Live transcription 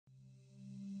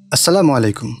আসসালামু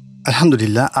আলাইকুম।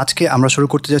 আলহামদুলিল্লাহ, আজকে আমরা শুরু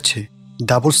করতে যাচ্ছি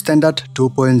ডাবল স্ট্যান্ডার্ড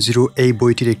 2.0 এই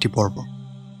বইটির একটি পর্ব।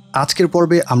 আজকের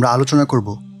পর্বে আমরা আলোচনা করব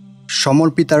সমর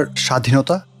পিতার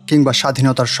স্বাধীনতা কিংবা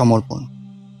স্বাধীনতার সমর্পণ।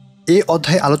 এই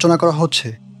অধ্যায়ে আলোচনা করা হচ্ছে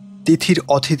তিথির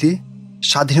অতিথি,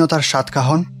 স্বাধীনতার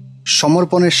সাতকাহন,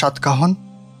 সমর্পণের সাতকাহন,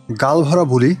 গালভরা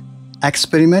বুলি,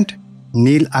 এক্সপেরিমেন্ট,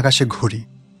 নীল আকাশে ঘুড়ি।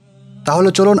 তাহলে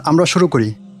চলুন আমরা শুরু করি।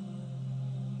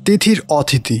 তিথির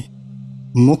অতিথি।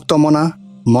 মুক্তমনা,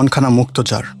 মনখানা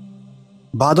মুক্তচার,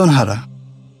 বাদনহারা।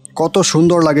 কত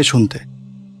সুন্দর লাগে শুনতে,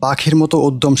 পাখির মতো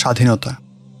উদ্যম স্বাধীনতা।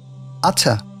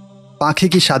 আচ্ছা, পাখি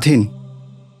কি স্বাধীন?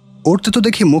 উড়তে তো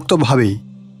দেখি মুক্তভাবেই,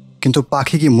 কিন্তু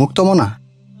পাখি কি মুক্তমনা?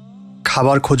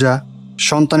 খাবার খোঁজা,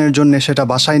 সন্তানের জন্যে সেটা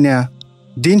বাসায় নেয়া,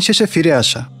 দিন শেষে ফিরে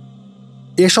আসা,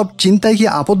 এসব চিন্তায় কি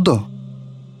আবদ্ধ?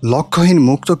 লক্ষ্যহীন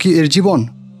মুক্ত কি এর জীবন,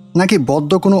 নাকি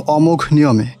বদ্ধ কোনো অমোঘ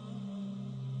নিয়মে?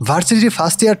 ভার্সিটির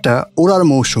ফার্স্ট ইয়ারটা ওড়ার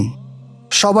মৌসুম।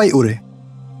 সবাই উড়ে,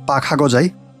 পাখা গজায়,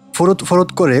 ফরত ফরত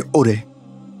করে ওড়ে।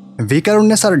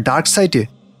 ভিকারুন্নেসার ডার্ক সাইটে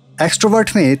এক্সট্রোভার্ট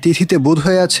মেয়ে তিথিতে বোধ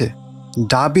হয়ে আছে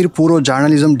ডাবির পুরো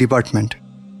জার্নালিজম ডিপার্টমেন্ট।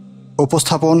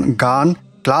 উপস্থাপন, গান,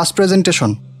 ক্লাস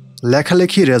প্রেজেন্টেশন,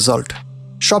 লেখালেখি, রেজাল্ট,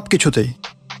 সব কিছুতেই।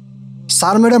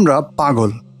 স্যার ম্যাডামরা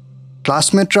পাগল,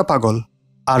 ক্লাসমেটরা পাগল,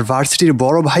 আর ভার্সিটির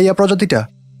বড় ভাইয়া প্রজাতিটা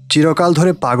চিরকাল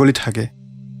ধরে পাগলই থাকে।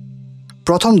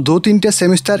 প্রথম 2-3টে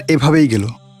সেমিস্টার এভাবেই গেল।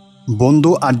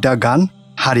 বন্ধু, আড্ডা, গান,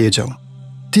 হারিয়ে যাও।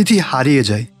 তিথি হারিয়ে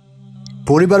যায়।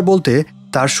 পরিবার বলতে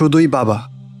তার শুধুই বাবা।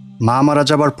 মা মারা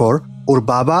যাবার পর ওর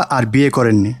বাবা আর বিয়ে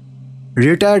করেননি,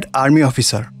 রিটায়ার্ড আর্মি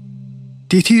অফিসার।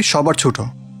 তিথি সবার ছোট।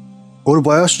 ওর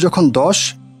বয়স যখন 10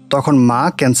 তখন মা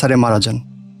ক্যান্সারে মারা যান।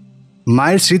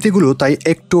 মায়ের স্মৃতিগুলো তাই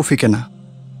একটুও ফিকে না।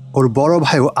 ওর বড়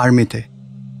ভাইও আর্মিতে,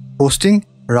 পোস্টিং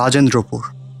রাজেন্দ্রপুর,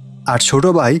 আর ছোট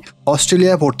ভাই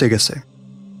অস্ট্রেলিয়া পড়তে গেছে।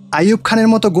 আইয়ুব খানের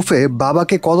মতো গুফে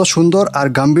বাবাকে কত সুন্দর আর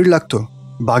গম্ভীর লাগতো,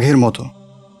 বাঘের মতো।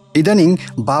 ইদানিং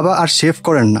বাবা আর শেভ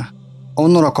করেন না,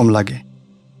 অন্যরকম লাগে।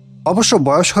 অবশ্য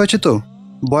বয়স হয়েছে তো,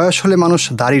 বয়স হলে মানুষ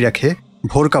দাড়ি রাখে,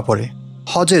 ভোরকা পরে,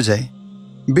 হজে যায়।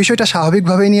 বিষয়টা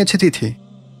স্বাভাবিকভাবেই নিয়েছে তিথি।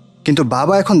 কিন্তু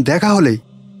বাবা এখন দেখা হলেই,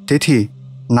 তিথি,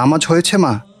 নামাজ হয়েছে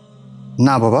মা?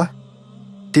 না বাবা।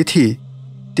 তিথি,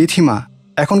 তিথি মা,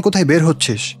 এখন কোথায় বের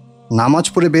হচ্ছিস? নামাজ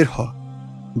পড়ে বের হ।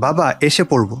 বাবা, এসে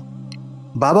পড়ব।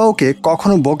 বাবা ওকে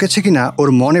কখনো বকেছে কিনা ওর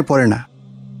মনে পড়ে না।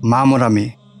 মা মরা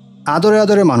মেয়ে, আদরে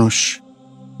আদরে মানুষ।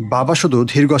 বাবা শুধু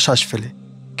দীর্ঘশ্বাস ফেলে,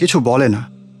 কিছু বলে না।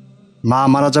 মা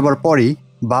মারা যাবার পরই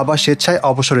বাবা স্বেচ্ছায়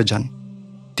অবসরে যান।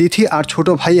 তিথি আর ছোট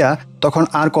ভাইয়া তখন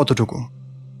আর কতটুকু।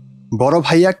 বড়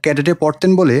ভাইয়া ক্যাডেটে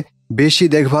পড়তেন বলে বেশি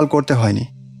দেখভাল করতে হয়নি,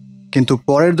 কিন্তু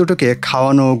পরের দুটোকে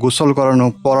খাওয়ানো, গোসল করানো,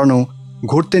 পড়ানো,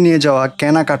 ঘুরতে নিয়ে যাওয়া,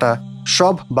 কেনাকাটা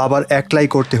সব বাবার একলাই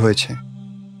করতে হয়েছে।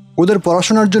 ওদের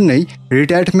পড়াশোনার জন্যই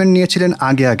রিটায়ারমেন্ট নিয়েছিলেন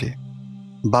আগে আগে।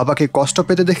 বাবাকে কষ্ট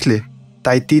পেতে দেখলে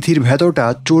তাই তিথির ভেতরটা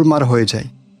চুরমার হয়ে যায়।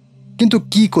 কিন্তু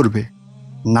কি করবে,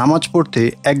 নামাজ পড়তে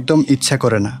একদম ইচ্ছা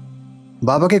করে না।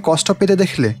 বাবাকে কষ্ট পেতে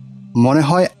দেখলে মনে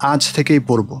হয় আজ থেকেই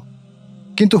পড়ব,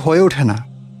 কিন্তু হয়ে ওঠে না।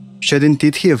 সেদিন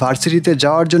তিথি ভার্সিটিতে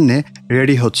যাওয়ার জন্যে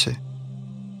রেডি হচ্ছে।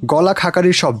 গলা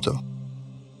খাকারির শব্দ।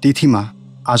 তিথিমা,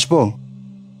 আসবো?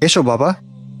 এসো বাবা।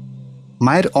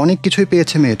 মায়ের অনেক কিছুই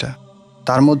পেয়েছে মেয়েটা,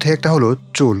 তার মধ্যে একটা হলো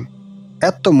চুল,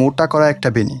 এত মোটা করা একটা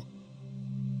বেনি।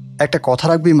 একটা কথা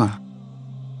রাখবি মা?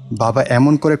 বাবা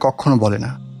এমন করে কখনো বলে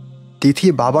না। তিথি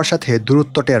বাবার সাথে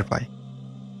দূরত্ব টের পায়।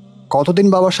 কতদিন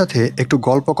বাবার সাথে একটু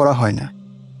গল্প করা হয় না।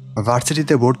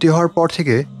 ভার্সিটিতে ভর্তি হওয়ার পর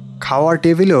থেকে খাওয়ার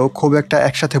টেবিলেও খুব একটা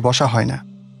একসাথে বসা হয় না।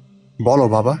 বলো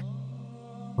বাবা,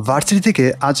 ভার্সিটি থেকে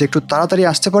আজ একটু তাড়াতাড়ি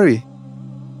আসতে পারবি?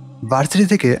 ভার্সিটি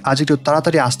থেকে আজ একটু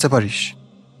তাড়াতাড়ি আসতে পারিস?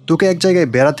 তোকে এক জায়গায়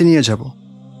বেড়াতে নিয়ে যাব।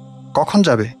 কখন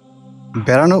যাবে?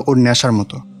 বেড়ানো ওর নেশার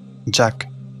মতো। যাক,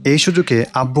 এই সুযোগে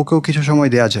আব্বুকেও কিছু সময়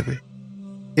দেয়া যাবে।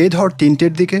 এই ধর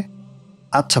 3টের দিকে।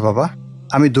 আচ্ছা বাবা,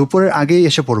 আমি দুপুরের আগেই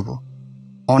এসে পড়ব।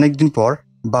 অনেকদিন পর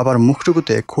বাবার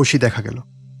মুখটুকুতে খুশি দেখা গেল।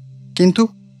 কিন্তু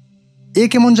এ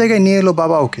কেমন জায়গায় নিয়ে এলো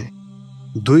বাবা ওকে?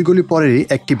 2 গলি পরেরই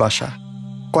একটি বাসা।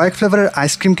 কয়েক ফ্লেভারের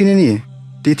আইসক্রিম কিনে নিয়ে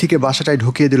তিথিকে বাসাটায়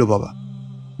ঢুকিয়ে দিল বাবা।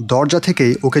 দরজা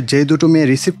থেকেই ওকে যে দুটো মেয়ে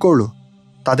রিসিভ করলো,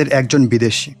 তাদের একজন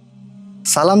বিদেশি।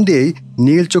 সালাম দিয়েই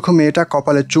নীল চোখো মেয়েটা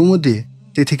কপালে চুমু দিয়ে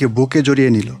তিথিকে বুকে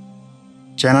জড়িয়ে নিল।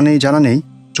 চেনা নেই জানা নেই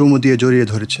চুমু দিয়ে জড়িয়ে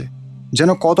ধরেছে, যেন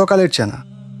কতকালের চেনা।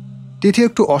 তিথি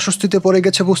একটু অস্বস্তিতে পড়ে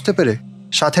গেছে বুঝতে পেরে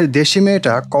সাথের দেশি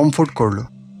মেয়েটা কমফোর্ট করলো।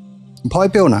 ভয়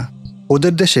পেও না,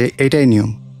 ওদের দেশে এটাই নিয়ম,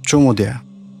 চুমু দেয়া।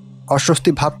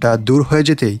 অস্বস্তি ভাবটা দূর হয়ে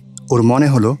যেতেই ওর মনে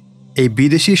হলো এই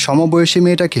বিদেশি সমবয়সী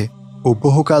মেয়েটাকে ও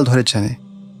বহুকাল ধরে চেনে।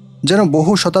 যেন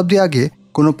বহু শতাব্দী আগে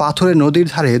কোনো পাথুরে নদীর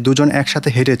ধারে দুজন একসাথে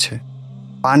হেঁটেছে,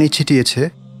 পানি ছিটিয়েছে,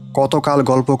 কতকাল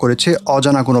গল্প করেছে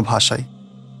অজানা কোনো ভাষায়।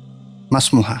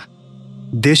 মাসমুহা,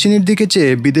 দেশিনীর দিকে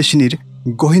চেয়ে বিদেশিনীর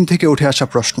গহীন থেকে উঠে আসা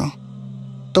প্রশ্ন,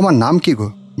 তোমার নাম কি গো?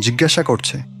 জিজ্ঞাসা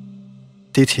করছে।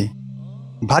 তিথি।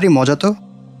 ভারী মজা তো।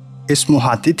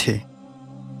 ইসমুহা তিথি।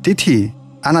 তিথি,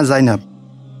 আনা জাইনাব।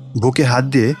 বুকে হাত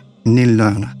দিয়ে নীল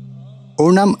নয়না।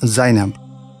 ওর নাম জাইনাব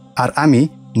আর আমি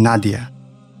নাদিয়া।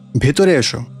 ভেতরে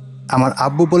এসো, আমার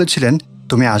আব্বু বলেছিলেন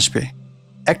তুমি আসবে।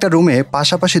 একটা রুমে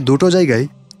পাশাপাশি দুটো জায়গায়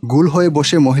গুল হয়ে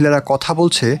বসে মহিলারা কথা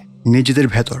বলছে নিজেদের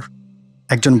ভেতর।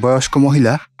 একজন বয়স্ক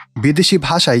মহিলা বিদেশি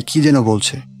ভাষায় কি যেন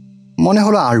বলছে, মনে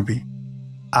হলো আরবি,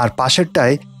 আর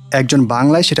পাশেরটায় একজন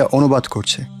বাংলায় সেটা অনুবাদ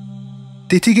করছে।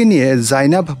 তিথিকে নিয়ে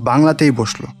জাইনাব বাংলাতেই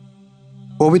বসল।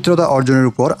 পবিত্রতা অর্জনের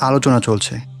উপর আলোচনা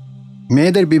চলছে।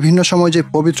 মেয়েদের বিভিন্ন সময় যে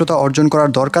পবিত্রতা অর্জন করার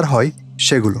দরকার হয়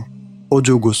সেগুলো,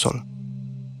 অজু, গোসল।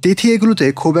 তিথি এগুলোতে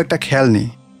খুব একটা খেয়াল নেই।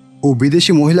 ও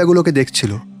বিদেশি মহিলাগুলোকে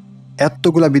দেখছিল।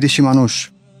 এতগুলা বিদেশি মানুষ।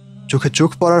 চোখে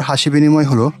চোখ পড়ার হাসি বিনিময়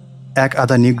হলো এক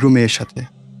আধা নিগ্রো মেয়ের সাথে।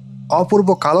 অপূর্ব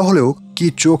কালো হলেও কি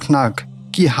চোখ, নাক,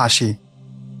 কি হাসি।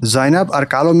 জাইনাব আর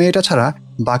কালো মেয়েটা ছাড়া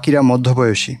বাকিরা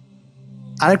মধ্যবয়সী।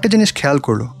 আরেকটা জিনিস খেয়াল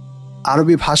করলো,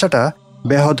 আরবি ভাষাটা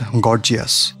বেহদ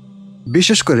গর্জিয়াস।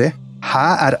 বিশেষ করে হা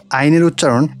আর আইনের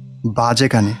উচ্চারণ বাজে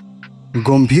কানে,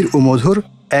 গম্ভীর ও মধুর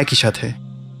একই সাথে।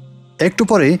 একটু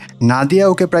পরেই নাদিয়া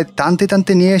ওকে প্রায় টানতে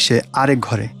টানতে নিয়ে এসে আরেক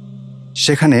ঘরে।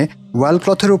 সেখানে ওয়াল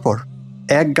ক্লথের উপর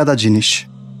এক গাদা জিনিস,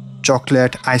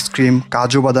 চকলেট, আইসক্রিম,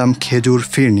 কাজু বাদাম, খেজুর,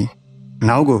 ফিরনি।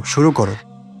 নাও গো, শুরু করো।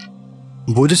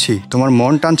 বুঝেছি তোমার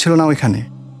মন টানছিল না ওইখানে।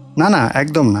 না না,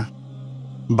 একদম না।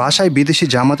 বাসায় বিদেশি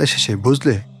জামাত এসেছে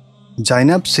বুঝলে।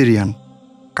 জাইনাব সিরিয়ান,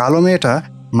 কালো মেয়েটা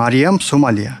মারিয়াম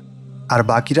সোমালিয়া, আর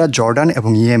বাকিরা জর্ডান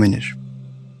এবং ইয়েমেনের।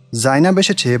 জাইনাব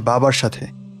এসেছে বাবার সাথে,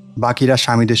 বাকিরা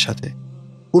স্বামীদের সাথে।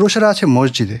 পুরুষেরা আছে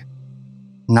মসজিদে।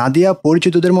 নাদিয়া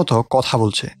পরিচিতদের মতো কথা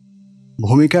বলছে,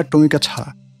 ভূমিকা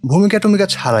টুমিকা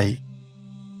ছাড়াই।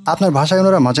 আপনার ভাষায়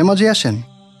ওনারা মাঝে মাঝে আসেন?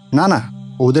 না না,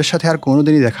 ওদের সাথে আর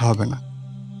কোনোদিনই দেখা হবে না।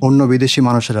 অন্য বিদেশি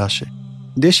মানুষেরা আসে,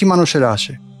 দেশি মানুষেরা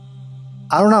আসে।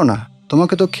 আরও নাও না,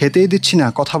 তোমাকে তো খেতেই দিচ্ছি না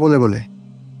কথা বলে বলে।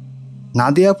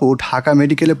 নাদিয়া আপু ঢাকা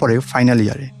মেডিকেলে পড়ে ফাইনাল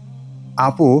ইয়ারে।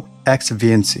 আপু এক্স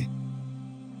ভিএনসি।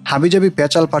 হাবিজাবি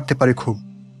পেঁচাল পারতে পারে খুব,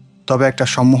 তবে একটা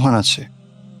সম্মোহন আছে।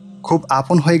 খুব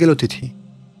আপন হয়ে গেল তিথি।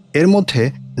 এর মধ্যে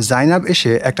জাইনাব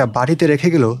এসে একটা বাড়িতে রেখে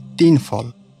গেল 3 ফল।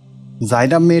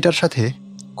 জাইনাব মেয়েটার সাথে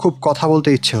খুব কথা বলতে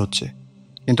ইচ্ছে হচ্ছে,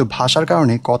 কিন্তু ভাষার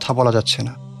কারণে কথা বলা যাচ্ছে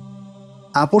না।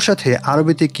 আপুর সাথে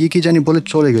আরবিতে কি জানি বলে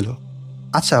চলে গেল।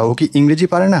 আচ্ছা, ও কি ইংরেজি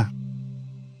পারে না?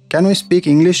 Can you speak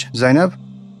English Zainab?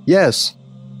 Yes.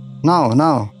 Now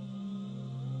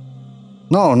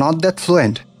no, not that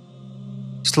fluent.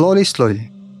 Slowly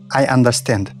I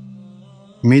understand.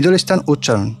 Middle eastern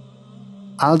উচ্চারণ,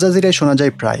 আল জাজিরায় শোনা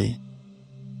যায় প্রায়ই।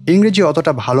 ইংরেজি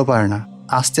অতটা ভালো পারে না,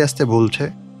 আস্তে আস্তে বলছে,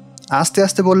 আস্তে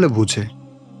আস্তে বললে বুঝে।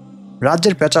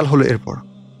 রাজ্যের পেঁচাল হলো এরপর।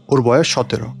 ওর বয়স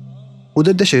 17।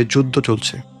 ওদের দেশে যুদ্ধ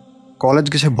চলছে, কলেজ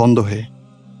গেছে বন্ধ হয়ে।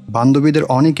 বান্ধবীদের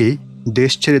অনেকেই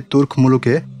দেশ ছেড়ে তুর্ক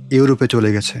মুলুকে ইউরোপে চলে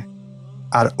গেছে,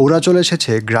 আর ওরা চলে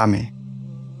এসেছে গ্রামে।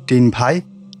 3 ভাই,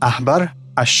 আহবার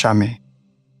আর শামে।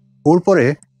 ওর পরে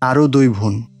আরও 2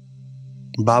 বোন।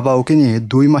 বাবা ওকে নিয়ে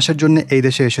 2 মাসের জন্য এই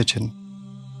দেশে এসেছেন।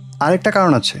 আরেকটা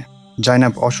কারণ আছে,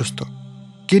 জাইনাব অসুস্থ,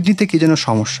 কিডনিতে কি যেন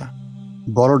সমস্যা।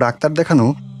 বড় ডাক্তার দেখানো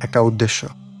একটা উদ্দেশ্য।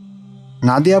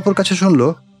 নাদিয়া আপুর কাছে শুনল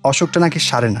অসুখটা নাকি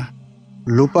সারে না,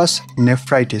 লুপাস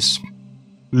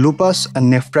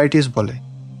নেফ্রাইটিস বলে।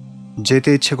 যেতে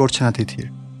ইচ্ছে করছে না তিথির,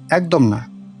 একদম না।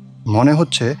 মনে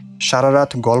হচ্ছে সারা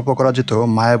রাত গল্প করা যেত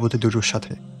মায়াবতী দুটোর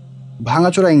সাথে,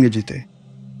 ভাঙাচোরা ইংরেজিতে।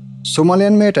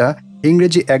 সোমালিয়ান মেয়েটা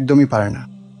ইংরেজি একদমই পারে না,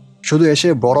 শুধু এসে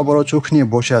বড় বড় চোখ নিয়ে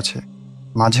বসে আছে।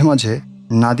 মাঝে মাঝে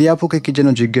নাদিয়া আপুকে কি যেন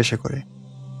জিজ্ঞাসা করে।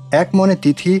 এক মনে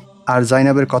তিথি আর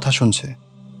জাইনাবের কথা শুনছে।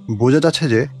 বোঝা যাচ্ছে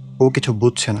যে ও কিছু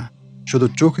বুঝছে না, শুধু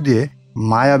চোখ দিয়ে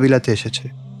মায়া বিলাতে এসেছে।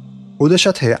 ওদের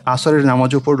সাথে আসরের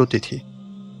নামাজও পড়ল তিথি।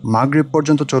 মাগরিব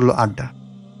পর্যন্ত চলল আড্ডা।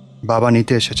 বাবা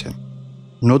নিতে এসেছেন।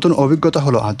 নতুন অভিজ্ঞতা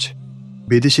হলো আজ।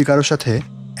 বিদেশি কারোর সাথে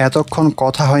এতক্ষণ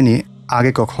কথা হয়নি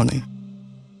আগে কখনোই।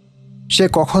 সে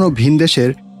কখনো ভিন দেশের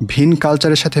ভিন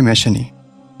কালচারের সাথে মেশেনি।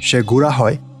 সে গুঁড়া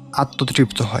হয়,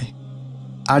 আত্মতৃপ্ত হয়।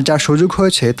 আর যার সুযোগ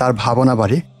হয়েছে তার ভাবনা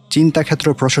বাড়ে, চিন্তাক্ষেত্র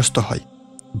প্রশস্ত হয়,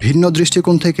 ভিন্ন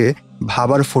দৃষ্টিকোণ থেকে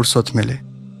ভাবার ফুরসত মেলে।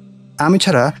 আমি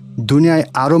ছাড়া দুনিয়ায়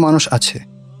আরও মানুষ আছে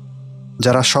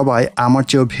যারা সবাই আমার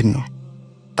চেয়েও ভিন্ন।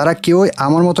 তারা কেউই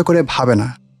আমার মতো করে ভাবে না।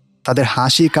 তাদের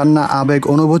হাসি, কান্না, আবেগ,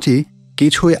 অনুভূতি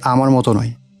কিছুই আমার মতো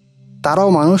নয়। তারাও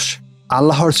মানুষ,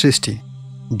 আল্লাহর সৃষ্টি।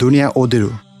 দুনিয়া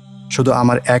ওদেরও, শুধু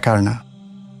আমার একার না।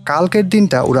 কালকের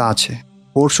দিনটা ওরা আছে,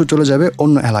 পরশু চলে যাবে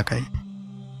অন্য এলাকায়।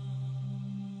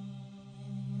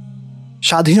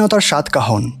 স্বাধীনতার 7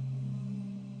 কাহন।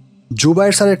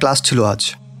 জুবায়ের স্যারের ক্লাস ছিল আজ।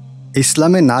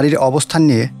 ইসলামে নারীর অবস্থান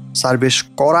নিয়ে স্যার বেশ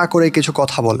কড়া করে কিছু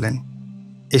কথা বললেন।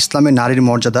 ইসলামে নারীর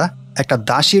মর্যাদা একটা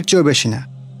দাসীর চেয়েও বেশি না।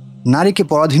 নারীকে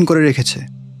পরাধীন করে রেখেছে,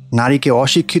 নারীকে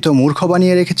অশিক্ষিত মূর্খ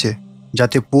বানিয়ে রেখেছে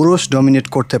যাতে পুরুষ ডমিনেট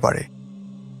করতে পারে।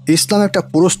 ইসলাম একটা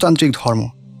পুরুষতান্ত্রিক ধর্ম,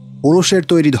 পুরুষের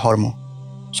তৈরি ধর্ম।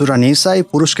 সূরা নিসায়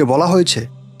পুরুষকে বলা হয়েছে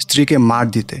স্ত্রীকে মার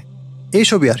দিতে,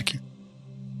 এইসবই আর কি।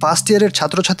 ফার্স্ট ইয়ারের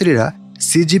ছাত্রছাত্রীরা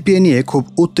সিজিপিএ নিয়ে খুব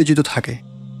উত্তেজিত থাকে,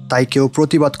 তাই কেউ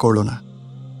প্রতিবাদ করল না।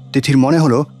 তিথির মনে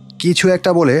হলো কিছু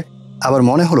একটা বলে, আবার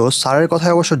মনে হলো স্যারের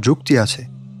কথায় অবশ্য যুক্তি আছে।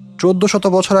 1400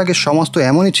 বছর আগে সমাজ তো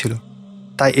এমনই ছিল,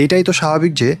 তাই এটাই তো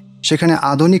স্বাভাবিক যে সেখানে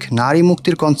আধুনিক নারী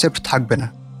মুক্তির কনসেপ্ট থাকবে না,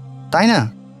 তাই না?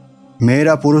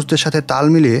 মেয়েরা পুরুষদের সাথে তাল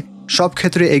মিলিয়ে সব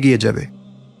ক্ষেত্রে এগিয়ে যাবে,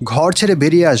 ঘর ছেড়ে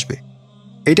বেরিয়ে আসবে।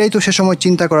 এটাই তো সে সময়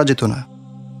চিন্তা করা যেত না।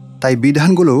 তাই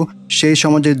বিধানগুলো সেই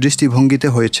সমাজের দৃষ্টিভঙ্গিতে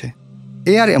হয়েছে।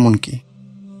 এ আর এমন কি।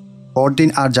 পরদিন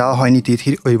আর যাওয়া হয়নি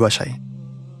তিথির ওই বাসায়।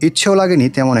 ইচ্ছেও লাগেনি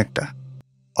তেমন একটা,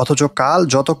 অথচ কাল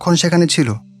যতক্ষণ সেখানে ছিল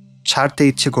ছাড়তে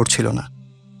ইচ্ছে করছিল না।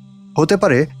 হতে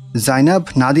পারে জাইনাব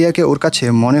নাদিয়াকে ওর কাছে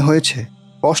মনে হয়েছে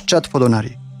পশ্চাৎপদ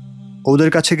নারী, ওদের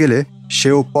কাছে গেলে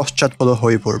সেও পশ্চাৎপদ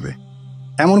হয়ে পড়বে,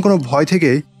 এমন কোনো ভয়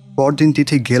থেকেই পরদিন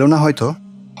তিথি গেল না।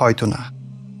 হয়তো না।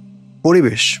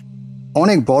 পরিবেশ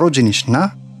অনেক বড় জিনিস না?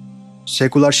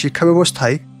 সেকুলার শিক্ষা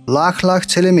ব্যবস্থায় লাখ লাখ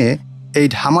ছেলে মেয়ে এই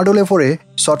ঢামাডোলে পড়ে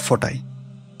ছটফটায়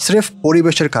স্রেফ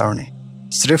পরিবেশের কারণে,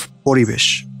 স্রেফ পরিবেশ।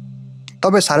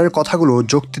 তবে স্যারের কথাগুলো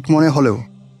যৌক্তিক মনে হলেও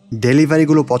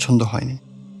ডেলিভারিগুলো পছন্দ হয়নি।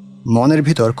 মনের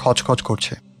ভিতর খচখচ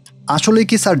করছে। আসলে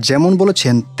কি স্যার যেমন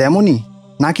বলেছেন তেমনই,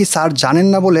 নাকি স্যার জানেন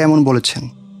না বলে এমন বলেছেন?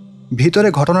 ভিতরে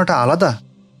ঘটনাটা আলাদা।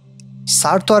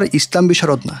 স্যার তো আর ইসলাম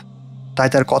বিশারদ না, তাই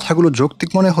তার কথাগুলো যৌক্তিক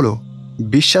মনে হলেও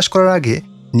বিশ্বাস করার আগে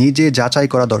নিজে যাচাই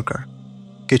করা দরকার।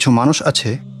 কিছু মানুষ আছে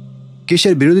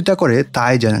কিসের বিরোধিতা করে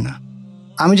তাই জানে না।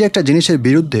 আমি যে একটা জিনিসের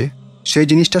বিরুদ্ধে, সেই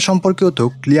জিনিসটা সম্পর্কেও তো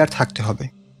ক্লিয়ার থাকতে হবে।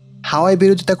 হাওয়ায়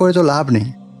বিরোধিতা করে তো লাভ নেই।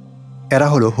 এরা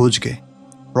হলো হুজগে।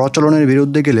 প্রচলনের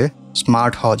বিরুদ্ধে গেলে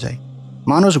স্মার্ট হওয়া যায়।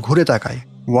 মানুষ ঘুরে তাকায়,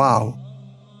 ওয়াও।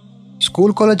 স্কুল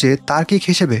কলেজে তার্কিক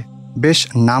হিসেবে বেশ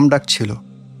নামডাক ছিল।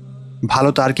 ভালো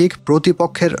তার্কিক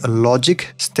প্রতিপক্ষের লজিক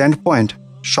স্ট্যান্ড পয়েন্ট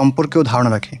সম্পর্কেও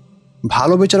ধারণা রাখে।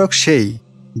 ভালো বিচারক সেই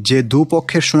যে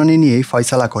দুপক্ষের শুনানি নিয়েই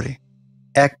ফয়সালা করে।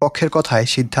 এক পক্ষের কথায়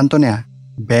সিদ্ধান্ত নেয়া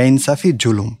বেইনসাফি,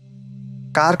 জুলুম।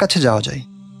 কার কাছে যাওয়া যায়?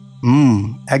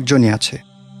 একজনই আছে,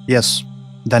 ইয়েস,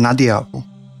 দ্য নাদিয়া আপু।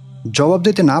 জবাব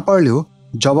দিতে না পারলেও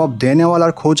জবাব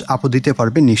দেনেওয়ালার খোঁজ আপু দিতে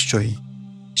পারবে নিশ্চয়ই।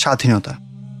 স্বাধীনতা।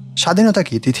 স্বাধীনতা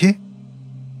কি তিথি?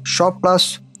 সব প্লাস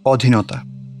অধীনতা,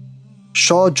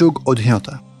 স্বযোগ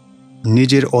অধীনতা,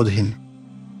 নিজের অধীন,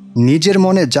 নিজের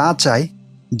মনে যা চাই,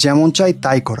 যেমন চাই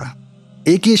তাই করা।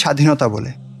 এই কি স্বাধীনতা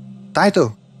বলে? তাই তো,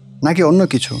 নাকি অন্য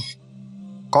কিছু?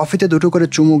 কফিতে দুটো করে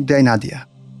চুমুক দেয় নাদিয়া।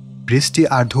 বৃষ্টি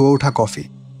আর ধুয়ে ওঠা কফি।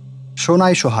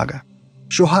 সোনাই সোহাগা,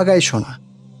 সোহাগাই সোনা।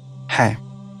 হ্যাঁ,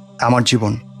 আমার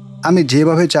জীবন আমি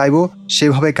যেভাবে চাইব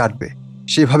সেভাবে কাটবে,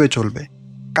 সেভাবে চলবে।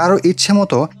 কারো ইচ্ছে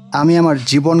মতো আমি আমার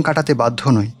জীবন কাটাতে বাধ্য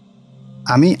নই।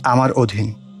 আমি আমার অধীন।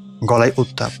 গলায়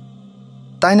উত্তাপ।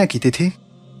 তাই নাকি তিথি?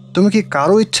 তুমি কি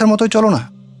কারো ইচ্ছার মতোই চলো না?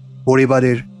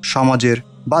 পরিবারের, সমাজের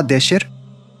বা দেশের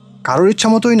কারোর ইচ্ছা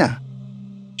মতোই না?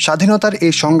 স্বাধীনতার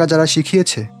এই সংজ্ঞা যারা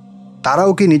শিখিয়েছে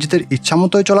তারাও কি নিজেদের ইচ্ছা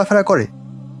মতোই চলাফেরা করে,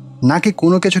 নাকি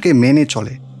কোনো কিছুকে মেনে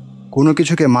চলে, কোনো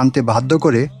কিছুকে মানতে বাধ্য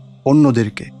করে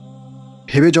অন্যদেরকে?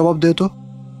 ভেবে জবাব দেও তো।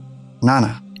 না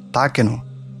না, তা কেন?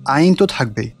 আইন তো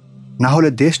থাকবেই, না হলে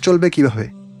দেশ চলবে কিভাবে?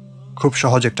 খুব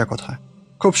সহজ একটা কথা,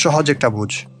 খুব সহজ একটা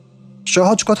বুঝ।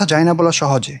 সহজ কথা যায় না বলা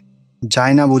সহজে,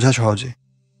 যায় না বোঝা সহজে।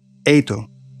 এই তো,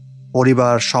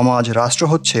 পরিবার, সমাজ, রাষ্ট্র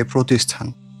হচ্ছে প্রতিষ্ঠান,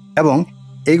 এবং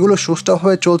এগুলো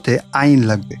সুষ্ঠুভাবে চলতে আইন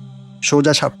লাগবে।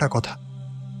 সোজা সাপটা কথা।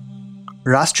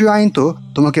 রাষ্ট্রীয় আইন তো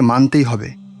তোমাকে মানতেই হবে,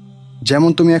 যেমন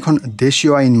তুমি এখন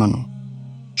দেশীয় আইন মানো।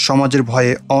 সমাজের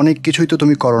ভয়ে অনেক কিছুই তো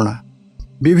তুমি করো না।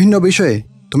 বিভিন্ন বিষয়ে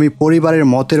তুমি পরিবারের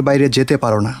মতের বাইরে যেতে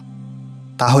পারো না।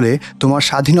 তাহলে তোমার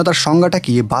স্বাধীনতার সংজ্ঞাটা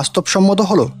কি বাস্তবসম্মত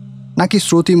হলো, নাকি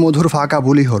শ্রুতি মধুর ফাঁকা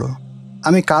বুলি হলো?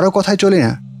 আমি কারো কথায় চলি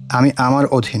না, আমি আমার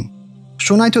অধীন।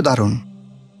 শোনাই তো দারুণ।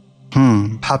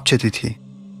 ভাবছে তিথি,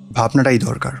 ভাবনাটাই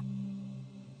দরকার।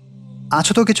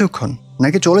 আছো তো কিছুক্ষণ,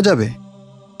 নাকি চলে যাবে?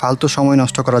 ফালতু সময়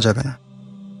নষ্ট করা যাবে না।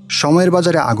 সময়ের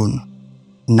বাজারে আগুন।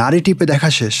 নারী টিপে দেখা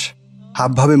শেষ।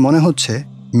 হাবভাবে মনে হচ্ছে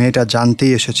মেয়েটা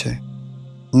জানতেই এসেছে।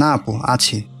 না আপু,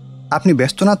 আছি। আপনি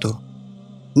ব্যস্ত না তো?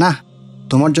 না,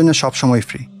 তোমার জন্য সব সময়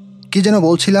ফ্রি। কি যেন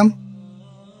বলছিলাম?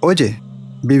 ওই যে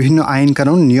বিভিন্ন আইন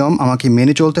কানুন নিয়ম আমাকে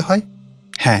মেনে চলতে হয়।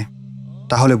 হ্যাঁ,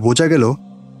 তাহলে বোঝা গেল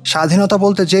স্বাধীনতা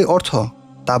বলতে যে অর্থ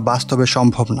তা বাস্তবে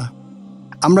সম্ভব না।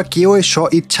 আমরা কেউই স্ব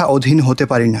ইচ্ছা অধীন হতে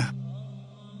পারি না।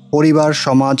 পরিবার,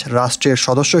 সমাজ, রাষ্ট্রের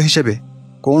সদস্য হিসেবে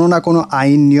কোনো না কোনো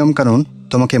আইন নিয়মকানুন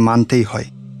তোমাকে মানতেই হয়।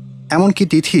 এমনকি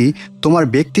তিথি, তোমার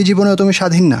ব্যক্তি জীবনেও তুমি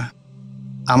স্বাধীন না।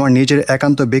 আমার নিজের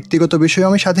একান্ত ব্যক্তিগত বিষয়ে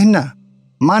আমি স্বাধীন না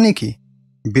মানে কি?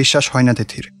 বিশ্বাস হয় না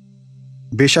তিথির?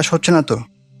 বিশ্বাস হচ্ছে না তো?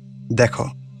 দেখো,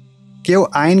 কেউ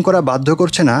আইন করা বাধ্য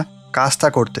করছে না কাজটা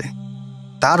করতে।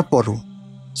 তারপরও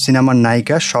সিনেমার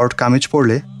নায়িকা শর্ট কামিজ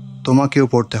পরলে তোমাকেও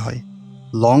পরতে হয়,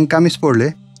 লং কামিজ পরলে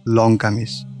long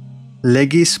kameez,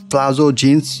 leggings, palazzo,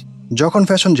 jeans, যখন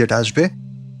ফ্যাশন যেটা আসবে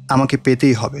আমাকে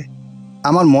পেতেই হবে।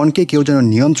 আমার মনকে কেউ যেন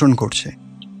নিয়ন্ত্রণ করছে।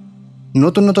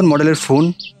 নতুন নতুন মডেলের ফোন,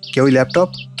 কেউই ল্যাপটপ,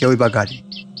 কেউই বা গাড়ি।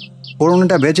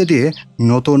 পুরোনোটা বেচে দিয়ে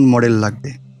নতুন মডেল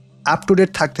লাগবে। আপ টু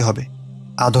ডেট থাকতে হবে,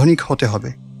 আধুনিক হতে হবে।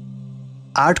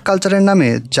 আর্ট কালচারের নামে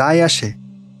যাই আসে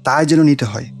তাই যেন নিতে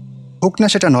হয়, হোক না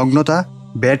সেটা নগ্নতা,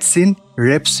 ব্যাড সিন,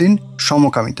 রেপ সিন,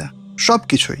 সমকামিতা, সব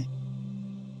কিছুই।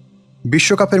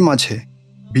 বিশ্বকাপের মাঝে,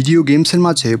 ভিডিও গেমসের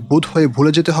মাঝে বোধ হয়ে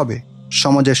ভুলে যেতে হবে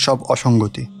সমাজের সব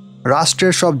অসঙ্গতি,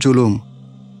 রাষ্ট্রের সব জুলুম।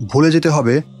 ভুলে যেতে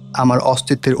হবে আমার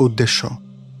অস্তিত্বের উদ্দেশ্য।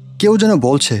 কেউ যেন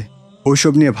বলছে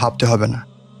ওইসব নিয়ে ভাবতে হবে না,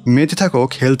 মেতে থাকো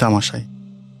খেল তামাশায়।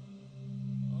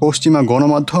 পশ্চিমা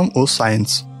গণমাধ্যম ও সায়েন্স।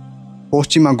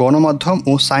 পশ্চিমা গণমাধ্যম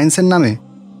ও সায়েন্সের নামে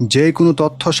যে কোনো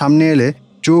তথ্য সামনে এলে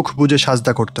চোখ বুজে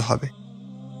সাজদা করতে হবে।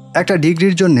 একটা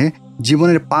ডিগ্রির জন্যে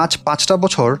জীবনের পাঁচটা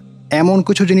বছর এমন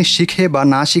কিছু জিনিস শিখে বা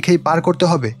না শিখেই পার করতে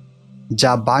হবে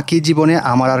যা বাকি জীবনে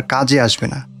আমার আর কাজে আসবে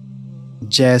না।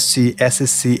 জেএসসি,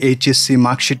 এসএসসি, এইচএসসি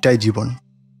মার্কশিটটাই জীবন।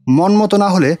 মন মতো না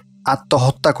হলে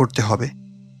আত্মহত্যা করতে হবে।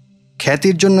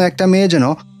 খ্যাতির জন্য একটা মেয়ে যেন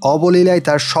অবলীলায়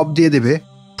তার সব দিয়ে দেবে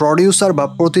প্রডিউসার বা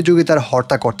প্রতিযোগিতার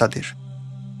হর্তাকর্তাদের।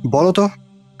 বলতো,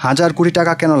 1,000 কোটি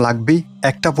টাকা কেন লাগবেই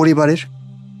একটা পরিবারের?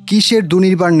 কিসের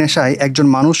দুর্নিবার নেশায় একজন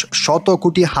মানুষ 100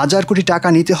 কোটি 1,000 কোটি টাকা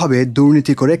নিতে হবে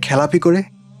দুর্নীতি করে, খেলাপি করে?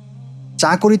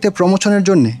 চাকরিতে প্রমোশনের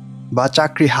জন্যে বা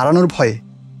চাকরি হারানোর ভয়ে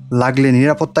লাগলে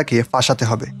নিরাপত্তাকে ফাঁসাতে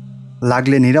হবে,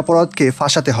 লাগলে নিরাপরাধকে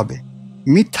ফাঁসাতে হবে,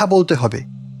 মিথ্যা বলতে হবে,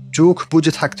 চোখ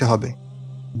বুজে থাকতে হবে।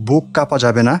 বুক কাঁপা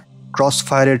যাবে না ক্রস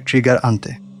ফায়ারের ট্রিগার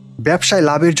আনতে। ব্যবসায়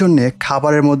লাভের জন্যে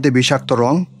খাবারের মধ্যে বিষাক্ত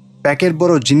রং, প্যাকেট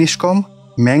বড় জিনিস কম,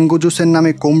 ম্যাঙ্গো জুসের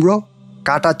নামে কুমড়ো,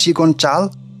 কাটা চিকন চাল,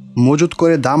 মজুত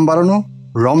করে দাম বাড়ানো,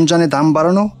 রমজানে দাম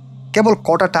বাড়ানো, কেবল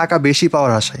কটা টাকা বেশি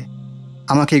পাওয়ার আশায়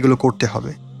আমাকে এগুলো করতে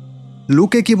হবে।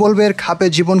 লোকে কি বলবে এর খাপে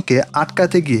জীবনকে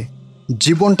আটকাতে গিয়ে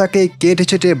জীবনটাকে কেটে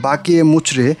চেটে বাঁকিয়ে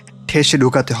মুচড়ে ঠেসে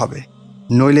ঢুকাতে হবে,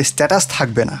 নইলে স্ট্যাটাস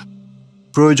থাকবে না।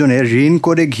 প্রয়োজনে ঋণ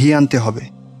করে ঘি আনতে হবে,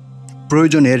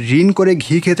 প্রয়োজনে ঋণ করে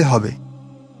ঘি খেতে হবে,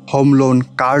 হোম লোন,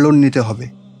 কার লোন নিতে হবে।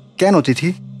 কেন তিথি?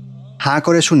 হাঁ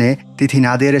করে শুনে তিথি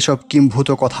নাদের এসব কিম্ভূত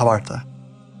কথাবার্তা।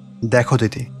 দেখো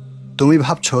তিথি, তুমি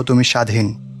ভাবছো তুমি স্বাধীন,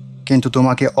 কিন্তু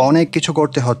তোমাকে অনেক কিছু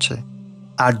করতে হচ্ছে।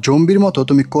 আর জম্বির মতো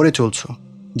তুমি করে চলছো,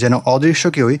 যেন অদৃশ্য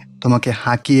কেউই তোমাকে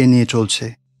হাঁকিয়ে নিয়ে চলছে।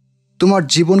 তোমার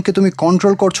জীবনকে তুমি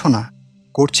কন্ট্রোল করছো না,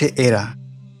 করছে এরা।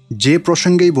 যে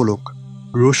প্রসঙ্গেই বলুক,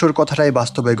 রুশোর কথাটাই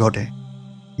বাস্তবে ঘটে।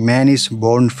 Man is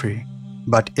born free,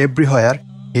 but everywhere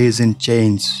he is in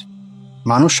change.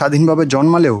 মানুষ স্বাধীনভাবে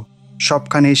জন্মালেও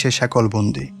সবখানেই সে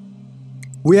শেকলবন্দি।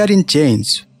 We are in change.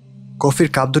 কফির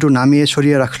কাপ দুটো নামিয়ে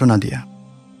সরিয়ে রাখল নাদিয়া।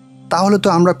 তাহলে তো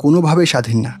আমরা কোনোভাবেই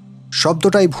স্বাধীন না,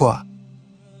 শব্দটাই ভুয়া।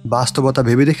 বাস্তবতা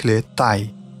ভেবে দেখলে তাই।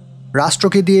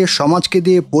 রাষ্ট্রকে দিয়ে, সমাজকে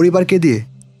দিয়ে, পরিবারকে দিয়ে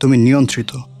তুমি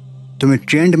নিয়ন্ত্রিত। তুমি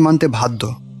ট্রেন্ড মানতে বাধ্য,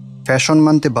 ফ্যাশন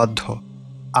মানতে বাধ্য।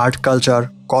 আর্ট কালচার,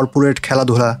 কর্পোরেট,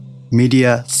 খেলাধুলা,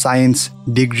 মিডিয়া, সায়েন্স,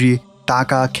 ডিগ্রি,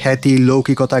 টাকা, খ্যাতি,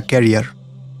 লৌকিকতা, ক্যারিয়ার,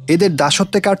 এদের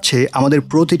দাসত্বে কাটছে আমাদের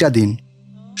প্রতিটা দিন।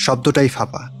 শব্দটাই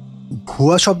ফাঁপা।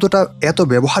 ভুয়া শব্দটা এত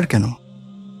ব্যবহার কেন?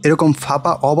 এরকম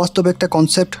ফাঁপা অবাস্তব একটা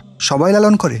কনসেপ্ট সবাই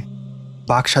লালন করে।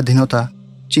 বাক স্বাধীনতা,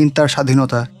 চিন্তার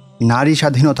স্বাধীনতা, নারী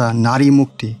স্বাধীনতা, নারী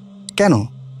মুক্তি। কেন?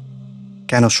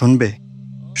 কেন শুনবে?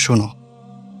 শোনো।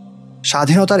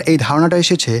 স্বাধীনতার এই ধারণাটা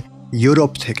এসেছে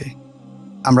ইউরোপ থেকে।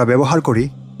 আমরা ব্যবহার করি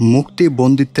মুক্তি,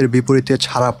 বন্দিত্বের বিপরীতে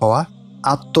ছাড়া পাওয়া,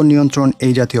 আত্মনিয়ন্ত্রণ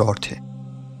এই জাতীয় অর্থে।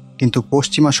 কিন্তু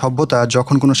পশ্চিমা সভ্যতা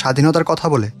যখন কোনো স্বাধীনতার কথা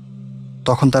বলে,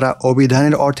 তখন তারা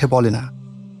অভিধানের অর্থে বলে না,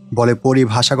 বলে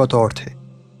পরিভাষাগত অর্থে।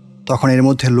 তখন এর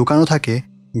মধ্যে লুকানো থাকে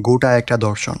গোটা একটা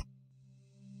দর্শন।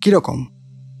 কীরকম?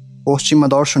 পশ্চিমা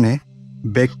দর্শনে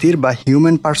ব্যক্তির বা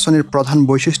হিউম্যান পার্সনের প্রধান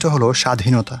বৈশিষ্ট্য হলো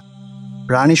স্বাধীনতা।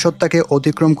 প্রাণী সত্তাকে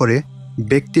অতিক্রম করে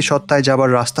ব্যক্তি সত্তায় যাবার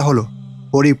রাস্তা হলো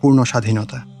পরিপূর্ণ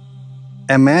স্বাধীনতা।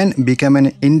 A man became an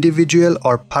individual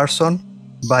or person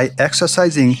by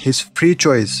exercising his free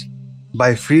choice,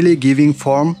 by freely giving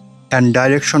form and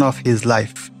direction of his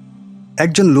life.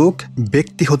 একজন লোক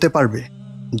ব্যক্তি হতে পারবে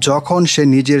যখন সে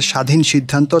নিজের স্বাধীন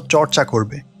সিদ্ধান্ত চর্চা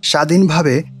করবে,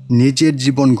 স্বাধীনভাবে নিজের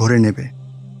জীবন গড়ে নেবে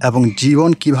এবং জীবন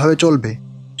কিভাবে চলবে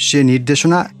সে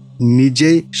নির্দেশনা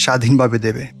নিজেই স্বাধীনভাবে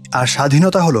দেবে। আর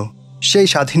স্বাধীনতা হলো সেই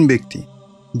স্বাধীন ব্যক্তি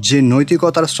যে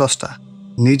নৈতিকতার স্রষ্টা,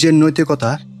 নিজের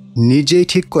নৈতিকতা নিজেই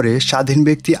ঠিক করে স্বাধীন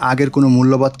ব্যক্তি আগের কোনো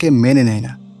মূল্যবোধকে মেনে নেয়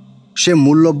না। সে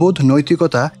মূল্যবোধ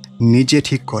নৈতিকতা নিজে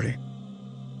ঠিক করে।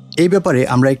 এই ব্যাপারে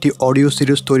আমরা একটি অডিও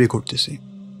সিরিজ তৈরি করতেছি।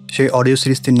 সেই অডিও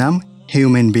সিরিজটির নাম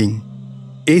হিউম্যান বিং।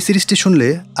 এই সিরিজটি শুনলে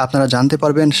আপনারা জানতে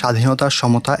পারবেন স্বাধীনতা,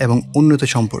 সমতা এবং উন্নতি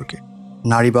সম্পর্কে।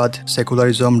 নারীবাদ,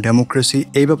 সেকুলারিজম, ডেমোক্রেসি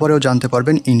এই ব্যাপারেও জানতে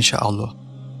পারবেন ইনশাআল্লাহ।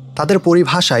 তাদের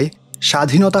পরিভাষায়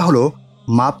স্বাধীনতা হলো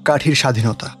মাপকাঠির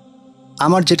স্বাধীনতা।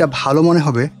 আমার যেটা ভালো মনে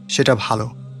হবে সেটা ভালো,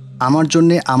 আমার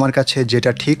জন্যে আমার কাছে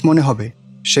যেটা ঠিক মনে হবে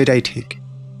সেটাই ঠিক।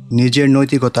 নিজের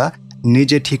নৈতিকতা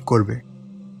নিজে ঠিক করবে।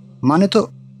 মানে তো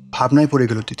ভাবনায় পড়ে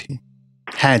গেল তিথি।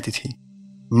 হ্যাঁ তিথি,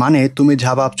 মানে তুমি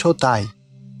যা ভাবছ তাই।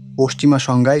 পশ্চিমা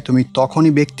সংজ্ঞায় তুমি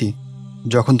তখনই ব্যক্তি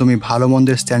যখন তুমি ভালো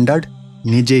মন্দের স্ট্যান্ডার্ড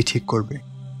নিজেই ঠিক করবে,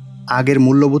 আগের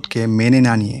মূল্যবোধকে মেনে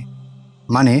না নিয়ে।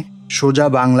 মানে সোজা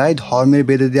বাংলায় ধর্মের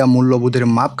বেঁধে দেওয়া মূল্যবোধের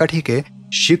মাপকাঠিকে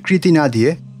স্বীকৃতি না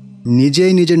দিয়ে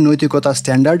নিজেই নিজের নৈতিকতা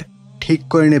স্ট্যান্ডার্ড ঠিক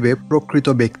করে নেবে প্রকৃত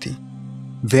ব্যক্তি।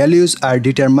 Values R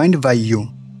determined by you.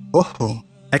 ওহো,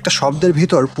 একটা শব্দের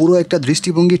ভিতর পুরো একটা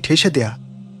দৃষ্টিভঙ্গি ঠেসে দেয়া।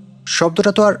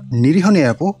 শব্দটা তো আর নিরীহ নেই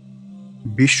আপু,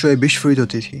 বিস্ময়ে বিস্ফোরিত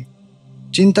তিথি।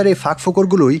 চিন্তার এই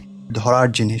ফাঁকফোকরগুলোই ধরার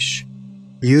জিনিস।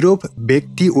 ইউরোপ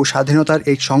ব্যক্তি ও স্বাধীনতার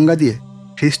এই সংজ্ঞা দিয়ে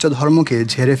খ্রিস্ট ধর্মকে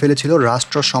ঝেড়ে ফেলেছিল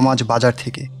রাষ্ট্র, সমাজ, বাজার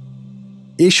থেকে।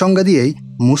 এই সংজ্ঞা দিয়েই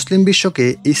মুসলিম বিশ্বকে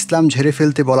ইসলাম ঝেড়ে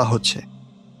ফেলতে বলা হচ্ছে।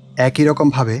 একই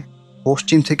রকমভাবে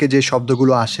পশ্চিম থেকে যে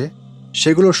শব্দগুলো আসে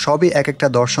সেগুলো সবই এক একটা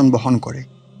দর্শন বহন করে।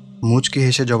 মুচকি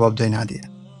হেসে জবাব দেয় নাদিয়া।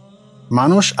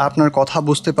 মানুষ আপনার কথা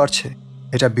বুঝতে পারছে,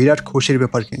 এটা বিরাট খুশির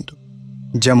ব্যাপার। কিন্তু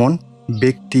যেমন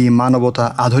ব্যক্তি, মানবতা,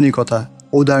 আধুনিকতা,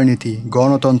 উদারনীতি,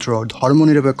 গণতন্ত্র,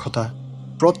 ধর্মনিরপেক্ষতা,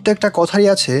 প্রত্যেকটা কথারই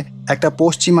আছে একটা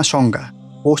পশ্চিমা সংজ্ঞা,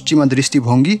 পশ্চিমা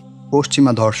দৃষ্টিভঙ্গি,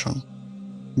 পশ্চিমা দর্শন,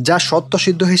 যা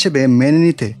সত্যসিদ্ধ হিসেবে মেনে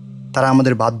নিতে তারা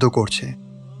আমাদের বাধ্য করছে।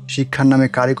 শিক্ষার নামে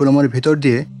কারিকুলামের ভিতর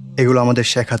দিয়ে এগুলো আমাদের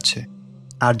শেখাচ্ছে,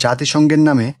 আর জাতিসংঘের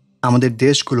নামে আমাদের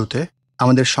দেশগুলোতে,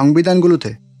 আমাদের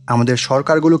সংবিধানগুলোতে, আমাদের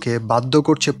সরকারগুলোকে বাধ্য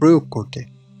করছে প্রয়োগ করতে।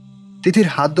 তিথির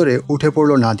হাত ধরে উঠে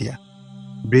পড়ল নাদিয়া।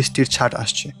 বৃষ্টির ছাট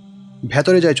আসছে,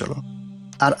 ভেতরে যাই চলো।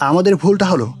 আর আমাদের ভুলটা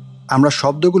হলো আমরা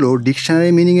শব্দগুলো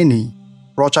ডিকশনারি মিনিংয়ে নিই,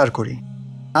 প্রচার করি।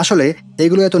 আসলে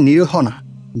এগুলো এত নিরীহ না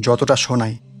যতটা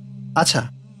শোনাই। আচ্ছা,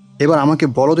 এবার আমাকে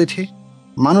বলো তিথি,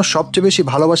 মানুষ সবচেয়ে বেশি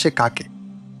ভালোবাসে কাকে?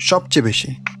 সবচেয়ে বেশি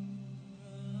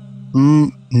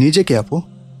নিজেকে আপু।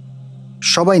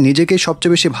 সবাই নিজেকেই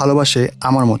সবচেয়ে বেশি ভালোবাসে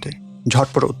আমার মতে।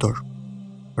 ঝটপট উত্তর,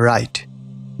 রাইট।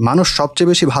 মানুষ সবচেয়ে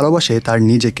বেশি ভালোবাসে তার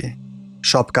নিজেকে।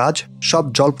 সব কাজ, সব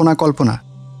জল্পনা কল্পনা,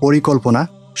 পরিকল্পনা,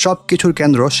 সব কিছুর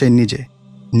কেন্দ্র সে নিজে।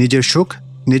 নিজের সুখ,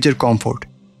 নিজের কমফোর্ট,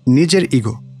 নিজের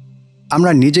ইগো।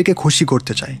 আমরা নিজেকে খুশি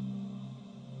করতে চাই।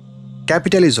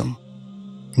 ক্যাপিটালিজম,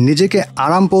 নিজেকে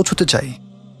আরাম পৌঁছতে চাই,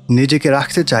 নিজেকে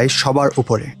রাখতে চাই সবার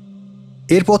উপরে।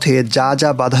 এর পথে যা যা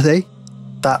বাধা দেয়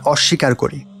তা অস্বীকার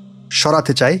করি,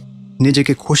 সরাতে চাই,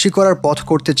 নিজেকে খুশি করার পথ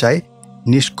করতে চাই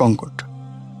নিষ্কঙ্কট।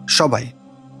 সবাই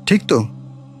ঠিক তো?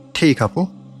 ঠিক আপু,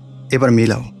 এবার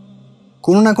মিলাও।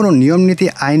 কোনো না কোনো নিয়ম নীতি,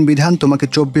 আইন বিধান তোমাকে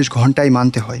 24 ঘন্টায়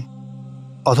মানতে হয়,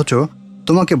 অথচ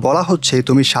তোমাকে বলা হচ্ছে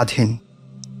তুমি স্বাধীন।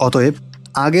 অতএব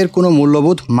আগের কোনো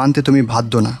মূল্যবোধ মানতে তুমি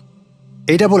বাধ্য না।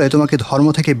 এটা বলে তোমাকে ধর্ম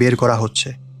থেকে বের করা হচ্ছে।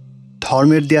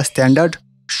 ধর্মের দেয়া স্ট্যান্ডার্ড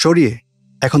সরিয়ে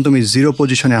এখন তুমি 0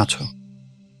 পজিশনে আছো।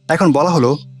 এখন বলা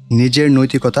হলো নিজের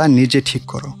নৈতিকতা নিজে ঠিক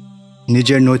করো।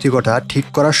 নিজের নৈতিকতা ঠিক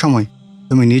করার সময়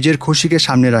তুমি নিজের খুশিকে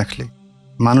সামনে রাখলে,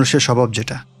 মানুষের স্বভাব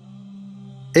যেটা।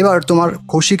 এবার তোমার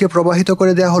খুশিকে প্রবাহিত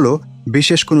করে দেয়া হলো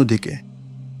বিশেষ কোনো দিকে।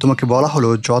 তোমাকে বলা হলো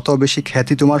যত বেশি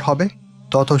খ্যাতি তোমার হবে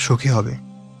তত সুখী হবে।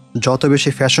 যত বেশি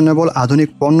ফ্যাশনেবল আধুনিক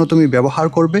পণ্য তুমি ব্যবহার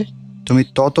করবে তুমি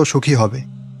তত সুখী হবে।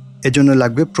 এজন্য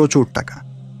লাগবে প্রচুর টাকা।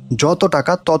 যত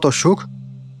টাকা তত সুখ,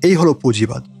 এই হলো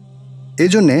পুঁজিবাদ।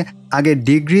 এজন্যে আগে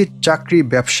ডিগ্রি, চাকরি,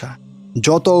 ব্যবসা,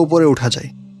 যত উপরে ওঠা যায়।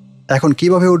 এখন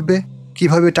কিভাবে উঠবে,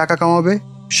 কিভাবে টাকা কামাবে,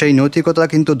 সেই নৈতিকতা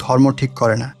কিন্তু ধর্ম ঠিক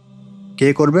করে না। কে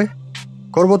করবে?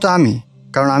 করবো তো আমি,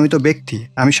 কারণ আমি তো ব্যক্তি,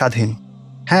 আমি স্বাধীন।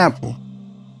 হ্যাঁ আপু,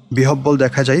 বিহব্বল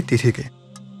দেখা যায় তিথিকে।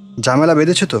 ঝামেলা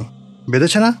বেঁধেছে তো?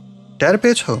 বেঁধেছে না? টের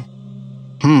পেয়েছ?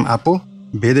 আপু,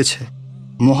 বেঁধেছে,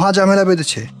 মহা ঝামেলা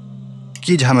বেঁধেছে।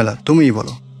 কি ঝামেলা তুমিই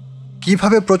বলো।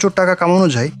 কিভাবে প্রচুর টাকা কামানো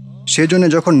যায় সেজন্য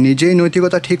যখন নিজেই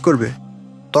নৈতিকতা ঠিক করবে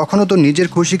তখনও তো নিজের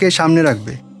খুশিকেই সামনে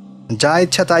রাখবে। যা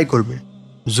ইচ্ছা তাই করবে,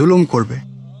 জুলুম করবে,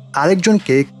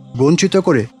 আরেকজনকে বঞ্চিত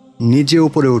করে নিজে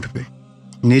উপরে উঠবে।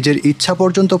 নিজের ইচ্ছা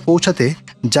পর্যন্ত পৌঁছাতে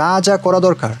যা যা করা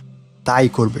দরকার তাই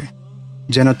করবে,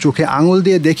 যেন চোখে আঙুল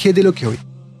দিয়ে দেখিয়ে দিল কেউ।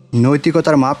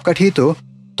 নৈতিকতার মাপকাঠি তো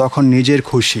তখন নিজের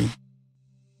খুশি।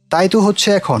 তাই তো হচ্ছে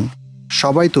এখন,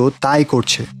 সবাই তো তাই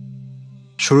করছে।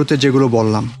 শুরুতে যেগুলো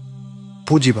বললাম,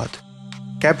 পুঁজিবাদ,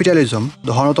 ক্যাপিটালিজম,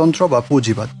 ধনতন্ত্র বা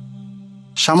পুঁজিবাদ,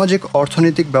 সামাজিক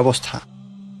অর্থনৈতিক ব্যবস্থা,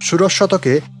 ষোড়শ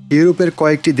শতকে ইউরোপের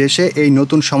কয়েকটি দেশে এই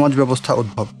নতুন সমাজ ব্যবস্থা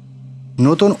উদ্ভব।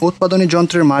 নতুন উৎপাদনী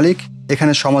যন্ত্রের মালিক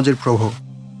এখানে সমাজের প্রভু।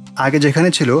 আগে যেখানে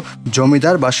ছিল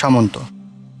জমিদার বা সামন্ত।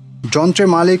 যন্ত্রের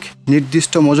মালিক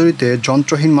নির্দিষ্ট মজুরিতে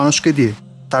যন্ত্রহীন মানুষকে দিয়ে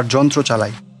তার যন্ত্র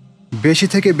চালায়, বেশি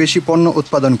থেকে বেশি পণ্য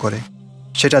উৎপাদন করে,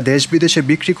 সেটা দেশ বিদেশে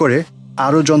বিক্রি করে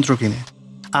আরও যন্ত্র কিনে,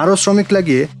 আরও শ্রমিক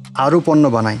লাগিয়ে আরও পণ্য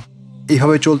বানায়।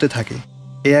 এইভাবে চলতে থাকে।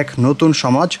 এ এক নতুন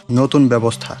সমাজ, নতুন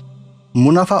ব্যবস্থা,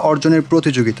 মুনাফা অর্জনের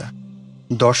প্রতিযোগিতা।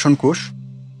 দর্শন কোষ,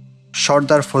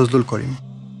 সর্দার ফজলুল করিম।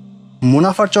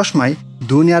 মুনাফার চশমায়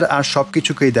দুনিয়ার আর সব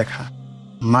কিছুকেই দেখা।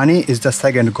 Money is the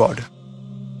second god.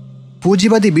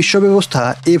 পুঁজিবাদী বিশ্বব্যবস্থা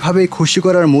এভাবেই খুশি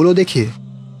করার মূল্য দেখিয়ে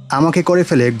আমাকে করে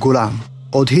ফেলে গোলাম,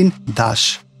 অধীন, দাস।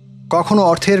 কখনো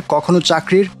অর্থের, কখনো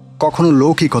চাকরির, কখনো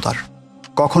লৌকিকতার,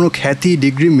 কখনো খ্যাতি,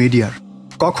 ডিগ্রি, মিডিয়ার,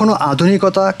 কখনো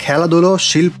আধুনিকতা, খেলাধুলো,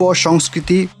 শিল্প,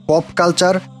 সংস্কৃতি, পপ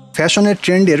কালচার, ফ্যাশনের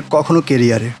ট্রেন্ডের, কখনো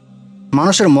কেরিয়ারের।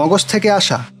 মানুষের মগজ থেকে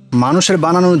আসা, মানুষের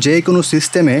বানানো যে কোনো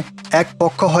সিস্টেমে এক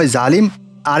পক্ষ হয় জালিম,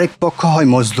 আরেক পক্ষ হয়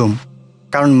মজলুম।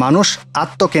 কারণ মানুষ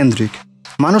আত্মকেন্দ্রিক।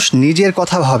 মানুষ নিজের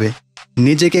কথা ভাবে,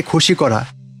 নিজেকে খুশি করা।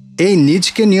 এই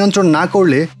নিজকে নিয়ন্ত্রণ না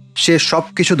করলে সে সব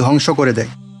কিছু ধ্বংস করে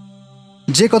দেয়।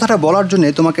 যে কথাটা বলার জন্যে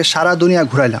তোমাকে সারা দুনিয়া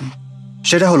ঘুরাইলাম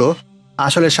সেটা হলো,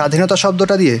 আসলে স্বাধীনতা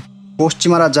শব্দটা দিয়ে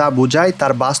পশ্চিমারা যা বোঝায়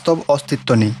তার বাস্তব অস্তিত্ব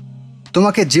নেই।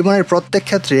 তোমাকে জীবনের প্রত্যেক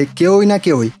ক্ষেত্রে কেউই না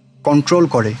কেউই কন্ট্রোল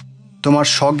করে, তোমার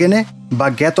সজ্ঞানে বা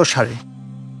জ্ঞাতসারে।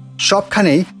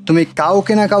 সবখানেই তুমি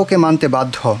কাউকে না কাউকে মানতে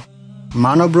বাধ্য।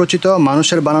 মানবরচিত,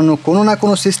 মানুষের বানানো কোনো না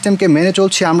কোনো সিস্টেমকে মেনে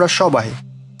চলছি আমরা সবাই,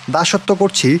 দাসত্ব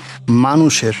করছি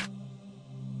মানুষের।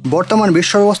 বর্তমান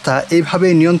বিশ্বব্যবস্থা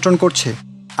এইভাবেই নিয়ন্ত্রণ করছে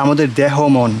আমাদের দেহ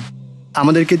মন।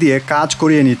 আমাদেরকে দিয়ে কাজ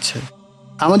করিয়ে নিচ্ছে,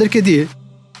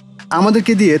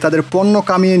 আমাদেরকে দিয়ে তাদের পণ্য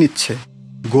কামিয়ে নিচ্ছে।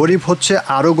 গরিব হচ্ছে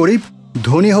আরও গরিব,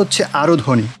 ধনী হচ্ছে আরও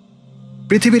ধনী।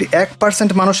 পৃথিবীর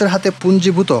 1% মানুষের হাতে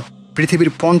পুঞ্জীভূত পৃথিবীর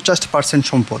 50%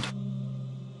 সম্পদ।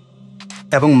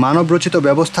 এবং মানবরচিত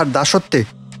ব্যবস্থার দাসত্বে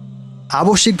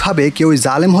আবশ্যিকভাবে কেউ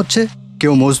জালেম হচ্ছে,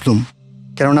 কেউ মজলুম।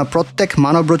 কেননা প্রত্যেক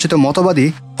মানবরচিত মতবাদী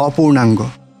অপূর্ণাঙ্গ।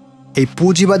 এই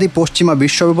পুঁজিবাদী পশ্চিমা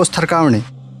বিশ্বব্যবস্থার কারণে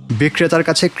বিক্রেতার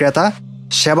কাছে ক্রেতা,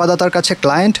 সেবাদাতার কাছে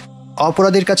ক্লায়েন্ট,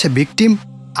 অপরাধীর কাছে ভিকটিম,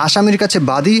 আসামির কাছে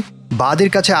বাদী,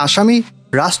 বাদীর কাছে আসামি,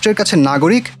 রাষ্ট্রের কাছে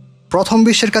নাগরিক, প্রথম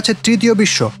বিশ্বের কাছে তৃতীয়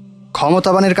বিশ্ব,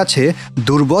 ক্ষমতাবানের কাছে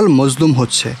দুর্বল মজলুম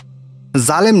হচ্ছে।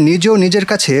 জালেম নিজেও নিজের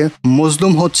কাছে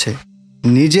মজলুম হচ্ছে,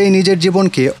 নিজেই নিজের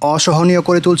জীবনকে অসহনীয়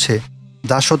করে তুলছে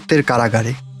দাসত্বের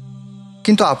কারাগারে।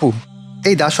 কিন্তু আপু,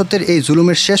 এই দাসত্বের, এই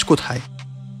জুলুমের শেষ কোথায়?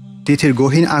 তিথির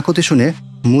গহীন আকুতি শুনে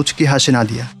মুচকি হাসে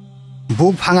নাদিয়া,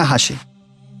 বুক ভাঙা হাসি।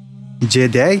 যে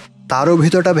দেয় তারও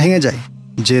ভিতরটা ভেঙে যায়,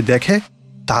 যে দেখে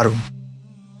তারও।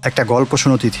 একটা গল্প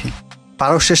শোনো তিথি।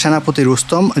 পারস্যের সেনাপতি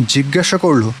রুস্তম জিজ্ঞাসা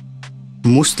করল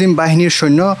মুসলিম বাহিনীর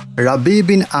সৈন্য রাবি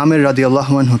বিন আমের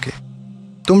রাদিয়াল্লাহু আনহুকে,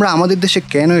 তোমরা আমাদের দেশে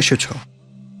কেন এসেছ?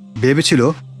 ভেবেছিল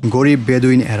গরিব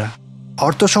বেদুইন এরা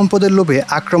অর্থ সম্পদের লোভে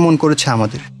আক্রমণ করেছে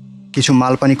আমাদের, কিছু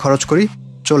মালপানি খরচ করি,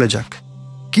 চলে যাক,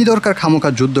 কি দরকার খামোখা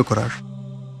যুদ্ধ করার?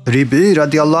 রাবি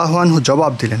রাদিয়াল্লাহু আনহু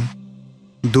জবাব দিলেন,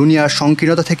 দুনিয়ার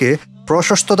সংকীর্ণতা থেকে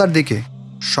প্রশস্ততার দিকে,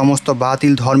 সমস্ত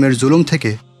বাতিল ধর্মের জুলুম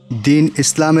থেকে দিন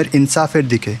ইসলামের ইনসাফের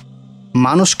দিকে,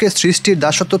 মানুষকে সৃষ্টির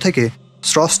দাসত্ব থেকে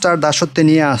স্রষ্টার দাসত্বে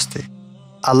নিয়ে আসতে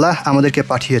আল্লাহ আমাদেরকে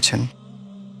পাঠিয়েছেন।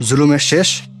 জুলুমের শেষ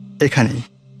এখানেই।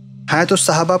 হায়াতুস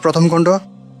সাহাবা, প্রথম খণ্ড,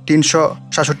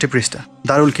 366 পৃষ্ঠা,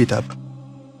 দারুল কিতাব।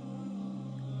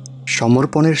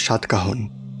 সমর্পণের সাতকাহন।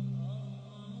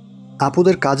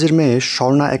 আপুদের কাজের মেয়ে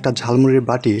স্বর্ণা একটা ঝালমুড়ির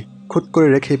বাটি খুট করে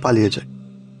রেখেই পালিয়ে যায়।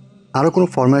 আরও কোনো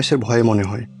ফরমায়েশের ভয়ে মনে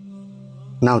হয়।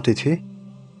 নাও তিথি।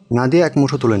 নাদিয়া এক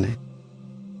মুঠো তুলে নেয়।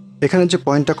 এখানে যে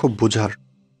পয়েন্টটা খুব বোঝার,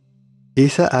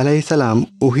 ঈসা আলাইহিস সালাম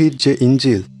ওহীর যে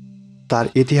ইনজিল, তার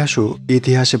ইতিহাসও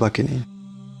ইতিহাসে বাকি নেই।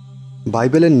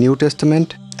 বাইবেলের নিউ টেস্টামেন্ট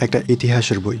একটা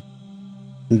ইতিহাসের বই।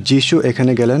 যিশু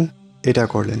এখানে গেলেন, এটা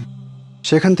করলেন,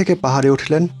 সেখান থেকে পাহাড়ে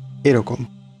উঠলেন, এরকম।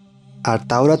 আর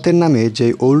তাওরাতের নামে যে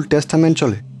ওল্ড টেস্টামেন্ট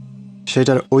চলে,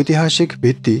 সেটার ঐতিহাসিক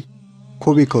ভিত্তি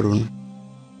খুবই করুণ।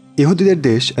 ইহুদিদের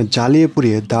দেশ জ্বালিয়ে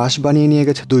পুড়িয়ে দাস বানিয়ে নিয়ে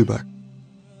গেছে 2 বার।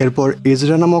 এরপর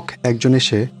ইজরা নামক একজন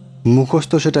এসে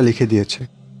মুখস্থ সেটা লিখে দিয়েছে,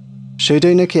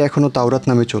 সেটাই নাকি এখনও তাওরাত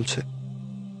নামে চলছে।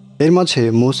 এর মাঝে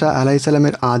মুসা আলাইহিস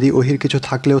সালামের আদি ওহীর কিছু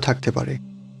থাকলেও থাকতে পারে।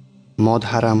 মদ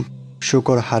হারাম,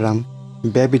 শুকর হারাম,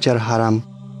 ব্যভিচার হারাম,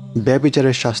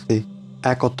 ব্যভিচারের শাস্তি,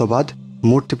 একত্ববাদ,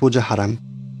 মূর্তি পূজা হারাম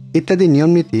ইত্যাদি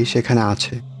নিয়মনীতি সেখানে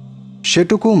আছে।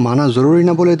 সেটুকু মানা জরুরি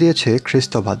না বলে দিয়েছে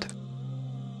খ্রিস্টবাদ।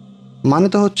 মানে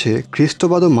তো হচ্ছে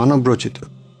খ্রিস্টবাদও মানবরচিত।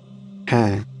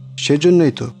 হ্যাঁ,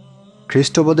 সেজন্যই তো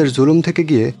খ্রিস্টবাদের জুলুম থেকে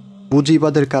গিয়ে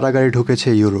পুঁজিবাদের কারাগারে ঢুকেছে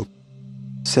ইউরোপ।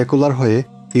 সেকুলার হয়ে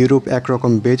ইউরোপ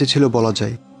একরকম বেঁচে ছিল বলা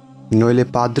যায়। নইলে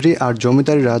পাদ্রী আর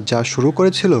জমিদাররা যা শুরু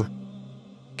করেছিল।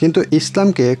 কিন্তু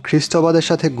ইসলামকে খ্রিস্টবাদের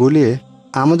সাথে গুলিয়ে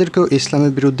আমাদেরকেও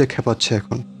ইসলামের বিরুদ্ধে খেপাচ্ছে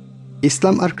এখন।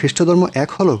 ইসলাম আর খ্রিস্টধর্ম এক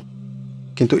হলো,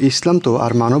 কিন্তু ইসলাম তো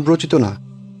আর মানবরচিত না।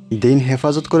 দিন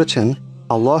হেফাজত করেছেন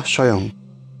আল্লাহ স্বয়ং।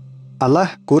 আল্লাহ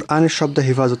কুরআনের শব্দে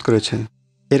হেফাজত করেছেন,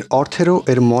 এর অর্থেরও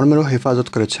এর মর্মেরও হেফাজত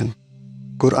করেছেন।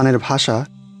 কুরআনের ভাষা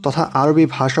তথা আরবি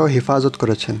ভাষাও হেফাজত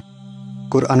করেছেন।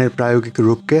 কুরআনের প্রায়োগিক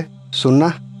রূপকে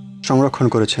সুন্নাহ সংরক্ষণ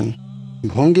করেছেন,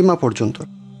 ভঙ্গিমা পর্যন্ত।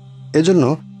 এজন্য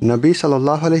নবী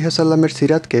সাল্লাল্লাহু আলাইহি ওয়াসাল্লামের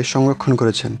সিরাতকে সংরক্ষণ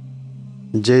করেছেন।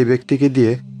 যেই ব্যক্তিকে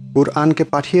দিয়ে কুরআনকে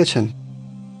পাঠিয়েছেন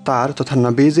তার তথা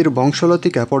নবীজির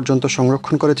বংশলতিকা পর্যন্ত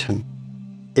সংরক্ষণ করেছেন।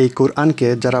 এই কুরআনকে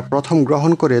যারা প্রথম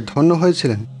গ্রহণ করে ধন্য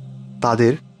হয়েছিলেন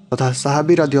তাদের তথা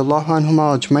সাহাবী রাদিয়াল্লাহু আনহুমা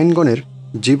আজমাইনগণের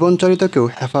জীবনচরিতকেও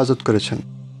হেফাজত করেছেন।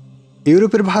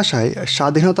 ইউরোপের ভাষায়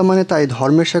স্বাধীনতা মানে তাই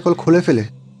ধর্মের শেকল খুলে ফেলে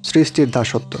সৃষ্টির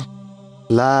দাসত্ব।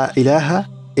 লা ইলাহা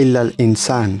ইল্লাল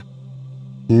ইনসান,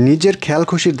 নিজের খেয়াল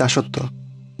খুশির দাসত্ব,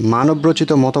 মানবরচিত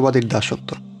মতবাদীর দাসত্ব।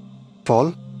 ফল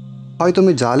হয়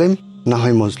তুমি জালেম, না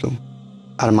হয় মজলুম।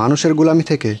 আর মানুষের গোলামি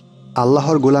থেকে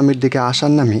আল্লাহর গোলামির দিকে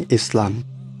আসার নামই ইসলাম।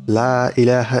 লা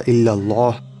ইলাহা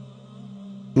ইল্লাল্লাহ।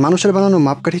 মানুষের বানানো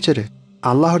মাপকাঠি ছেড়ে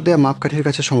আল্লাহর দেয়া মাপকাঠির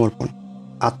কাছে সমর্পণ,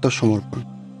 আত্মসমর্পণ,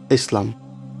 ইসলাম।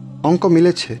 অঙ্ক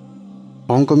মিলেছে,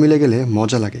 অঙ্ক মিলে গেলে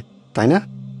মজা লাগে, তাই না?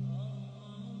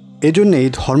 এজন্যেই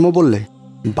ধর্ম বললে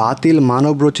বাতিল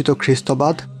মানবরচিত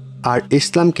খ্রিস্তবাদ আর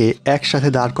ইসলামকে একসাথে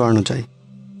দাঁড় করানো যায়।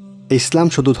 ইসলাম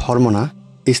শুধু ধর্ম না,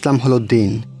 ইসলাম হলো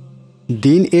দিন।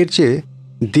 দিন এর চেয়ে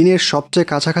দিনের সবচেয়ে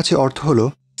কাছাকাছি অর্থ হলো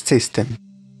সিস্টেম।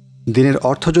 দিনের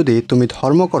অর্থ যদি তুমি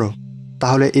ধর্ম করো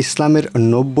তাহলে ইসলামের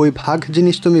 90%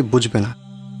 জিনিস তুমি বুঝবে না,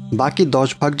 বাকি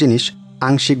 10% জিনিস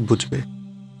আংশিক বুঝবে।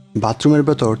 বাথরুমের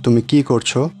ভেতর তুমি কি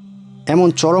করছো এমন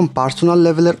চরম পার্সোনাল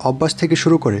লেভেলের অভ্যাস থেকে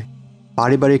শুরু করে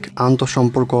পারিবারিক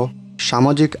আন্তঃসম্পর্ক,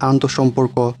 সামাজিক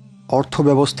আন্তঃসম্পর্ক,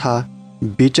 অর্থব্যবস্থা,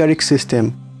 বিচারিক সিস্টেম,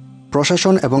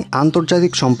 প্রশাসন এবং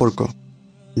আন্তর্জাতিক সম্পর্ক,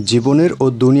 জীবনের ও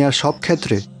দুনিয়ার সব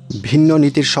ক্ষেত্রে ভিন্ন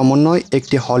নীতির সমন্বয়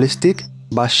একটি হলিস্টিক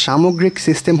বা সামগ্রিক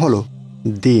সিস্টেম হলো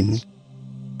দিন।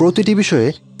 প্রতিটি বিষয়ে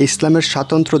ইসলামের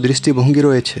স্বাতন্ত্র্য দৃষ্টিভঙ্গি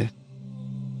রয়েছে,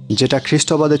 যেটা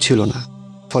খ্রিস্টবাদে ছিল না।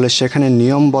 ফলে সেখানে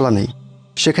নিয়ম বলা নেই,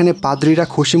 সেখানে পাদ্রীরা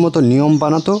খুশিমতো নিয়ম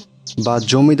বানাতো বা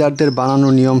জমিদারদের বানানো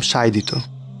নিয়ম সায় দিত,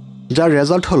 যার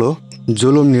রেজাল্ট হলো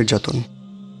জুলুম, নির্যাতন।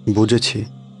 বুঝেছি,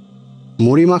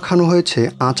 মুড়ি মাখানো হয়েছে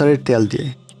আচারের তেল দিয়ে,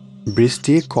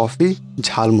 বৃষ্টি, কফি,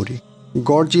 ঝালমুড়ি,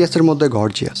 গর্জিয়াসের মধ্যে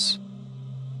গর্জিয়াস।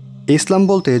 ইসলাম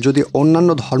বলতে যদি অন্যান্য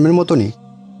ধর্মের মতনই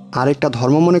আরেকটা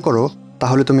ধর্ম মনে করো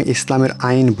তাহলে তুমি ইসলামের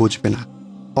আইন বুঝবে না,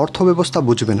 অর্থব্যবস্থা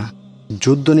বুঝবে না,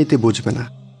 যুদ্ধনীতি বুঝবে না।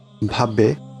 ভাববে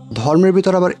ধর্মের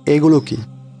ভিতর আবার এগুলো কি?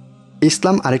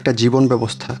 ইসলাম আরেকটা জীবন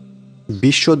ব্যবস্থা,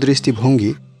 বিশ্ব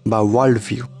দৃষ্টিভঙ্গি বা ওয়ার্ল্ড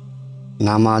ভিউ।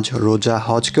 নামাজ, রোজা,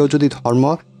 হজকেও যদি ধর্ম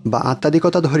বা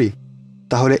আত্মাধিকতা ধরি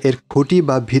তাহলে এর খুঁটি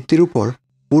বা ভিত্তির উপর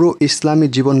পুরো ইসলামী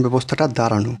জীবন ব্যবস্থাটা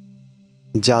দাঁড়ানো,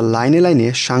 যা লাইনে লাইনে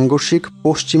সাংঘর্ষিক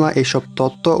পশ্চিমা এইসব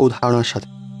তত্ত্ব ও ধারণার সাথে।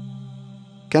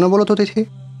 কেন বলো তো তিথি?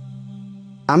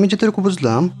 আমি যেটুকু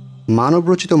বুঝলাম,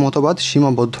 মানবরচিত মতবাদ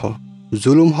সীমাবদ্ধ,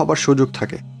 জুলুম হবার সুযোগ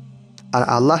থাকে, আর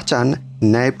আল্লাহ চান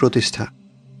ন্যায় প্রতিষ্ঠা।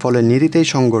 ফলে নীতিতেই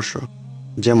সংঘর্ষ।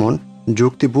 যেমন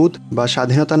যুক্তিবোধ বা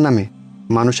স্বাধীনতার নামে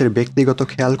মানুষের ব্যক্তিগত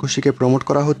খেয়াল খুশিকে প্রমোট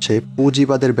করা হচ্ছে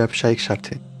পুঁজিবাদের ব্যবসায়িক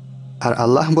স্বার্থে। আর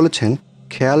আল্লাহ বলেছেন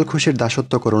খেয়াল খুশির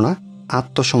দাসত্ব করো না,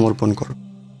 আত্মসমর্পণ করো।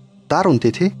 দারুণ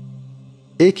তিথি,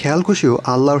 এই খেয়াল খুশিও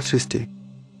আল্লাহর সৃষ্টি।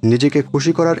 নিজেকে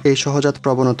খুশি করার এই সহজাত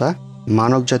প্রবণতা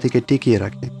মানব জাতিকে টিকিয়ে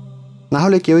রাখে। না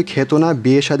হলে কেউই খেত না,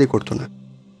 বিয়ে শাদী করতো না।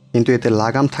 কিন্তু এতে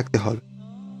লাগাম থাকতে হবে,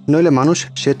 নইলে মানুষ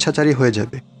স্বেচ্ছাচারী হয়ে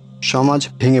যাবে, সমাজ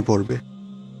ভেঙে পড়বে।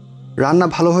 রান্না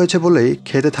ভালো হয়েছে বলেই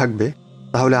খেতে থাকবে,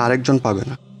 তাহলে আরেকজন পাবে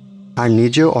না, আর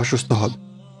নিজেও অসুস্থ হবে।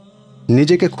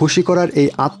 নিজেকে খুশি করার এই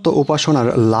আত্ম উপাসনার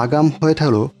লাগাম হয়ে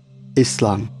থাকল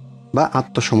ইসলাম বা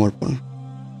আত্মসমর্পণ।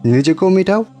 নিজেকেও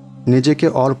মিটাও, নিজেকে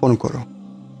অর্পণ করো।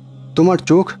 তোমার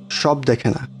চোখ সব দেখে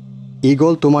না,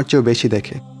 ঈগল তোমার চেয়েও বেশি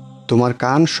দেখে। তোমার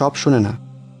কান সব শোনে না,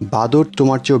 বাদর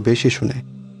তোমার চেয়েও বেশি শুনে।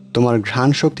 তোমার ঘ্রাণ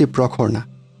শক্তি প্রখর না,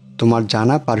 তোমার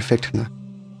জানা পারফেক্ট না।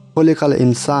 খলিকাল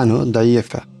ইনসানু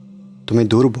দাইয়েফা, তুমি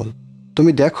দুর্বল।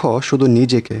 তুমি দেখো শুধু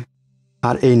নিজেকে,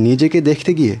 আর এই নিজেকে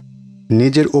দেখতে গিয়ে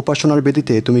নিজের উপাসনার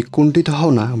বেদিতে তুমি কুণ্ঠিত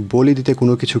হও না বলি দিতে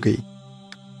কোনো কিছুকেই।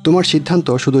 তোমার সিদ্ধান্ত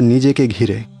শুধু নিজেকে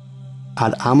ঘিরে,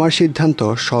 আর আমার সিদ্ধান্ত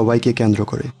সবাইকে কেন্দ্র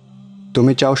করে।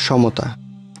 তুমি চাও সমতা,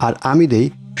 আর আমি দেই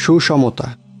সুসমতা।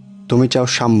 তুমি চাও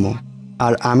সাম্য,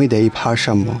 আর আমি দেই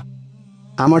ভারসাম্য।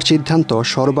 আমার সিদ্ধান্ত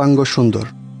সর্বাঙ্গ সুন্দর,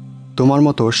 তোমার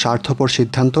মতো স্বার্থপর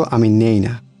সিদ্ধান্ত আমি নেই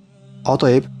না।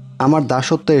 অতএব আমার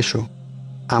দাসত্বে এসো,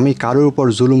 আমি কারোর উপর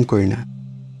জুলুম করি না।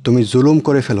 তুমি জুলুম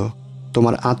করে ফেলো,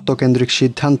 তোমার আত্মকেন্দ্রিক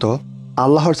সিদ্ধান্ত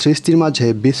আল্লাহর সৃষ্টির মাঝে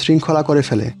বিশৃঙ্খলা করে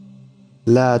ফেলে।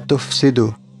 লা তুফসিদু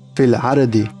ফিল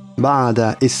আরদি বাদা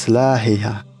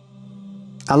ইসলাহিহা।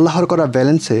 আল্লাহর করা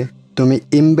ব্যালেন্সে তুমি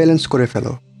ইমব্যালেন্স করে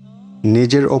ফেলো,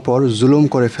 নিজের ওপর জুলুম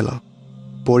করে ফেলো।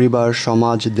 পরিবার,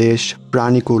 সমাজ, দেশ,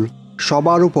 প্রাণীকুল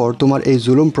সবার উপর তোমার এই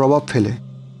জুলুম প্রভাব ফেলে।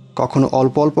 কখনো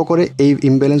অল্প অল্প করে এই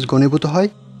ইমব্যালেন্স ঘনীভূত হয়,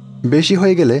 বেশি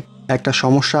হয়ে গেলে একটা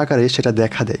সমস্যা আকারে সেটা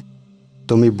দেখা দেয়।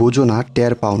 তুমি বুঝো না,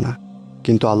 টের পাও না,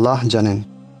 কিন্তু আল্লাহ জানেন।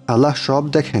 আল্লাহ সব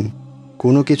দেখেন,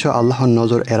 কোনো কিছু আল্লাহর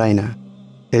নজর এড়ায় না।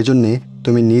 এজন্যে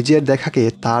তুমি নিজের দেখাকে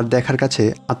তার দেখার কাছে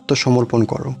আত্মসমর্পণ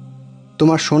করো।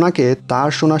 তোমার শোনাকে তার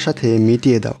শোনার সাথে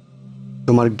মিটিয়ে দাও।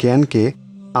 তোমার জ্ঞানকে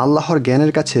আল্লাহর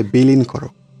জ্ঞানের কাছে বিলীন করো,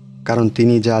 কারণ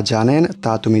তিনি যা জানেন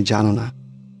তা তুমি জানো না।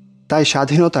 তাই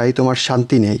স্বাধীনতায় তোমার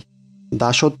শান্তি নেই,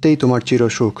 দাসত্বেই তোমার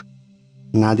চিরসুখ।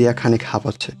 নাদিয়া খানিক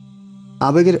হাঁপাচ্ছে।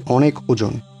 আবেগের অনেক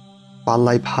ওজন,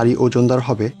 পাল্লায় ভারী ওজনদার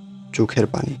হবে চোখের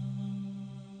পানি।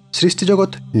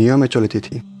 সৃষ্টিজগৎ নিয়মে চলে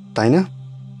তিথি, তাই না?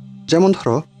 যেমন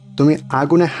ধরো, তুমি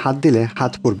আগুনে হাত দিলে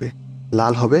হাত পুড়বে,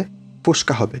 লাল হবে,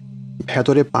 ফুসকা হবে,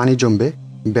 ভেতরে পানি জমবে,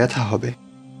 ব্যথা হবে।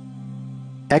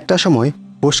 একটা সময়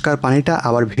ফুসকার পানিটা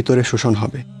আবার ভিতরে শোষণ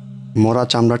হবে, মরা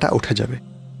চামড়াটা উঠে যাবে,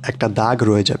 একটা দাগ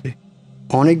রয়ে যাবে।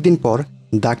 অনেক দিন পর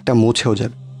দাগটা মুছেও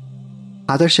যাবে।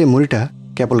 আদার সেই মুড়িটা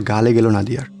কেবল গালে গেল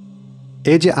নাদিয়ার।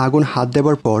 এই যে আগুন হাত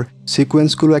দেবার পর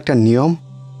সিকোয়েন্সগুলো একটা নিয়ম,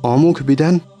 অমুখ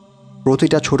বিধান,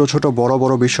 প্রতিটা ছোট ছোট বড়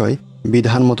বড় বিষয়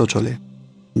বিধান মতো চলে,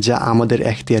 যা আমাদের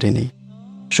এখতিয়ারে নেই।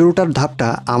 শুরুটার ধাপটা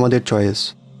আমাদের চয়েস,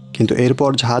 কিন্তু এরপর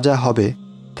যা যা হবে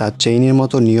তা চেইনের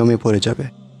মতো নিয়মে পড়ে যাবে,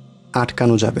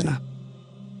 আটকানো যাবে না।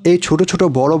 এই ছোট ছোট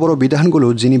বড় বড় বিধানগুলো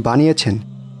যিনি বানিয়েছেন,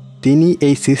 তিনি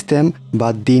এই সিস্টেম বা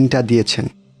দিনটা দিয়েছেন।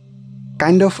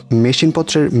 Kind of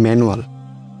মেশিনপত্রের manual.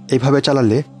 এইভাবে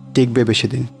চালালে টিকবে বেশি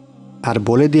দিন। আর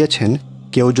বলে দিয়েছেন,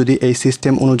 কেউ যদি এই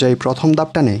সিস্টেম অনুযায়ী প্রথম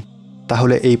ধাপটা নেয়,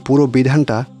 তাহলে এই পুরো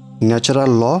বিধানটা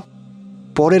ন্যাচারাল ল,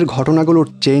 পরের ঘটনাগুলোর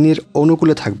চেইনের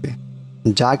অনুকূলে থাকবে।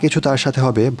 যা কিছু তার সাথে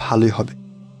হবে ভালোই হবে।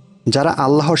 যারা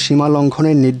আল্লাহর সীমা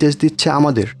লঙ্ঘনের নির্দেশ দিচ্ছে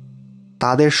আমাদের,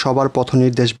 তাদের সবার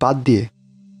পথনির্দেশ বাদ দিয়ে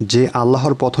যে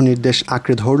আল্লাহর পথনির্দেশ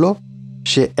আঁকড়ে ধরল,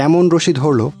 সে এমন রশি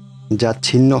ধরল যা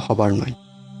ছিন্ন হবার নয়।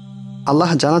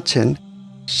 আল্লাহ জানাচ্ছেন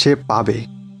সে পাবে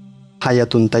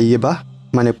হায়াতুন তাইয়্যিবাহ,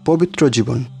 মানে পবিত্র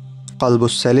জীবন,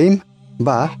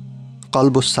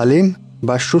 কলবুস সালিম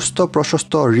বা সুস্থ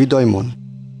প্রশস্ত হৃদয় মন,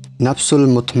 নাফসুল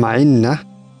মুতমাইন্নাহ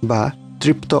বা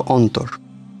তৃপ্ত অন্তর,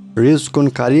 রিজকুন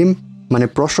কারিম মানে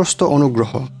প্রশস্ত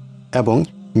অনুগ্রহ, এবং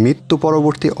মৃত্যু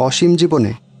পরবর্তী অসীম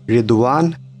জীবনে রিদওয়ান,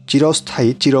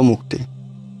 চিরস্থায়ী চিরমুক্তি।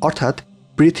 অর্থাৎ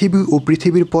পৃথিবী ও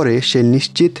পৃথিবীর পরে সে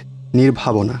নিশ্চিত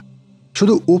নির্ভাবনা।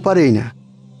 শুধু ওপারেই না,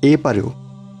 এপারেও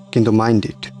কিন্তু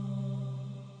মাইন্ডেড।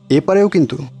 এপারেও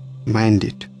কিন্তু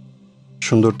মাইন্ডেড।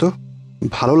 সুন্দর তো?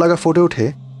 ভালো লাগা ফুটে ওঠে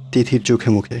তিথির চোখে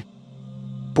মুখে।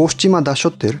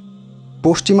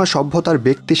 পশ্চিমা সভ্যতার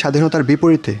ব্যক্তি স্বাধীনতার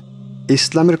বিপরীতে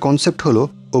ইসলামের কনসেপ্ট হলো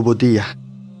উবুদিয়াহ,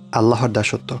 আল্লাহর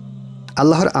দাসত্ব,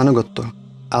 আল্লাহর আনুগত্য,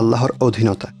 আল্লাহর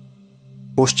অধীনতা।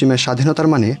 পশ্চিমের স্বাধীনতার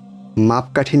মানে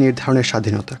মাপকাঠি নির্ধারণের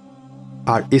স্বাধীনতা,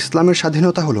 আর ইসলামের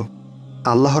স্বাধীনতা হলো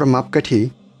আল্লাহর মাপকাঠি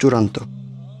চূড়ান্ত,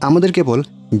 আমাদের কেবল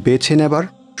বেছে নেবার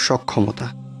সক্ষমতা।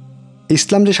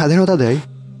 ইসলাম যে স্বাধীনতা দেয়,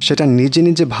 সেটা নিজে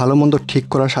নিজে ভালো মন্দ ঠিক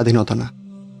করার স্বাধীনতা না,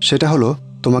 সেটা হলো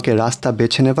তোমাকে রাস্তা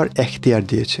বেছে নেবার এখতিয়ার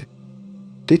দিয়েছে।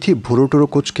 তিথি ভুরুটুরু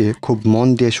কুচকে খুব মন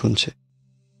দিয়ে শুনছে।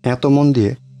 এত মন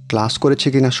দিয়ে ক্লাস করেছে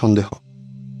কিনা সন্দেহ।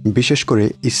 বিশেষ করে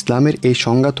ইসলামের এই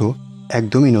সংজ্ঞা তো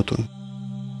একদমই নতুন।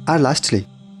 আর লাস্টলি,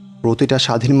 প্রতিটা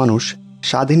স্বাধীন মানুষ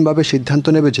স্বাধীনভাবে সিদ্ধান্ত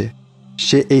নেবে যে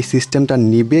সে এই সিস্টেমটা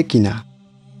নিবে কি না,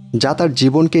 যা তার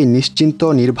জীবনকেই নিশ্চিন্ত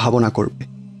নির্ভাবনা করবে।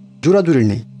 জোরাজুরি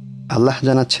নেই। আল্লাহ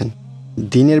জানাচ্ছেন,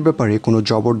 দিনের ব্যাপারে কোনো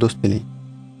জবরদস্তি নেই।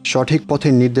 সঠিক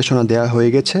পথের নির্দেশনা দেয়া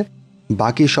হয়ে গেছে,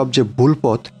 বাকি সব যে ভুল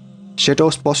পথ সেটাও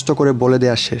স্পষ্ট করে বলে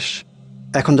দেয়া শেষ।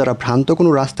 এখন যারা ভ্রান্ত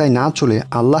কোনো রাস্তায় না চলে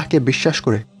আল্লাহকে বিশ্বাস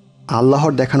করে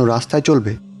আল্লাহর দেখানো রাস্তায়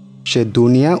চলবে, সে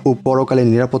দুনিয়া ও পরকালে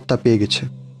নিরাপত্তা পেয়ে গেছে।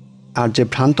 আর যে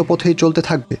ভ্রান্ত পথেই চলতে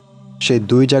থাকবে, সে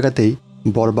দুই জায়গাতেই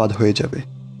বরবাদ হয়ে যাবে।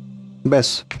 ব্যাস,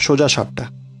 সোজা সাপটা।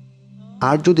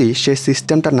 আর যদি সে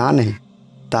সিস্টেমটা না নেয়,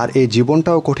 তার এই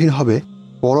জীবনটাও কঠিন হবে,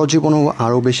 পরজীবনও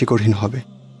আরও বেশি কঠিন হবে।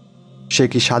 সে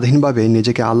কি স্বাধীনভাবে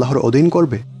নিজেকে আল্লাহর অধীন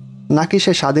করবে, নাকি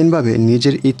সে স্বাধীনভাবে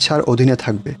নিজের ইচ্ছার অধীনে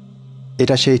থাকবে,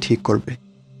 এটা সেই ঠিক করবে।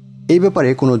 এই ব্যাপারে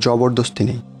কোনো জবরদস্তি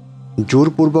নেই।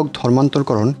 জোরপূর্বক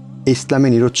ধর্মান্তরকরণ ইসলামে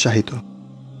নিরুৎসাহিত।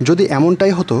 যদি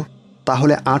এমনটাই হতো,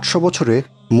 তাহলে 800 বছরে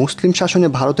মুসলিম শাসনে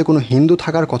ভারতে কোনো হিন্দু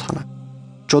থাকার কথা না।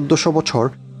 1400 বছর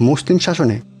মুসলিম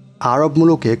শাসনে আরব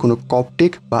মুলুকে কোনো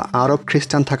কপটিক বা আরব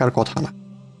খ্রিস্টান থাকার কথা না।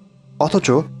 অথচ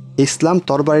ইসলাম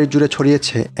তরবারির জুড়ে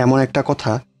ছড়িয়েছে এমন একটা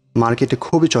কথা মার্কেটে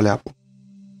খুবই চলে আপু।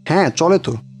 হ্যাঁ চলে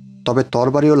তো, তবে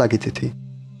তরবারিও লাগিতেছি।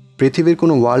 পৃথিবীর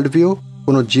কোনো ওয়ার্ল্ড ভিউ,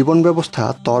 কোনো জীবন ব্যবস্থা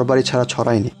তরবারি ছাড়া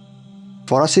ছড়ায়নি।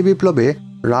 ফরাসি বিপ্লবে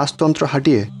রাজতন্ত্র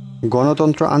হাটিয়ে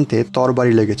গণতন্ত্র আনতে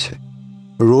তরবারি লেগেছে।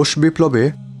 রুশ বিপ্লবে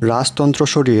রাজতন্ত্র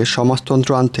সরিয়ে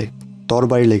সমাজতন্ত্র আনতে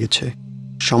তরবারি লেগেছে।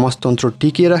 সমাজতন্ত্র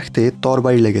টিকিয়ে রাখতে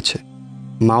তরবারি লেগেছে।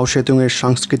 মাও সেতুংয়ের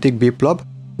সাংস্কৃতিক বিপ্লব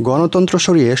গণতন্ত্র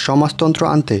সরিয়ে সমাজতন্ত্র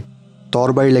আনতে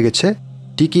তরবারি লেগেছে,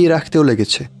 টিকিয়ে রাখতেও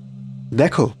লেগেছে।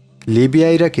 দেখো, লিবিয়া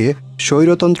ইরাকে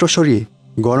স্বৈরতন্ত্র সরিয়ে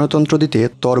গণতন্ত্র দিতে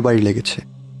তরবারি লেগেছে।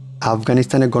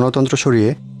 আফগানিস্তানে গণতন্ত্র সরিয়ে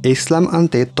ইসলাম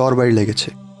আনতে তরবারি লেগেছে।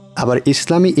 আবার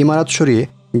ইসলামী ইমারত সরিয়ে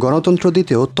গণতন্ত্র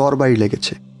দিতেও তরবারি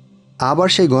লেগেছে। আবার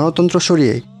সেই গণতন্ত্র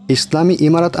সরিয়ে ইসলামী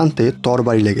ইমারত আনতে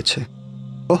তরবারি লেগেছে।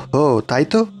 ওহো, তাই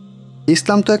তো,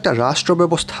 ইসলাম তো একটা রাষ্ট্র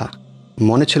ব্যবস্থা।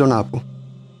 মনে ছিল না আপু।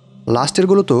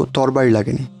 লাস্টেরগুলো তো তরবারি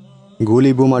লাগেনি,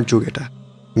 গুলি বোমার যুগ এটা।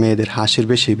 মেয়েদের হাসির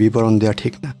বেশি বিবরণ দেওয়া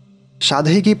ঠিক না।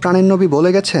 সাধেই কি প্রাণের নবী বলে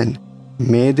গেছেন,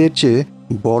 মেয়েদের চেয়ে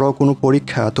বড় কোনো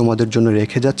পরীক্ষা তোমাদের জন্য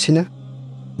রেখে যাচ্ছি না?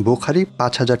 বুখারী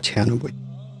 5096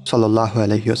 সাল্লাল্লাহু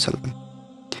আলাইহি ওয়াসাল্লাম।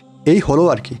 এই হলো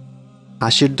আর কি,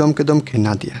 হাসির দমকে দমকে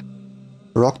না দিয়া।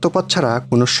 রক্তপাত ছাড়া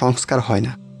কোনো সংস্কার হয়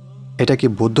না। এটা কি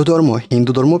বৌদ্ধ ধর্ম,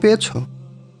 হিন্দু ধর্ম পেয়েছ?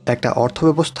 একটা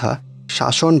অর্থব্যবস্থা,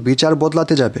 শাসন বিচার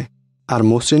বদলাতে যাবে আর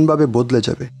মসৃণভাবে বদলে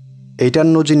যাবে, এইটার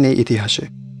নজির নেই ইতিহাসে।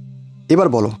 এবার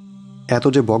বলো, এত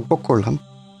যে বকবক করলাম,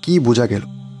 কি বোঝা গেল?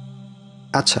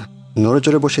 আচ্ছা, নড়ে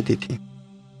চড়ে বসে তিথি।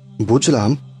 বুঝলাম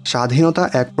স্বাধীনতা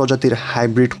এক প্রজাতির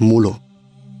হাইব্রিড মূলো,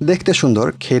 দেখতে সুন্দর,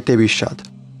 খেতে বিস্বাদ,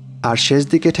 আর শেষ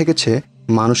দিকে ঠেকেছে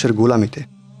মানুষের গোলামিতে।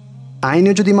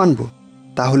 আইনে যদি মানব,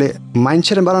 তাহলে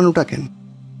মাইনছের বানানোটা কেন,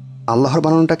 আল্লাহর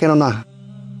বানানোটা কেন না?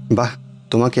 বাহ,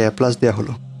 তোমাকে অ্যাপ্লাস দেওয়া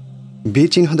হলো। বি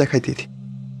চিহ্ন দেখাই তিথি।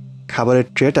 খাবারের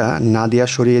ট্রেটা না দিয়া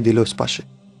সরিয়ে দিল পাশে।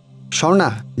 স্বর্ণা,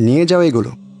 নিয়ে যাও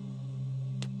এগুলো।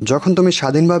 যখন তুমি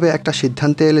স্বাধীনভাবে একটা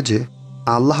সিদ্ধান্তে এলে যে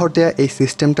আল্লাহর দেয়া এই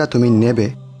সিস্টেমটা তুমি নেবে,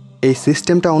 এই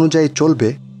সিস্টেমটা অনুযায়ী চলবে,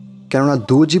 কেননা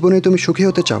দু জীবনেই তুমি সুখী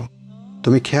হতে চাও,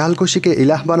 তুমি খেয়াল খুশিকে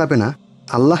ইলাহ বানাবে না,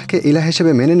 আল্লাহকে ইলাহ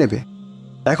হিসেবে মেনে নেবে।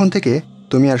 এখন থেকে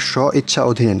তুমি আর স্ব ইচ্ছা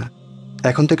অধীনে না,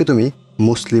 এখন থেকে তুমি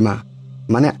মুসলিমা,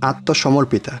 মানে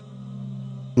আত্মসমর্পিতা।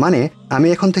 মানে আমি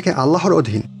এখন থেকে আল্লাহর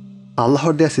অধীন,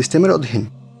 আল্লাহর দেয়া সিস্টেমের অধীন।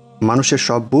 মানুষের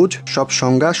সব বুঝ, সব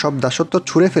সংজ্ঞা, সব দাসত্ব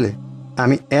ছুঁড়ে ফেলে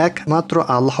আমি একমাত্র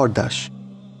আল্লাহর দাস।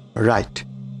 রাইট,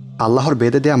 আল্লাহর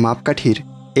বেদে দেয়া মাপকাঠির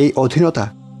এই অধীনতা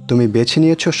তুমি বেছে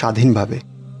নিয়েছ স্বাধীনভাবে।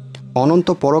 অনন্ত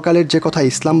পরকালের যে কথা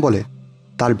ইসলাম বলে,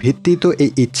 তার ভিত্তি তো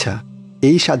এই ইচ্ছা,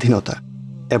 এই স্বাধীনতা,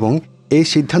 এবং এই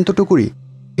সিদ্ধান্তটুকুরই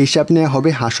হিসাব নেওয়া হবে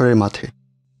হাসরের মাঠে।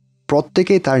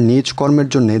 প্রত্যেকেই তার নিজ কর্মের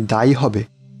জন্যে দায়ী হবে,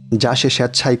 যা সে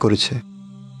স্বেচ্ছাই করেছে।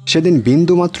 সেদিন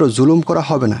বিন্দুমাত্র জুলুম করা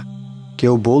হবে না।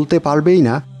 কেউ বলতে পারবেই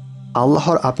না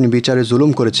আল্লাহর আপনি বিচারে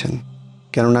জুলুম করেছেন,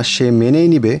 কেননা সে মেনেই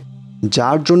নিবে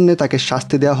যার জন্যে তাকে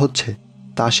শাস্তি দেওয়া হচ্ছে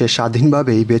তা সে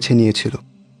স্বাধীনভাবেই বেছে নিয়েছিল,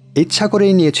 ইচ্ছা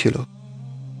করেই নিয়েছিল।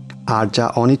 আর যা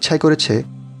অনিচ্ছায় করেছে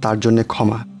তার জন্যে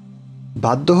ক্ষমা।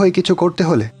 বাধ্য হয়ে কিছু করতে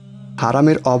হলে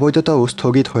হারামের অবৈধতাও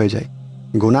স্থগিত হয়ে যায়,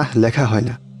 গুনাহ লেখা হয়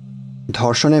না।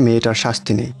 ধর্ষণে মেয়েটার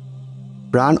শাস্তি নেই।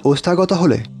 প্রাণ ওস্তাগত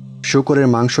হলে শূকরের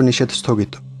মাংস নিষেধ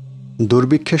স্থগিত।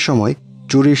 দুর্ভিক্ষের সময়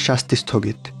চুরির শাস্তি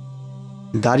স্থগিত।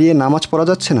 দাঁড়িয়ে নামাজ পড়া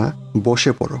যাচ্ছে না,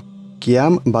 বসে পড়ো,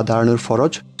 কিয়াম বা দাঁড়ানোর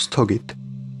ফরজ স্থগিত।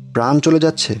 প্রাণ চলে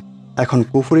যাচ্ছে, এখন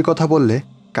কুফরি কথা বললে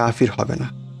কাফির হবে না।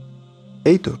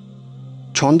 এই তো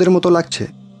ছন্দের মতো লাগছে,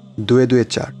 2 2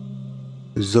 4।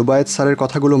 জোবায়েদ স্যারের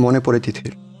কথাগুলো মনে পড়ে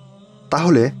তিথির।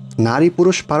 তাহলে নারী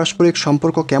পুরুষ পারস্পরিক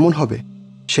সম্পর্ক কেমন হবে,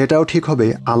 সেটাও ঠিক হবে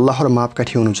আল্লাহর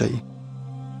মাপকাঠি অনুযায়ী।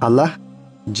 আল্লাহ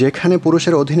যেখানে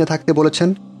পুরুষের অধীনে থাকতে বলেছেন,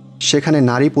 সেখানে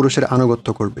নারী পুরুষের আনুগত্য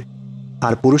করবে,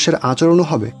 আর পুরুষের আচরণও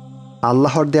হবে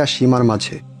আল্লাহর দেয়া সীমার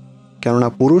মাঝে, কেননা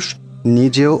পুরুষ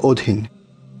নিজেও অধীন,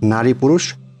 নারী পুরুষ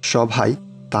সবাই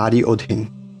তারই অধীন।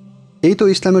 এই তো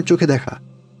ইসলামের চোখে দেখা।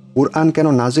 কুরআন কেন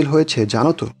নাজিল হয়েছে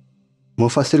জানো তো?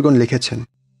 মুফাসসিরগণ লিখেছেন,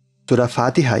 সূরা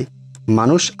ফাতিহায়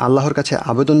মানুষ আল্লাহর কাছে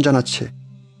আবেদন জানাচ্ছে,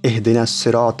 ইহদিনাস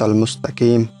সিরাতাল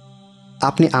মুস্তাকিম,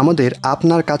 আপনি আমাদের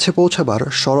আপনার কাছে পৌঁছাবার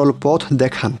সরল পথ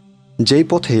দেখান, যেই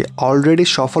পথে অলরেডি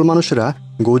সফল মানুষেরা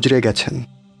গুজরে গেছেন।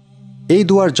 এই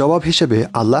দুয়ার জবাব হিসেবে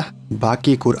আল্লাহ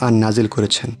বাকি কুরআন নাজিল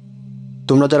করেছেন।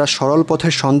 তোমরা যারা সরল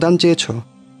পথের সন্ধান চেয়েছ,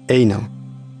 এই নাও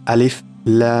আলিফ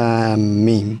লাম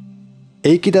মিম।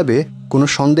 এই কিতাবে কোনো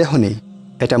সন্দেহ নেই,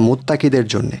 এটা মুত্তাকিদের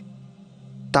জন্যে,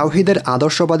 তাওহীদের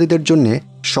আদর্শবাদীদের জন্যে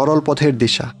সরল পথের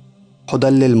দিশা,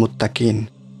 হুদাল্লিল মুত্তাকিন।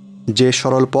 যে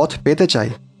সরল পথ পেতে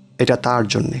চায়, এটা তার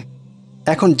জন্যে।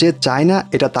 এখন যে চায় না,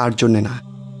 এটা তার জন্যে না।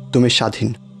 তুমি স্বাধীন,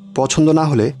 পছন্দ না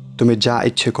হলে তুমি যা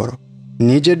ইচ্ছে করো,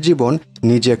 নিজের জীবন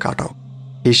নিজে কাটাও,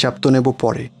 হিসাব তো নেব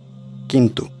পরে।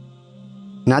 কিন্তু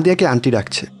নাদিয়াকে আন্টি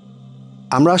ডাকছে।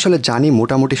 আমরা আসলে জানি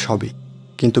মোটামুটি সবই,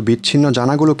 কিন্তু বিচ্ছিন্ন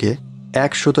জানাগুলোকে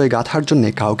এক সুতোয় গাঁথার জন্যে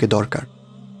কাউকে দরকার,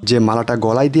 যে মালাটা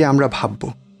গলায় দিয়ে আমরা ভাবব।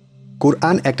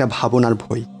 কুরআন একটা ভাবনার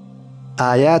বই,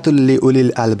 আয়াতুল্লি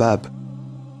উলিল আলবাব,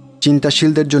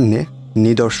 চিন্তাশীলদের জন্যে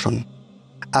নিদর্শন।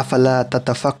 আফালা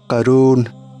তাতাফাক্কারুন,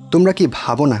 তোমরা কি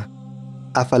ভাবো না?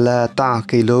 আফালা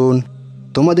তাকিলুন,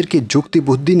 তোমাদের কি যুক্তি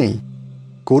বুদ্ধি নেই?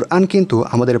 কোরআন কিন্তু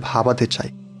আমাদের ভাবাতে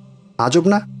চায়। আজব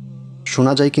না?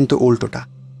 শোনা যায় কিন্তু উল্টোটা।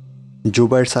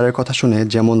 জুবায়ের স্যারের কথা শুনে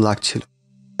যেমন লাগছিল,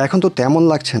 এখন তো তেমন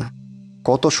লাগছে না।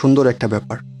 কত সুন্দর একটা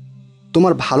ব্যাপার।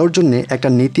 তোমার ভালোর জন্যে একটা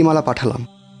নীতিমালা পাঠালাম,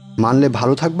 মানলে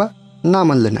ভালো থাকবা, না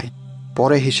মানলে নাই,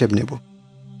 পরে হিসেব নেব।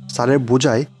 স্যারের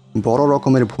বোঝায় বড়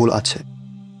রকমের ভুল আছে।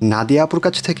 নাদিয়া আপুর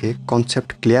কাছ থেকে কনসেপ্ট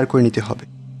ক্লিয়ার করে নিতে হবে।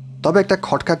 তবে একটা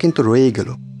খটকা কিন্তু রয়েই গেল।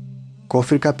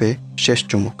 কফির কাপে শেষ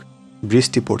চুমুক,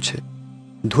 বৃষ্টি পড়ছে,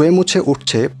 ধুয়ে মুছে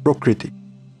উঠছে প্রকৃতি।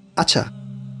 আচ্ছা,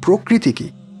 প্রকৃতি কি?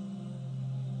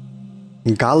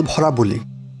 গাল ভরা বলি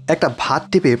একটা ভাত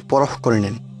টিপে পরখ করে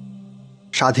নেন।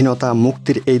 স্বাধীনতা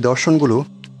মুক্তির এই দর্শনগুলো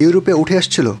ইউরোপে উঠে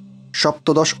আসছিল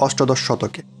সপ্তদশ অষ্টাদশ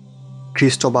শতকে।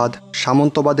 খ্রিস্টবাদ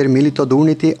সামন্তবাদের মিলিত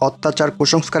দুর্নীতি অত্যাচার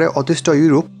কুসংস্কারে অতিষ্ঠ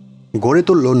ইউরোপ গড়ে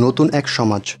তুলল নতুন এক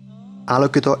সমাজ,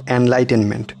 আলোকিত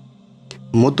এনলাইটেনমেন্ট।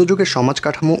 মধ্যযুগের সমাজ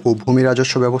কাঠামো ও ভূমি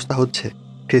রাজস্ব ব্যবস্থা হচ্ছে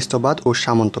খ্রিস্টবাদ ও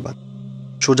সামন্তবাদ।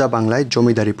 সোজা বাংলায়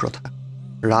জমিদারি প্রথা।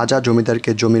 রাজা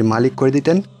জমিদারকে জমির মালিক করে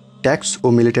দিতেন ট্যাক্স ও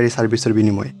মিলিটারি সার্ভিসের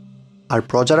বিনিময়ে, আর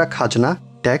প্রজারা খাজনা,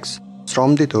 ট্যাক্স,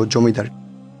 শ্রম দিত জমিদার।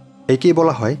 একেই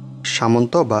বলা হয়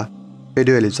সামন্ত বা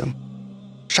ফেডারেলিজম।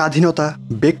 স্বাধীনতা,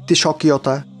 ব্যক্তি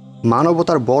স্বকীয়তা,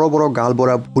 মানবতার বড় বড়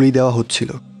গালবোরা ভুলি দেওয়া হচ্ছিল।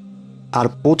 আর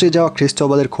পচে যাওয়া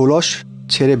খ্রিস্টবাদের খোলস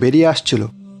ছেড়ে বেরিয়ে আসছিল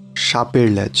সাপের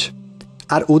লেজ।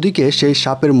 আর ওদিকে সেই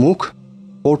সাপের মুখ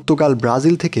পর্তুগাল,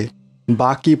 ব্রাজিল থেকে,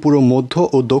 বাকি পুরো মধ্য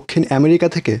ও দক্ষিণ আমেরিকা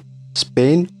থেকে,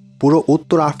 স্পেন, পুরো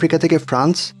উত্তর আফ্রিকা থেকে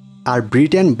ফ্রান্স আর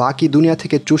ব্রিটেন, বাকি দুনিয়া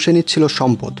থেকে চুষে নিচ্ছিল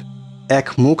সম্পদ। এক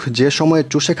মুখ যে সময়ে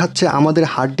চুষে খাচ্ছে আমাদের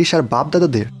হাড্ডিসার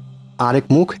বাপদাদাদের, আরেক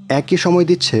মুখ একই সময়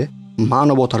দিচ্ছে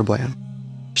মানবতার বয়ান।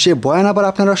 সে বয়ান আবার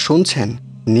আপনারা শুনছেন,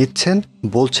 নিচ্ছেন,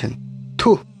 বলছেন।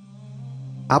 থু।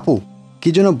 আপু, কি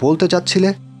যেন বলতে চাচ্ছিলে?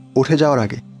 উঠে যাওয়ার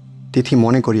আগে তিথি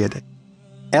মনে করিয়ে দেয়।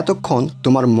 এতক্ষণ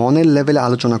তোমার মনের লেভেলে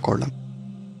আলোচনা করলাম।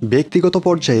 ব্যক্তিগত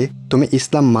পর্যায়ে তুমি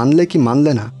ইসলাম মানলে কি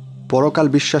মানলে না, পরকাল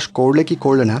বিশ্বাস করলে কি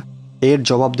করলে না, এর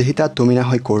জবাবদিহিতা তুমি না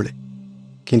হয় করলে।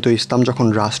 কিন্তু ইসলাম যখন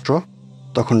রাষ্ট্র,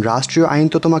 তখন রাষ্ট্রীয় আইন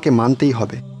তো তোমাকে মানতেই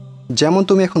হবে, যেমন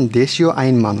তুমি এখন দেশীয়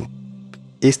আইন মানো।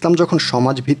 ইসলাম যখন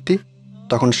সমাজ ভিত্তিক,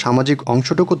 তখন সামাজিক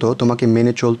অংশটুকু তো তোমাকে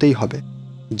মেনে চলতেই হবে,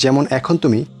 যেমন এখন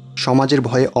তুমি সমাজের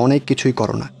ভয়ে অনেক কিছুই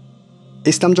করো না।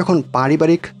 ইসলাম যখন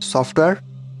পারিবারিক সফটওয়্যার,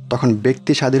 তখন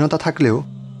ব্যক্তি স্বাধীনতা থাকলেও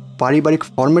পারিবারিক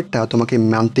ফরম্যাটটা তোমাকে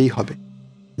মানতেই হবে।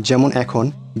 যেমন এখন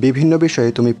বিভিন্ন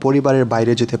বিষয়ে তুমি পরিবারের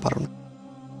বাইরে যেতে পারো না।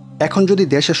 এখন যদি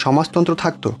দেশে সমাজতন্ত্র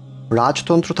থাকতো,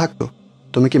 রাজতন্ত্র থাকতো,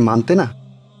 তুমি কি মানতে না?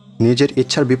 নিজের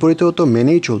ইচ্ছার বিপরীতেও তো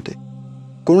মেনেই চলতে।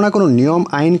 কোনো না কোনো নিয়ম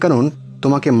আইন কানুন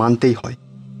তোমাকে মানতেই হয়।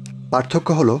 পার্থক্য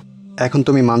হলো এখন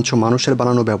তুমি মানছো মানুষের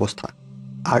বানানো ব্যবস্থা,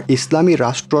 আর ইসলামী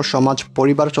রাষ্ট্র, সমাজ,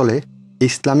 পরিবার চলে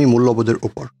ইসলামী মূল্যবোধের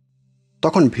উপর।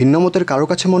 তখন ভিন্নমতের কারো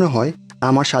কাছে মনে হয়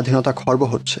আমার স্বাধীনতা খর্ব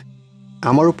হচ্ছে,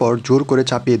 আমার উপর জোর করে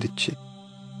চাপিয়ে দিচ্ছি।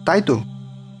 তাই তো?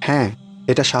 হ্যাঁ,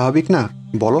 এটা স্বাভাবিক না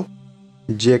বলো?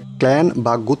 যে ক্ল্যান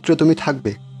বা গোত্রে তুমি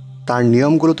থাকবে, তার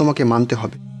নিয়মগুলো তোমাকে মানতে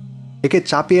হবে। একে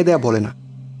চাপিয়ে দেয়া বলে না।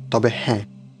 তবে হ্যাঁ,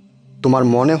 তোমার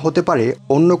মনে হতে পারে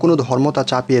অন্য কোনো ধর্ম তা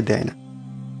চাপিয়ে দেয় না।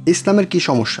 ইসলামের কি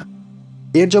সমস্যা?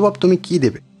 এর জবাব তুমি কি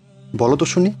দেবে বলো তো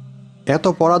শুনি? এত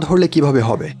পড়া ধরলে কিভাবে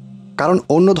হবে? কারণ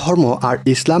অন্য ধর্ম আর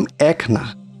ইসলাম এক না।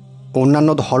 অন্যান্য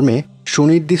ধর্মে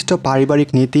সুনির্দিষ্ট পারিবারিক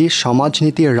নীতি,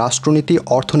 সমাজনীতি, রাষ্ট্রনীতি,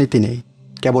 অর্থনীতি নেই,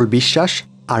 কেবল বিশ্বাস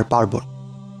আর পার্বণ।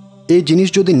 এই জিনিস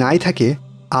যদি নাই থাকে,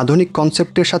 আধুনিক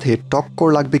কনসেপ্টের সাথে টক্কর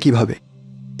লাগবে কিভাবে?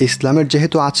 ইসলামের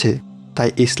যেহেতু আছে, তাই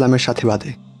ইসলামের সাথে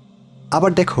বাদে।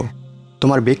 আবার দেখো,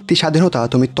 তোমার ব্যক্তি স্বাধীনতা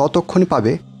তুমি ততক্ষণই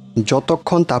পাবে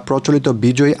যতক্ষণ তা প্রচলিত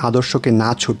বিজয়ী আদর্শকে না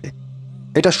ছুবে।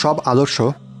 এটা সব আদর্শ,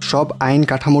 সব আইন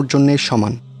কাঠামোর জন্যই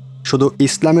সমান। শুধু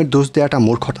ইসলামের দোষ দেওয়াটা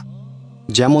মূর্খতা।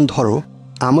 যেমন ধরো,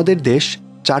 আমাদের দেশ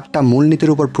 4টা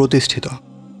মূলনীতির উপর প্রতিষ্ঠিত: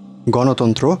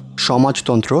 গণতন্ত্র,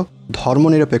 সমাজতন্ত্র,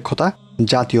 ধর্মনিরপেক্ষতা,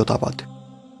 জাতীয়তাবাদ।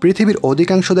 পৃথিবীর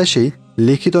অধিকাংশ দেশেই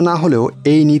লিখিত না হলেও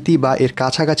এই নীতি বা এর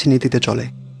কাছাকাছি নীতিতে চলে।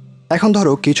 এখন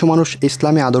ধরো কিছু মানুষ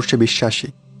ইসলামী আদর্শে বিশ্বাসী,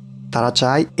 তারা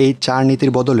চায় এই 4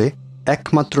 নীতির বদলে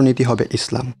একমাত্র নীতি হবে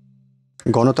ইসলাম।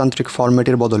 গণতান্ত্রিক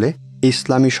ফরম্যাটের বদলে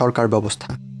ইসলামী সরকার ব্যবস্থা,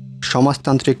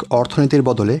 সমাজতান্ত্রিক অর্থনীতির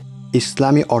বদলে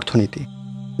ইসলামী অর্থনীতি,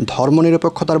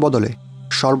 ধর্মনিরপেক্ষতার বদলে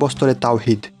সর্বস্তরে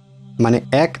তাওহিদ, মানে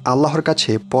এক আল্লাহর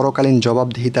কাছে পরকালীন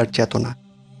জবাবদিহিতার চেতনা।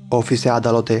 অফিসে,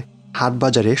 আদালতে,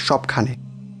 হাটবাজারে, সবখানে,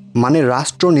 মানে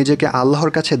রাষ্ট্র নিজেকে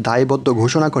আল্লাহর কাছে দায়বদ্ধ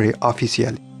ঘোষণা করে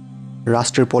অফিসিয়ালি।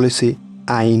 রাষ্ট্রের পলিসি,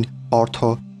 আইন, অর্থ,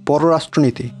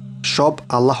 পররাষ্ট্রনীতি সব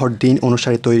আল্লাহর দিন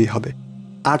অনুসারে তৈরি হবে।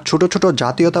 আর ছোট ছোট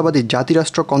জাতীয়তাবাদী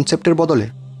জাতিরাষ্ট্র কনসেপ্টের বদলে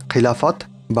খিলাফত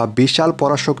বা বিশাল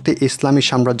পরাশক্তি ইসলামী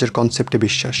সাম্রাজ্যের কনসেপ্টে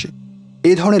বিশ্বাসী।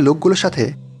 এই ধরনের লোকগুলোর সাথে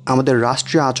আমাদের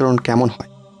রাষ্ট্রীয় আচরণ কেমন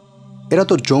হয়? এরা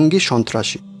তো জঙ্গি,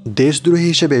 সন্ত্রাসী, দেশদ্রোহী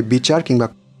হিসেবে বিচার কিংবা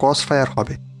ক্রসফায়ার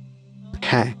হবে।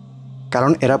 হ্যাঁ,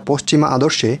 কারণ এরা পশ্চিমা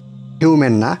আদর্শে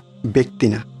হিউম্যান না, ব্যক্তি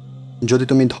না। যদি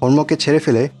তুমি ধর্মকে ছেড়ে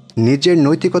ফেলে নিজের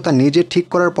নৈতিকতা নিজে ঠিক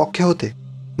করার পক্ষে হতে,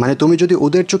 মানে তুমি যদি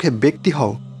ওদের চোখে ব্যক্তি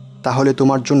হও, তাহলে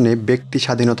তোমার জন্য ব্যক্তি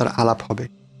স্বাধীনতার আলাপ হবে।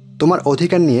 তোমার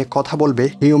অধিকার নিয়ে কথা বলবে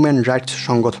হিউম্যান রাইটস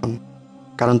সংগঠন,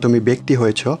 কারণ তুমি ব্যক্তি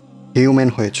হয়েছ, হিউম্যান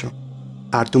হয়েছ।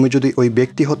 আর তুমি যদি ওই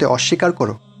ব্যক্তি হতে অস্বীকার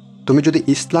করো, তুমি যদি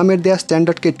ইসলামের দেয়া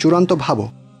স্ট্যান্ডার্ডকে চূড়ান্ত ভাবো,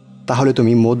 তাহলে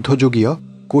তুমি মধ্যযুগীয়,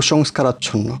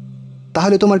 কুসংস্কারাচ্ছন্ন।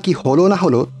 তাহলে তোমার কি হলো না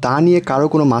হলো তা নিয়ে কারো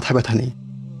কোনো মাথা ব্যথা নেই।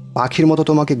 পাখির মতো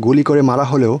তোমাকে গুলি করে মারা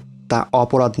হলেও তা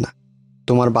অপরাধ না।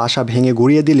 তোমার বাসা ভেঙে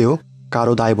গুড়িয়ে দিলেও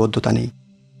কারো দায়বদ্ধতা নেই।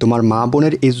 তোমার মা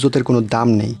বোনের ইজ্জতের কোনো দাম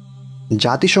নেই।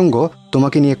 জাতিসংঘ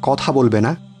তোমাকে নিয়ে কথা বলবে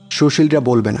না, সুশীলরা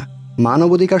বলবে না,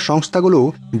 মানবাধিকার সংস্থাগুলোও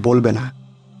বলবে না,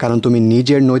 কারণ তুমি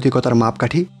নিজের নৈতিকতার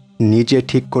মাপকাঠি নিজে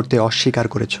ঠিক করতে অস্বীকার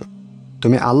করেছ।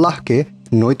 তুমি আল্লাহকে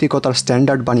নৈতিকতার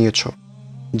স্ট্যান্ডার্ড বানিয়েছ,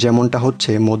 যেমনটা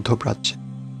হচ্ছে মধ্যপ্রাচ্যে।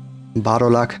 12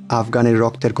 লাখ আফগানের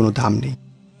রক্তের কোনো দাম নেই।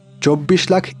 24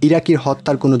 লাখ ইরাকির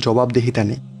হত্যার কোনো জবাবদিহিতা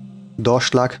নেই। 10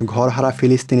 লাখ ঘরহারা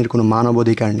ফিলিস্তিনির কোনো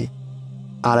মানবাধিকার নেই।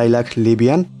 2.5 লাখ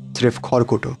লিবিয়ান স্রেফ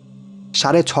খড়কুটো।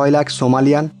 6.5 লাখ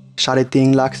সোমালিয়ান, 3.5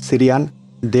 লাখ সিরিয়ান,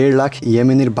 1.5 লাখ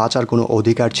ইয়েমেনির বাঁচার কোনো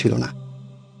অধিকার ছিল না।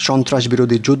 সন্ত্রাস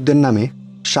বিরোধী যুদ্ধের নামে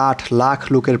 60 লাখ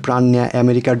লোকের প্রাণ নেয়া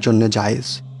আমেরিকার জন্য জায়েজ,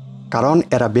 কারণ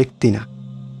এরা ব্যক্তি না।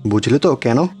 বুঝলে তো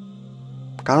কেন?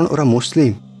 কারণ ওরা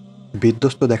মুসলিম।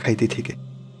 বিধ্বস্ত দেখাই তিথিকে।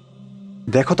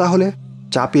 দেখো তাহলে,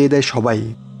 চাপিয়ে দেয় সবাই।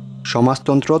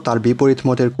 সমাজতন্ত্র তার বিপরীত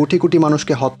মতের কোটি কোটি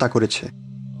মানুষকে হত্যা করেছে।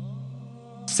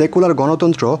 সেকুলার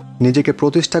গণতন্ত্র নিজেকে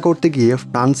প্রতিষ্ঠা করতে গিয়ে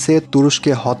ফ্রান্সে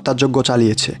তুরস্কে হত্যাযজ্ঞ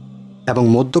চালিয়েছে এবং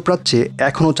মধ্যপ্রাচ্যে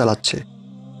এখনও চালাচ্ছে।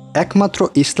 একমাত্র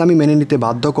ইসলামী মেনে নিতে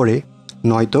বাধ্য করে,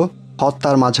 নয়তো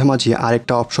হত্যার মাঝামাঝি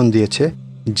আরেকটা অপশন দিয়েছে,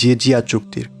 জিজিয়া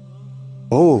চুক্তির।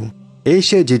 ও, এই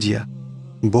সে জিজিয়া।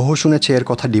 বহু শুনেছে এর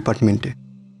কথা ডিপার্টমেন্টে।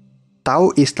 তাও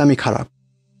ইসলামী খারাপ।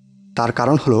 তার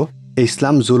কারণ হলো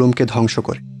ইসলাম জুলুমকে ধ্বংস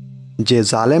করে। যে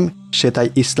জালেম সে তাই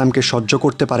ইসলামকে সহ্য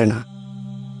করতে পারে না।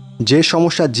 যে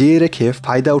সমস্যা জিয়ে রেখে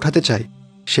ফায়দা উঠাতে চায়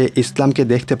সে ইসলামকে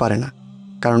দেখতে পারে না,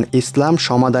 কারণ ইসলাম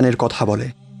সমাধানের কথা বলে।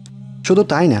 শুধু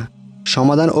তাই না,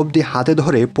 সমাধান অবধি হাতে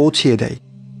ধরে পৌঁছিয়ে দেয়।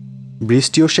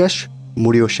 বৃষ্টিও শেষ,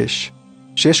 মুড়িও শেষ।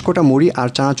 শেষ কোটা মুড়ি আর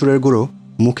চানাচুরের গুঁড়ো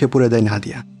মুখে পুরে দেয়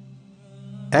নাদিয়া।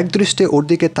 এক দৃষ্টে ওর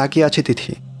দিকে তাকিয়ে আছে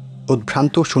তিথি,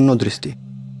 উদ্ভ্রান্ত শূন্য দৃষ্টি।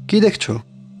 কি দেখছো?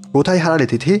 কোথায় হারালে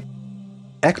তিথি?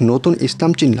 এক নতুন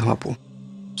ইসলাম চিনলাম আপু,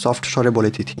 সফট স্বরে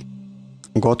বলে তিথি।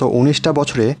 গত 19টা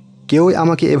বছরে কেউই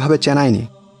আমাকে এভাবে চেনায়নি।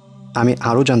 আমি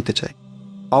আরও জানতে চাই।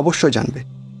 অবশ্যই জানবে।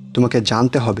 তোমাকে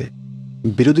জানতে হবে।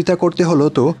 বিরোধিতা করতে হলো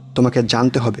তো তোমাকে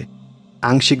জানতে হবে।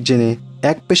 আংশিক জেনে,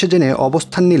 এক পেশে জেনে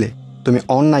অবস্থান নিলে তুমি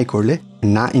অন্যায় করলে,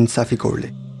 না ইনসাফি করলে।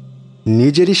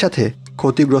 নিজেরই সাথে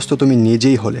ক্ষতিগ্রস্ত তুমি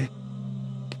নিজেই হলে।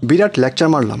 বিরাট লেকচার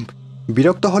মারলাম,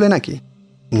 বিরক্ত হলে নাকি?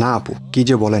 না আপু, কি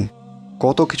যে বলেন,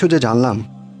 কত কিছু যে জানলাম।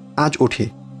 আজ উঠি।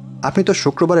 আপনি তো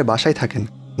শুক্রবারে বাসায় থাকেন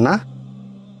না?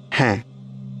 হ্যাঁ,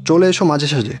 চলে এসো মাঝে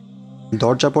সাঝে।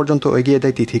 দরজা পর্যন্ত এগিয়ে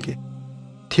দেয় তিথিকে।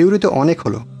 থিওরিতে অনেক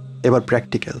হলো, এবার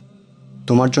প্র্যাকটিক্যাল।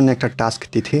 তোমার জন্য একটা টাস্ক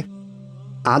তিথি।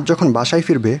 আজ যখন বাসায়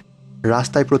ফিরবে,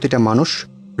 রাস্তায় প্রতিটা মানুষ,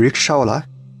 রিক্সাওয়ালা,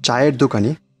 চায়ের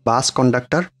দোকানি, বাস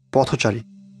কন্ডাক্টর, পথচারী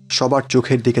সবার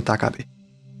চোখের দিকে তাকাবে।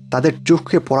 তাদের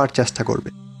চোখে পড়ার চেষ্টা করবে।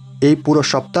 এই পুরো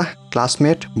সপ্তাহ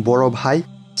ক্লাসমেট, বড় ভাই,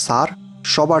 স্যার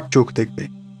সবার চোখ দেখবে,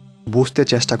 বুঝতে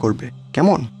চেষ্টা করবে।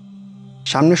 কেমন?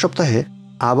 সামনের সপ্তাহে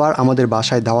আবার আমাদের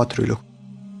বাসায় দাওয়াত রইল।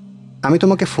 আমি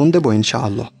তোমাকে ফোন দেবো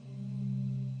ইনশাআল্লাহ।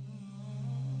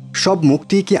 সব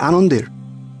মুক্তি কি আনন্দের?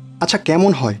 আচ্ছা,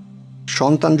 কেমন হয়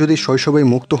সন্তান যদি শৈশবেই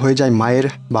মুক্ত হয়ে যায় মায়ের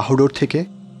বাহুডোর থেকে,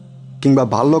 কিংবা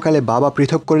বাল্যকালে বাবা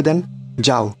পৃথক করে দেন,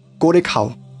 যাও করে খাও,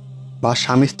 বা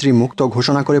স্বামী স্ত্রী মুক্ত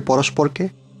ঘোষণা করে পরস্পরকে?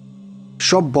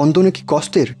 সব বন্ধনে কি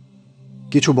কষ্টের?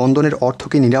 কিছু বন্ধনের অর্থ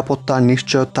কি নিরাপত্তা,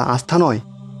 নিশ্চয়তা, আস্থা নয়?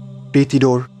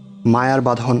 প্রীতিডোর, মায়ার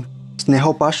বাঁধন,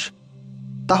 স্নেহপাশ?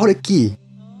 তাহলে কি?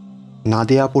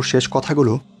 নাদিয়া আপুর শেষ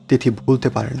কথাগুলো তিথি ভুলতে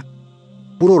পারে না।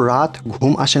 পুরো রাত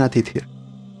ঘুম আসে না তিথির।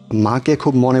 মাকে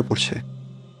খুব মনে পড়ছে।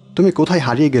 তুমি কোথায়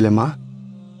হারিয়ে গেলে মা?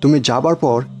 তুমি যাবার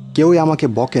পর কেউই আমাকে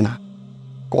বকে না।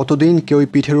 কতদিন কেউই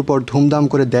পিঠের উপর ধুমধাম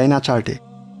করে দেয় না চার্টে।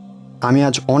 আমি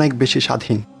আজ অনেক বেশি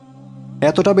স্বাধীন,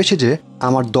 এতটা বেশি যে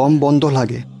আমার দম বন্ধ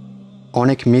লাগে।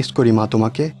 অনেক মিস করি মা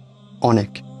তোমাকে, অনেক।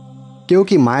 কেউ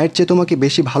কি মায়ের চেয়ে তোমাকে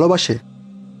বেশি ভালোবাসে?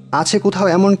 আছে কোথাও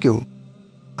এমন কেউ?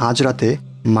 আজ রাতে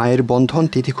মায়ের বন্ধন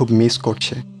তিথি খুব মিস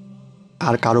করছে,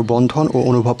 আর কারো বন্ধন ও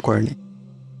অনুভব করেনি,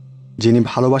 যিনি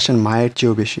ভালোবাসেন মায়ের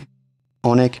চেয়েও বেশি,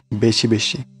 অনেক বেশি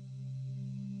বেশি।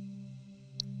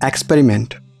 এক্সপেরিমেন্ট।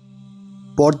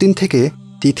 পরদিন থেকে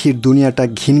তিথির দুনিয়াটা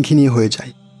ঘিনঘিনি হয়ে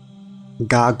যায়,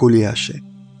 গা গুলিয়ে আসে,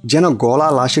 যেন গলা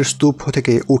লাশের স্তূপ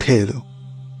থেকে উঠে এলো,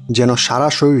 যেন সারা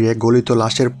শরীরে গলিত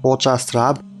লাশের পচা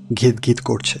স্রাব ঘিত ঘিত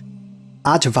করছে।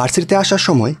 আজ ভার্সিটিতে আসার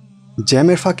সময়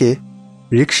জ্যামের ফাঁকে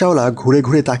রিক্সাওয়ালা ঘুরে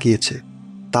ঘুরে তাকিয়েছে,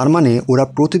 তার মানে ওরা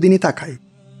প্রতিদিনই তাকায়,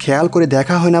 খেয়াল করে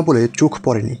দেখা হয় না বলে চোখ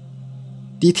পড়েনি।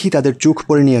 তিথি তাদের চোখ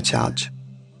পড়ে নিয়েছে আজ।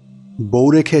 বউ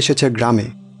রেখে এসেছে গ্রামে,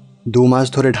 2 মাস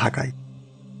ধরে ঢাকায়।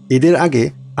 ঈদের আগে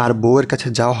আর বউয়ের কাছে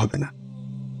যাওয়া হবে না,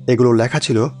 এগুলো লেখা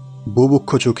ছিল বুভুক্ষ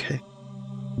চোখে।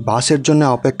 বাসের জন্য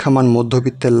অপেক্ষামান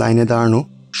মধ্যবিত্তের লাইনে দাঁড়ানো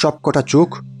সবকটা চোখ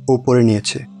ও পড়ে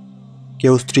নিয়েছে।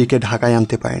 কেউ স্ত্রীকে ঢাকায়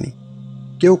আনতে পারেনি,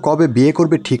 কেউ কবে বিয়ে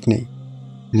করবে ঠিক নেই।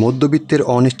 মধ্যবিত্তের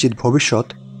অনিশ্চিত ভবিষ্যৎ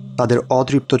তাদের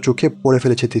অতৃপ্ত চোখে পড়ে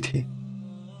ফেলেছে তিথি।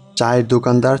 চায়ের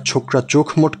দোকানদার ছোকরা চোখ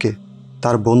মোটকে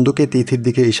তার বন্ধুকে তিথির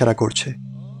দিকে ইশারা করছে।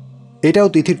 এটাও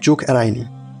তিথির চোখ এড়ায়নি,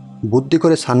 বুদ্ধি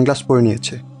করে সানগ্লাস পরে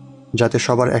নিয়েছে যাতে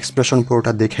সবার এক্সপ্রেশন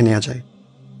পুরোটা দেখে নেওয়া যায়।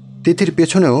 তিথির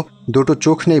পেছনেও 2টো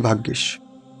চোখ নেই ভাগ্যিস,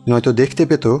 নয়তো দেখতে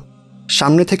পেত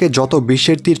সামনে থেকে যত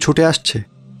বিষের তীর ছুটে আসছে,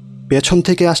 পেছন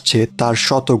থেকে আসছে তার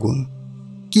 100 গুণ।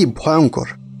 কি ভয়ঙ্কর!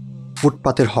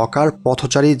 ফুটপাতের হকার,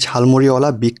 পথচারী, ঝালমুড়িওয়ালা,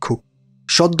 ভিক্ষুক,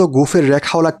 সদ্য গুফের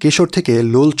রেখাওয়ালা কিশোর থেকে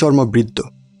লোলচর্ম বৃদ্ধ,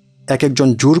 এক একজন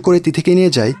জোর করে তিথিকে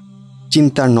নিয়ে যায়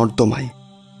চিন্তার নর্দমায়।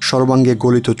 সর্বাঙ্গে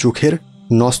গলিত চোখের,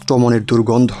 নষ্ট মনের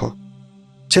দুর্গন্ধ।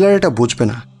 ছেলেরা এটা বুঝবে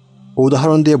না,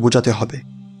 উদাহরণ দিয়ে বোঝাতে হবে।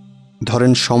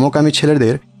 ধরেন সমকামী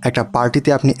ছেলেদের একটা পার্টিতে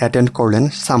আপনি অ্যাটেন্ড করলেন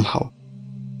সামহাও,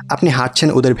 আপনি হাঁটছেন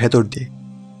ওদের ভেতর দিয়ে।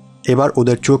 এবার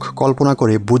ওদের চোখ কল্পনা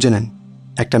করে বুঝে নেন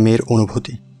একটা মেয়ের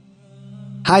অনুভূতি।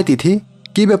 হাই তিথি,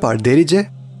 কী ব্যাপার, দেরি যে?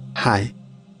 হাই।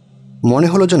 মনে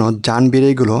হলো যেন জান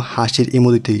বেরিয়ে গেল হাসির ইমো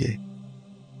দিতে গিয়ে।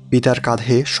 পিতার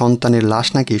কাঁধে সন্তানের লাশ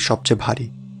নাকি সবচেয়ে ভারী,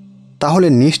 তাহলে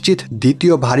নিশ্চিত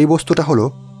দ্বিতীয় ভারী বস্তুটা হলো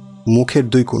মুখের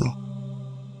 2 কোণ।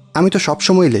 আমি তো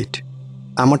সবসময় লেট,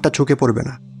 আমারটা চোখে পড়বে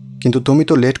না, কিন্তু তুমি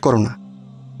তো লেট করো না।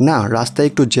 না, রাস্তায়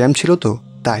একটু জ্যাম ছিল তো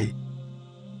তাই।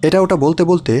 এটা ওটা বলতে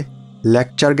বলতে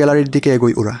লেকচার গ্যালারির দিকে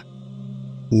এগোই ওরা।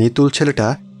 নিতুল ছেলেটা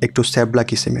একটু স্যাবলা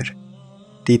কিসিমের।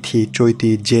 তিথি,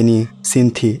 চৈতি, জেনি,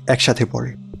 সিনথি একসাথে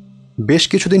পড়ে। বেশ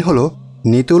কিছুদিন হলো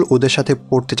নিতুল ওদের সাথে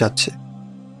পড়তে যাচ্ছে,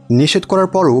 নিষেধ করার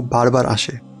পরও বারবার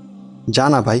আসে। যা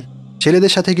না ভাই,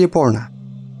 ছেলেদের সাথে গিয়ে পড় না।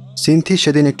 সিনথি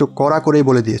সেদিন একটু কড়া করেই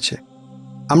বলে দিয়েছে,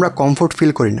 আমরা কমফোর্ট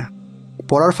ফিল করি না।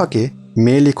 পড়ার ফাঁকে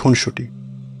মেয়েলি খুনসুটি,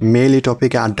 মেয়েলি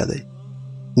টপিকে আড্ডা দেয়।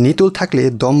 নিতুল থাকলে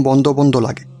দম বন্ধ বন্ধ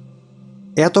লাগে।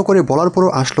 এত করে বলার পরও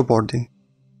আসলো পরদিন।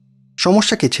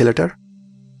 সমস্যা কি ছেলেটার?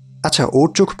 আচ্ছা, ওর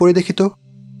চোখ পড়ে দেখি তো,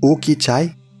 ও কি চায়?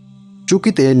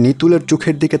 চুকিতে নিতুলের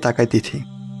চোখের দিকে তাকায় তিথি।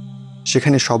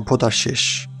 সেখানে সভ্যতার শেষ।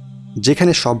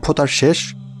 যেখানে সভ্যতার শেষ,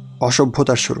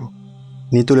 অসভ্যতার শুরু।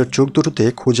 নিতুলের চোখ দুটোতে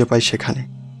খুঁজে পায় সেখানে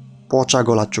পচা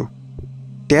গলা চোখ।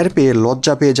 টের পেয়ে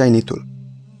লজ্জা পেয়ে যায় নিতুল,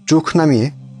 চোখ নামিয়ে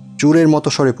চুরের মতো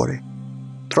সরে পড়ে।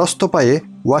 ত্রস্ত পায়ে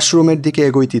ওয়াশরুমের দিকে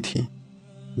এগোয় তিথি।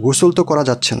 গোসল তো করা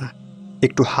যাচ্ছে না,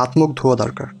 একটু হাত মুখ ধোয়া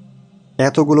দরকার।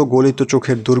 এতগুলো গলিত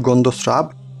চোখের দুর্গন্ধ স্রাব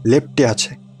লেপ্টে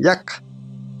আছে, ইয়াক।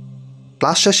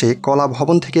 ক্লাস শেষে কলা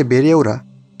ভবন থেকে বেরিয়ে ওরা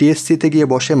টিএসসিতে গিয়ে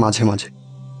বসে মাঝে মাঝে।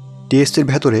 টিএসসির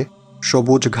ভেতরে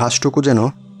সবুজ ঘাসটুকু যেন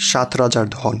 7 রাজার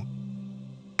ধন।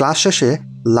 ক্লাস শেষে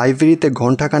লাইব্রেরিতে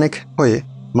ঘণ্টাখানেক হয়ে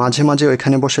মাঝে মাঝে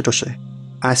এখানে বসে টসে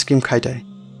আইসক্রিম খাইটায়।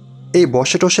 এই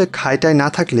বসে টসে খাইটায় না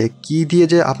থাকলে কি দিয়ে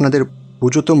যে আপনাদের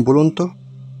বুঝুতম বলুন তো?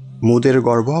 মুদের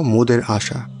গর্ব, মুদের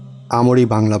আশা, আমরি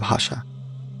বাংলা ভাষা।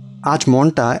 আজ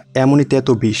মনটা এমনই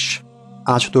তেতো বিষ।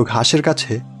 আজ তো ঘাসের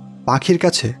কাছে, পাখির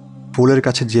কাছে, ফুলের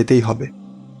কাছে যেতেই হবে।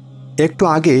 একটু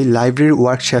আগেই লাইব্রেরির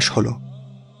ওয়ার্ক শেষ হলো।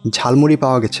 ঝালমুড়ি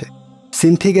পাওয়া গেছে,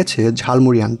 সিনথি গেছে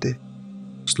ঝালমুড়ি আনতে।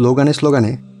 স্লোগানে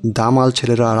স্লোগানে দামাল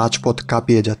ছেলেরা রাজপথ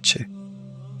কাঁপিয়ে যাচ্ছে।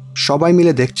 সবাই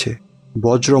মিলে দেখছে,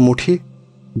 বজ্রমুঠি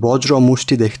বজ্র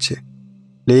মুষ্টি দেখছে,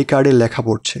 প্লে কার্ডে লেখা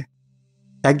পড়ছে।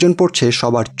 একজন পড়ছে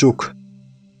সবার চোখ।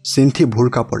 সিনথি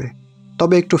ভুরকা পড়ে,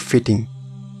 তবে একটু ফিটিং।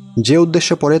 যে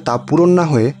উদ্দেশ্যে পড়ে তা পূরণ না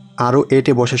হয়ে আরও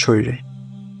এঁটে বসে শরীরে।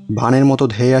 বানের মতো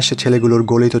ধেয়ে আসে ছেলেগুলোর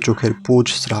গলিত চোখের পুজ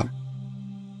স্রাব।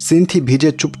 সিনথি ভিজে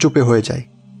চুপচুপে হয়ে যায়।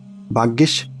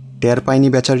 ভাগ্যিস টের পায়নি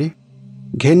বেচারি।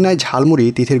 ঘেন্নায় ঝালমুড়ি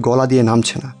তিথির গলা দিয়ে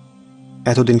নামছে না।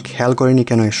 এতদিন খেয়াল করেনি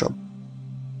কেন এসব?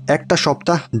 একটা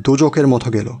সপ্তাহ দুজকের মতো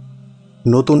গেল।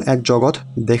 নতুন এক জগৎ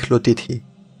দেখল তিথি,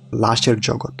 লাশের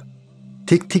জগৎ।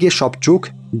 ঠিক থেকে সব চোখ,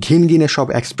 ঘিন ঘিনে সব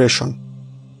এক্সপ্রেশন।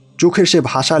 চোখের সে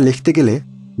ভাষা লিখতে গেলে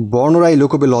বর্ণরাই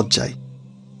লোকবে লজ্জায়।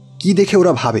 কি দেখে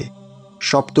ওরা ভাবে?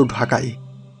 সব তো ঢাকাই।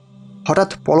 হঠাৎ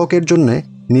পলকের জন্যে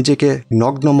নিজেকে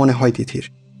নগ্ন মনে হয় তিথির।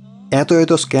 এত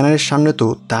স্ক্যানারের সামনে তো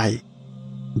তাই।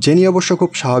 জেনি অবশ্য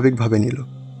খুব স্বাভাবিকভাবে নিল।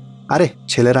 আরে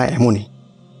ছেলেরা এমনই,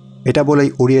 এটা বলেই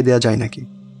উড়িয়ে দেয়া যায় নাকি?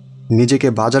 নিজেকে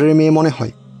বাজারের মেয়ে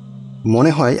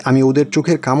মনে হয় আমি ওদের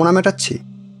চোখের কামনা মেটাচ্ছি।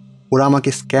 ওরা আমাকে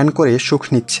স্ক্যান করে সুখ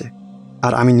নিচ্ছে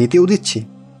আর আমি নিতেও দিচ্ছি।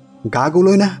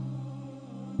 গাগুলোই না।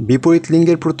 বিপরীত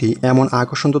লিঙ্গের প্রতি এমন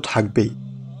আকর্ষণ তো থাকবেই।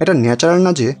 এটা ন্যাচারাল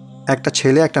না যে একটা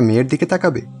ছেলে একটা মেয়ের দিকে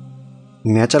তাকাবে।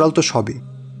 ন্যাচারাল তো সবই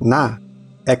না।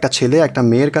 একটা ছেলে একটা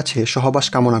মেয়ের কাছে সহবাস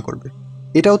কামনা করবে,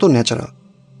 এটাও তো ন্যাচারাল।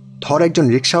 ধর একজন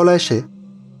রিক্সাওয়ালা এসে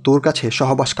তোর কাছে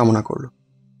সহবাস কামনা করলো,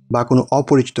 বা কোনো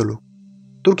অপরিচিত লোক,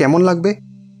 তোর কেমন লাগবে?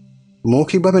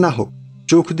 মৌখিকভাবে না হোক,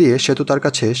 চোখ দিয়ে সে তো তার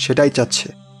কাছে সেটাই চাচ্ছে।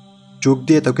 চোখ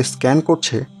দিয়ে তোকে স্ক্যান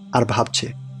করছে আর ভাবছে,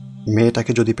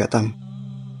 মেয়েটাকে যদি পেতাম।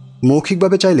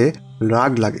 মৌখিকভাবে চাইলে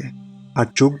রাগ লাগে, আর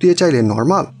চোখ দিয়ে চাইলে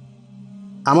নর্মাল।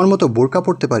 আমার মতো বোরকা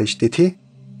পরতে পারিস তিথি,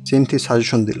 সিনথি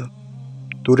সাজেশন দিল।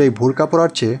 তোর এই বোরকা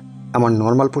পরার চেয়ে আমার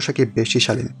নর্মাল পোশাকে বেশি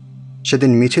শালীন।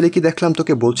 সেদিন মিছিলে কি দেখলাম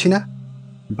তোকে বলছি না?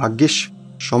 ভাগ্যিস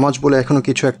সমাজ বলে এখনো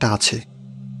কিছু একটা আছে।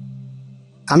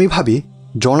 আমি ভাবি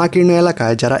জনাকীর্ণ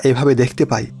এলাকায় যারা এভাবে দেখতে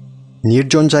পাই,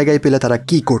 নির্জন জায়গায় পেলে তারা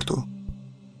কি করত।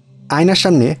 আয়নার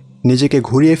সামনে নিজেকে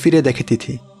ঘুরিয়ে ফিরে দেখে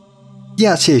তিথি, কি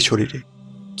আছে এই শরীরে?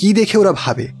 কি দেখে ওরা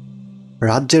ভাবে?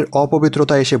 রাজ্যের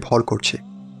অপবিত্রতা এসে ভর করছে।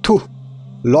 থু,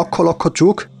 লক্ষ লক্ষ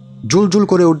চোখ জুলজুল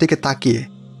করে ওর দিকে তাকিয়ে,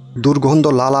 দুর্গন্ধ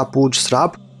লালা পুজ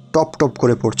স্রাব টপ টপ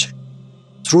করে পড়ছে।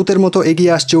 স্রোতের মতো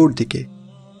এগিয়ে আসছে ওর দিকে।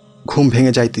 ঘুম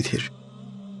ভেঙে যায় তিথির।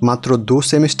 মাত্র 2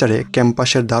 সেমিস্টারে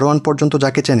ক্যাম্পাসের দারোয়ান পর্যন্ত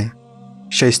যাকে চেনে,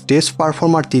 সেই স্টেজ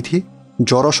পারফর্মার তিথি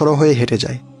জড়সড় হয়ে হেঁটে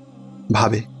যায়।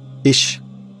 ভাবে, ইস,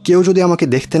 কেউ যদি আমাকে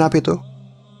দেখতে না পেত,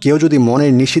 কেউ যদি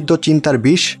মনের নিষিদ্ধ চিন্তার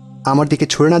বিষ আমার দিকে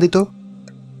ছুঁড়ে না দিত।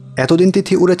 এতদিন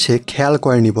তিথি উড়েছে খেয়াল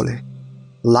করেনি বলে।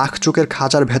 লাখ চোখের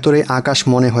খাঁচার ভেতরে আকাশ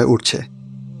মনে হয় উড়ছে।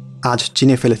 আজ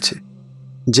চিনে ফেলেছে,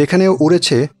 যেখানেও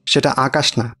উড়েছে সেটা আকাশ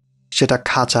না, সেটা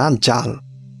খাঁচা, জাল।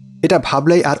 এটা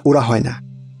ভাবলেই আর উড়া হয় না,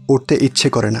 উঠতে ইচ্ছে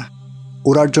করে না।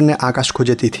 উড়ার জন্যে আকাশ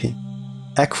খুঁজে তিথি।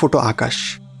 1 ফুটো আকাশ,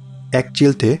 এক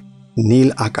চিলতে নীল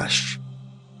আকাশ।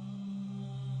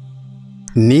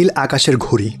 নীল আকাশের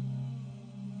ঘুড়ি।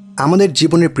 আমাদের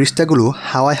জীবনের পৃষ্ঠাগুলো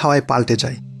হাওয়ায় হাওয়ায় পাল্টে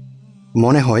যায়।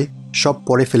 মনে হয় সব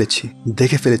পড়ে ফেলেছি,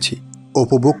 দেখে ফেলেছি,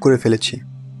 উপভোগ করে ফেলেছি।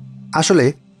 আসলে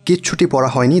কিচ্ছুটি পড়া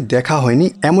হয়নি, দেখা হয়নি,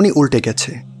 এমনই উল্টে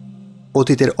গেছে।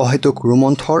 অতীতের অহেতুক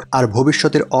রোমন্থর আর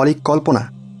ভবিষ্যতের অলিক কল্পনা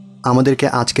আমাদেরকে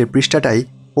আজকের পৃষ্ঠাটাই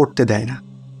পড়তে দেয় না,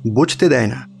 বুঝতে দেয়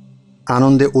না,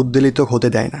 আনন্দে উদ্বেলিত হতে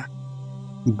দেয় না।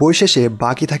 বই শেষে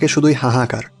বাকি থাকে শুধুই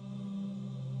হাহাকার।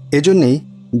 এজন্যেই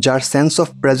যার সেন্স অফ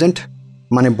প্রেজেন্ট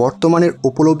মানে বর্তমানের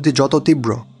উপলব্ধি যত তীব্র,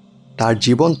 তার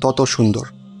জীবন তত সুন্দর।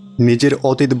 নিজের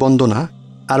অতীত বন্দনা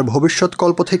আর ভবিষ্যৎ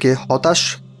কল্প থেকে হতাশ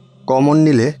কমন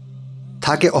নিলে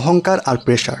থাকে অহংকার আর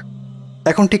প্রেশার।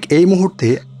 এখন ঠিক এই মুহূর্তে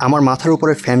আমার মাথার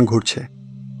উপরে ফ্যান ঘুরছে,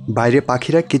 বাইরে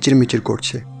পাখিরা কিচিরমিচির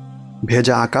করছে,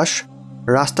 ভেজা আকাশ,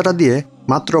 রাস্তাটা দিয়ে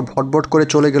মাত্র ভটভট করে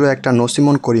চলে গেল একটা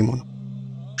নসিমন করিমন।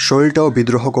 শরীরটাও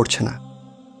বিদ্রোহ করছে না।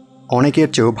 অনেকের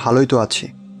চেয়েও ভালোই তো আছি।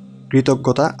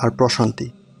 কৃতজ্ঞতা আর প্রশান্তি।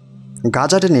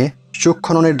 গাজা টেনে চোখ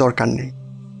খননের দরকার নেই।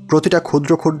 প্রতিটা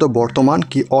ক্ষুদ্র ক্ষুদ্র বর্তমান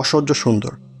কি অসহ্য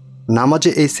সুন্দর। নামাজে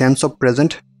এই সেন্স অফ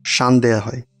প্রেজেন্ট শান দেয়া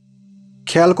হয়।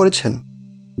 খেয়াল করেছেন?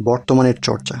 বর্তমানের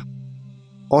চর্চা।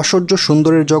 অসহ্য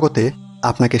সুন্দরের জগতে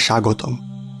আপনাকে স্বাগতম।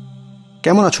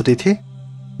 কেমন আছো তিথি?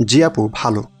 জি আপু,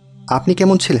 ভালো। আপনি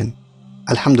কেমন ছিলেন?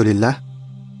 আলহামদুলিল্লাহ।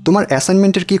 তোমার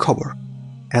অ্যাসাইনমেন্টের কি খবর?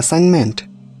 অ্যাসাইনমেন্ট?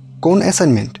 কোন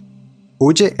অ্যাসাইনমেন্ট?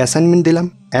 ওই যে অ্যাসাইনমেন্ট দিলাম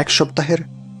 1 সপ্তাহের।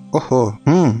 ওহো,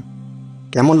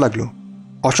 কেমন লাগলো?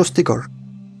 অস্বস্তিকর?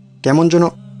 কেমন যেন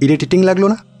ইরিটেটিং লাগলো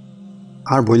না?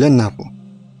 আর বললেন না আপু,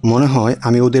 মনে হয়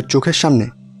আমি ওদের চোখের সামনে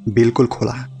বিলকুল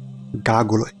খোলা, গা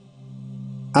গুলোয়।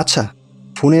 আচ্ছা,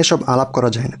 ফোনে এসব আলাপ করা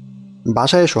যায় না,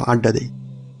 বাসায় এসো, আড্ডা দেই।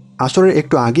 আসরের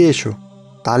একটু আগে এসো,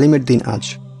 তালিমের দিন আজ।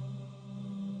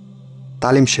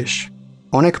 তালিম শেষ।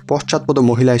 অনেক পশ্চাৎপদ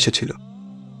মহিলা এসেছিল,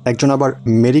 একজন আবার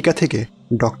আমেরিকা থেকে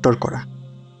ডক্টর করা।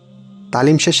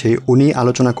 তালিম শেষে উনি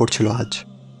আলোচনা করছিল আজ।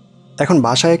 এখন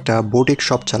বাসায় একটা বুটিক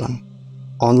শপ চালান।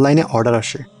 অনলাইনে অর্ডার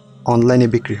আসে, অনলাইনে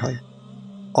বিক্রি হয়।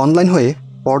 অনলাইন হয়ে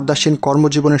পর্দাসীন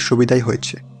কর্মজীবনের সুবিধাই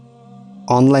হয়েছে।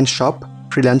 অনলাইন শপ,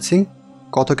 ফ্রিল্যান্সিং,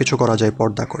 কত কিছু করা যায়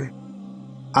পর্দা করে।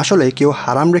 আসলে কেউ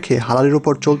হারাম রেখে হালালের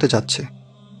উপর চলতে যাচ্ছে,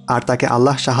 আর তাকে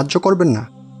আল্লাহ সাহায্য করবেন না,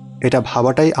 এটা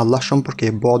ভাবাটাই আল্লাহ সম্পর্কে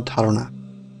বদ ধারণা।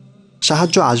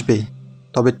 সাহায্য আসবেই,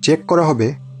 তবে চেক করা হবে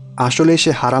আসলেই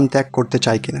সে হারাম ত্যাগ করতে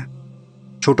চায় কিনা।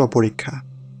 ছোট পরীক্ষা।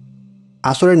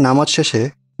 আসরের নামাজ শেষে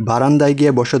বারান্দায়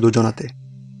গিয়ে বসে দুজনাতে।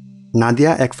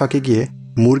 নাদিয়া এক ফাঁকে গিয়ে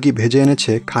মুরগি ভেজে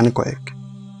এনেছে খান কয়েক।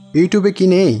 ইউটিউবে কি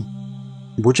নেই?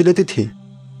 বুঝলে তিথি,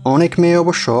 অনেক মেয়ে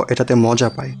অবশ্য এটাতে মজা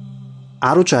পায়।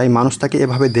 আরও চায় মানুষ তাকে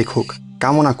এভাবে দেখুক,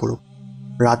 কামনা করুক,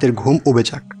 রাতের ঘুম উবে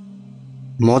যাক।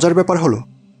 মজার ব্যাপার হলো,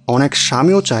 অনেক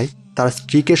স্বামীও চায় তার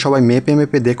স্ত্রীকে সবাই মেপে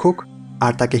মেপে দেখুক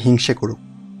আর তাকে হিংসে করুক।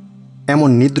 এমন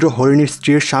নিদ্র হরিণীর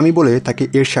স্ত্রীর স্বামী বলে তাকে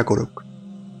ঈর্ষা করুক।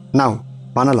 নাও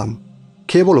বানালাম,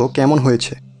 খেয়ে বলো কেমন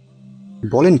হয়েছে।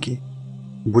 বলেন কি?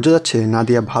 বোঝা যাচ্ছে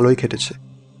নাদিয়া ভালোই খেটেছে।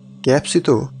 ক্যাপসি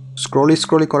তো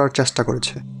স্ক্রলি করার চেষ্টা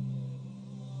করেছে।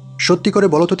 সত্যি করে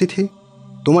বলো তো তিথি,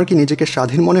 তোমার কি নিজেকে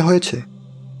স্বাধীন মনে হয়েছে?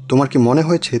 তোমার কি মনে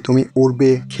হয়েছে তুমি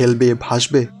উড়বে, খেলবে,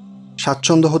 ভাসবে,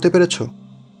 স্বাচ্ছন্দ্য হতে পেরেছ?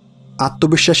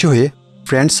 আত্মবিশ্বাসী হয়ে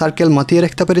ফ্রেন্ড সার্কেল মাতিয়ে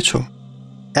রাখতে পেরেছ?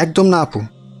 একদম না আপু,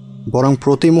 বরং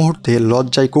প্রতি মুহূর্তে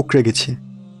লজ্জায় কুঁকড়ে গেছি।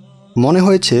 মনে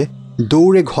হয়েছে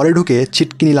দৌড়ে ঘরে ঢুকে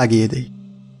চিটকিনি লাগিয়ে দেই।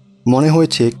 মনে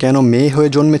হয়েছে কেন মেয়ে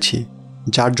হয়ে জন্মেছি,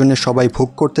 যার জন্য সবাই ভোগ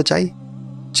করতে চাই।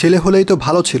 ছেলে হলেই তো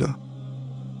ভালো ছিল।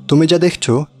 তুমি যা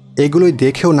দেখছো এগুলোই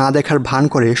দেখেও না দেখার ভান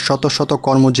করে শত শত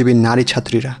কর্মজীবী নারী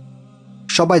ছাত্রীরা।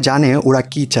 সবাই জানে ওরা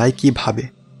কি চায়, কি ভাবে।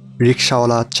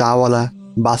 রিক্সাওয়ালা, চাওয়ালা,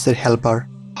 বাসের হেল্পার,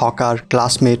 হকার,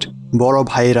 ক্লাসমেট, বড়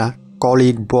ভাইয়েরা,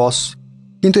 কলিগ, বস।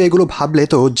 কিন্তু এগুলো ভাবলে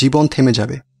তো জীবন থেমে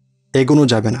যাবে, এগোনো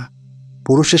যাবে না,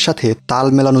 পুরুষের সাথে তাল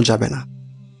মেলানো যাবে না।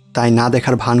 তাই না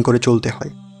দেখার ভান করে চলতে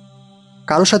হয়।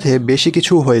 কারো সাথে বেশি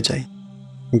কিছু হয়ে যায়,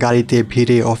 গাড়িতে,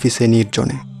 ভিড়ে, অফিসে,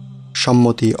 নির্জনে,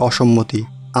 সম্মতি, অসম্মতি,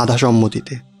 আধা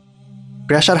সম্মতিতে।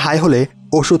 প্রেশার হাই হলে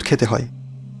ওষুধ খেতে হয়।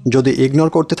 যদি ইগনোর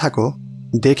করতে থাকো,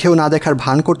 দেখেও না দেখার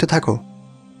ভান করতে থাকো,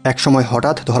 একসময়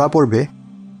হঠাৎ ধরা পড়বে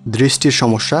দৃষ্টির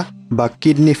সমস্যা বা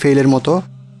কিডনি ফেইলের মতো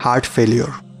হার্ট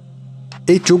ফেলিওর।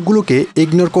 এই চোখগুলোকে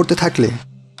ইগনোর করতে থাকলে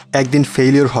একদিন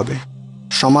ফেইলিওর হবে।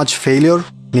 সমাজ ফেইলিওর,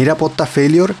 নিরাপত্তা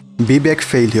ফেইলিওর, বিবেক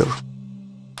ফেইলিওর।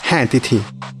 হ্যাঁ তিথি,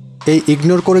 এই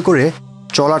ইগনোর করে করে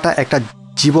চলাটা একটা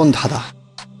জীবন ধাঁধা।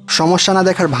 সমস্যা না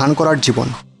দেখার ভান করার জীবন।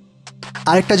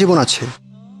 আরেকটা জীবন আছে,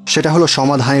 সেটা হলো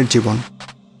সমাধানের জীবন।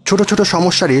 ছোট ছোট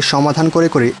সমস্যারই সমাধান করে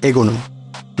করে এগোনো,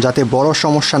 যাতে বড়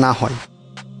সমস্যা না হয়।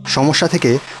 সমস্যা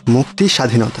থেকে মুক্তি,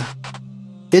 স্বাধীনতা।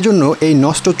 এজন্য এই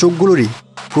নষ্ট চোখগুলোরই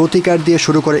প্রতিকার দিয়ে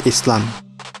শুরু করে ইসলাম।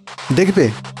 দেখবে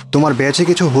তোমার ব্যাচে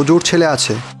কিছু হুজুর ছেলে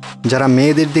আছে যারা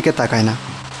মেয়েদের দিকে তাকায় না।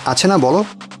 আছে না বলো?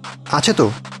 আছে তো,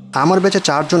 আমার ব্যাচে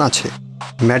 4 জন আছে,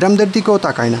 ম্যাডামদের দিকেও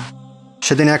তাকায় না।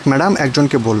 সেদিন এক ম্যাডাম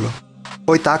একজনকে বলল,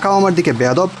 ওই তাকাও আমার দিকে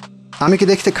বেয়াদব, আমি কি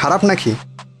দেখতে খারাপ নাকি?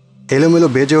 এলোমেলো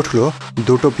বেজে উঠল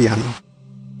 2টো পিয়ানো।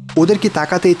 ওদের কি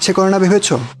তাকাতে ইচ্ছে করে না ভেবেছ?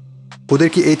 ওদের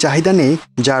কি এই চাহিদা নেই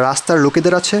যা রাস্তার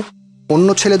লোকেদের আছে, অন্য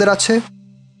ছেলেদের আছে?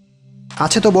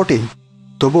 আছে তো বটেই,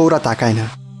 তবু ওরা তাকায় না।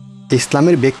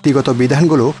 ইসলামের ব্যক্তিগত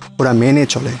বিধানগুলো ওরা মেনে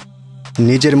চলে।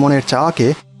 নিজের মনের চাওয়াকে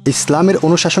ইসলামের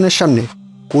অনুশাসনের সামনে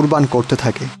কুরবান করতে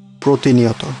থাকে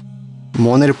প্রতিনিয়ত।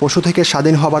 মনের পশু থেকে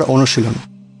স্বাধীন হবার অনুশীলন,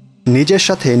 নিজের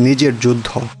সাথে নিজের যুদ্ধ,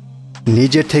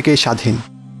 নিজের থেকেই স্বাধীন।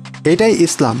 এটাই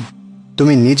ইসলাম।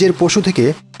 তুমি নিজের পশু থেকে,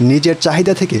 নিজের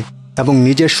চাহিদা থেকে এবং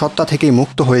নিজের সত্তা থেকেই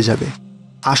মুক্ত হয়ে যাবে।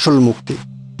 আসল মুক্তি,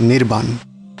 নির্বাণ।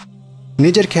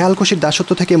 নিজের খেয়াল খুশির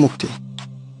দাসত্ব থেকে মুক্তি।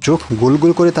 চোখ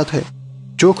গুলগুল করে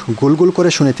চোখ গুলগুল করে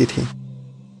শুনে তিথি।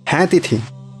 হ্যাঁ তিথি,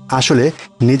 আসলে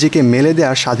নিজেকে মেলে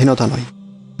দেওয়ার স্বাধীনতা নয়,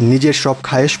 নিজের সব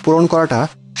খায়েশ পূরণ করাটা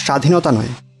স্বাধীনতা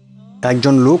নয়।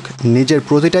 একজন লোক নিজের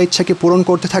প্রতিটা ইচ্ছাকে পূরণ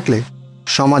করতে থাকলে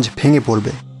সমাজ ভেঙে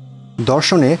পড়বে।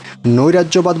 দর্শনে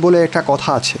নৈরাজ্যবাদ বলে একটা কথা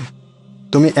আছে।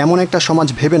 তুমি এমন একটা সমাজ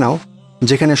ভেবে নাও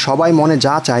যেখানে সবাই মনে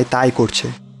যা চায় তাই করছে।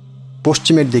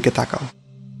 পশ্চিমের দিকে তাকাও।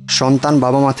 সন্তান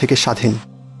বাবা মা থেকে স্বাধীন,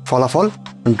 ফলাফল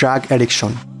ড্রাগ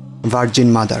অ্যাডিকশন, ভার্জিন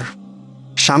মাদার।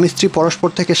 স্বামী স্ত্রী পরস্পর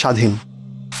থেকে স্বাধীন,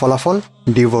 ফলাফল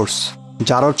ডিভোর্স,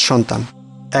 জারজ সন্তান,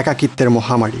 একাকিত্বের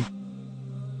মহামারী।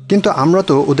 কিন্তু আমরা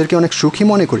তো ওদেরকে অনেক সুখী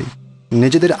মনে করি,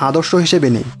 নিজেদের আদর্শ হিসেবে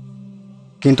নেই।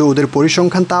 কিন্তু ওদের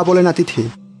পরিসংখ্যান তা বলে না তিথি।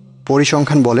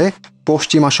 পরিসংখ্যান বলে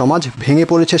পশ্চিমা সমাজ ভেঙে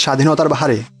পড়েছে স্বাধীনতার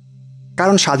ভারে।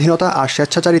 কারণ স্বাধীনতা আর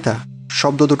স্বেচ্ছাচারিতা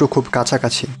শব্দ দুটো খুব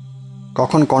কাছাকাছি।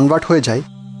 কখন কনভার্ট হয়ে যায়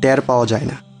টের পাওয়া যায়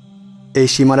না। এই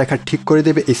সীমারেখা ঠিক করে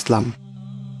দেবে ইসলাম।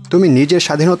 তুমি নিজের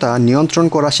স্বাধীনতা নিয়ন্ত্রণ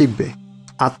করা শিখবে,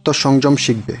 আত্মসংযম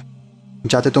শিখবে,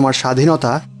 যাতে তোমার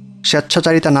স্বাধীনতা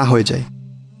স্বেচ্ছাচারিতা না হয়ে যায়।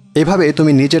 এভাবে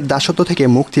তুমি নিজের দাসত্ব থেকে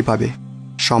মুক্তি পাবে,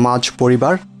 সমাজ,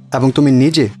 পরিবার এবং তুমি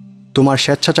নিজে তোমার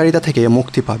স্বেচ্ছাচারিতা থেকে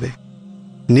মুক্তি পাবে।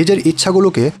 নিজের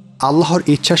ইচ্ছাগুলোকে আল্লাহর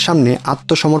ইচ্ছার সামনে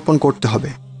আত্মসমর্পণ করতে হবে।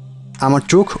 আমার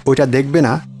চোখ ওইটা দেখবে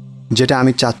না যেটা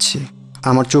আমি চাচ্ছি,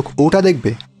 আমার চোখ ওটা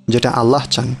দেখবে যেটা আল্লাহ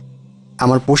চান।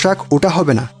 আমার পোশাক ওটা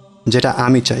হবে না যেটা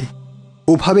আমি চাই।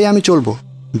 ওভাবেই আমি চলব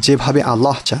যেভাবে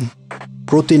আল্লাহ চান,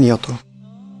 প্রতিনিয়ত।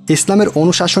 ইসলামের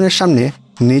অনুশাসনের সামনে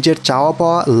নিজের চাওয়া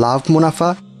পাওয়া, লাভ মুনাফা,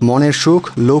 মনের সুখ,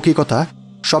 লৌকিকতা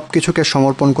সব কিছুকে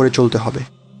সমর্পণ করে চলতে হবে।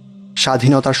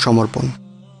 স্বাধীনতার সমর্পণ।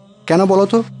 কেন বলো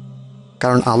তো?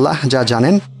 কারণ আল্লাহ যা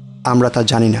জানেন আমরা তা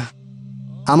জানি না।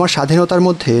 আমার স্বাধীনতার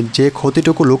মধ্যে যে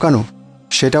ক্ষতিটুকু লুকানো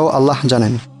সেটাও আল্লাহ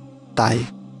জানেন। তাই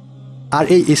আর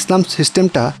এই ইসলাম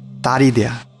সিস্টেমটা তারই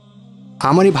দেয়া,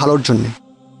 আমারই ভালোর জন্যে।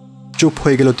 চুপ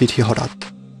হয়ে গেল তিথি হঠাৎ।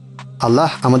 আল্লাহ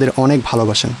আমাদের অনেক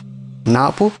ভালোবাসেন না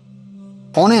আপু?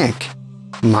 অনেক,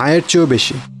 মায়ের চেয়েও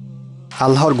বেশি।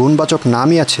 আল্লাহর গুণবাচক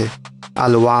নামই আছে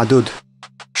আল ওয়াদুদ,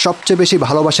 সবচেয়ে বেশি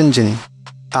ভালোবাসেন যিনি।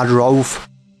 আর রউফ,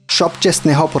 সবচেয়ে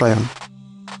স্নেহপরায়ণ।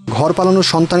 ঘর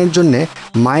পালানোর সন্তানের জন্যে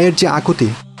মায়ের যে আকুতি,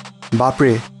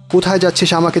 বাপরে কোথায় যাচ্ছিস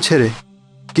আমাকে ছেড়ে,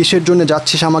 কিসের জন্য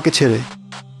যাচ্ছিস আমাকে ছেড়ে,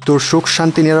 তোর সুখ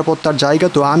শান্তি নিরাপত্তার জায়গা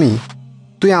তো আমি,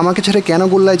 তুই আমাকে ছেড়ে কেন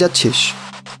গোল্লায় যাচ্ছিস?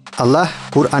 আল্লাহ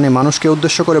কুরআনে মানুষকে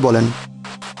উদ্দেশ্য করে বলেন,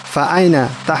 ফাআইনা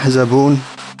তাহজাবুন,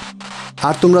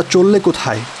 আর তোমরা চললে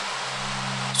কোথায়?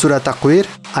 সূরা তাকওয়ির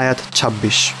আয়াত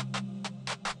 ২৬।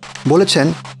 বলেছেন,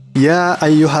 ইয়া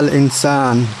আইয়ুহাল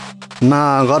ইনসান মা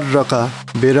গররাকা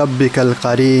বিরাব্বিকাল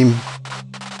কারীম,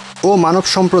 ও মানব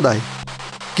সম্প্রদায়,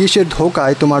 কিসের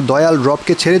ধোকায় তোমার দয়াল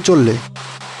রবকে ছেড়ে চললে,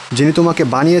 যিনি তোমাকে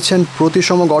বানিয়েছেন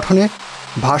প্রতিসম গঠনে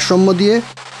ভারসাম্য দিয়ে।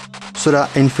 সূরা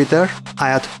ইনফিতার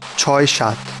আয়াত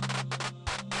 ৬-৭।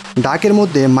 ডাকের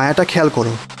মধ্যে মায়াটা খেয়াল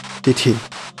করো তিথি।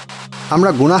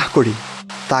 আমরা গুনাহ করি,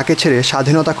 তাকে ছেড়ে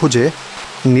স্বাধীনতা খুঁজে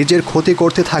নিজের ক্ষতি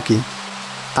করতে থাকি,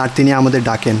 আর তিনি আমাদের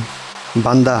ডাকেন,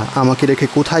 বান্দা আমাকে রেখে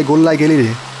কোথায় গোল্লায় গেলি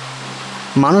রে?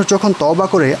 মানুষ যখন তওবা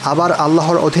করে আবার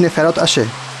আল্লাহর অধীনে ফেরত আসে,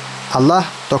 আল্লাহ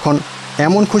তখন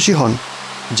এমন খুশি হন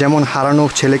যেমন হারানো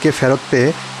ছেলেকে ফেরত পেয়ে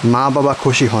মা বাবা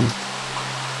খুশি হন।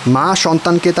 মা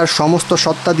সন্তানকে তার সমস্ত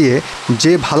সত্তা দিয়ে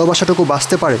যে ভালোবাসাটুকু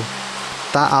বাঁচতে পারে,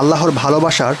 তা আল্লাহর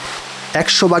ভালোবাসার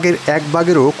 ১০০ ভাগের ১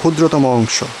 ভাগেরও ক্ষুদ্রতম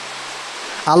অংশ।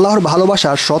 আল্লাহর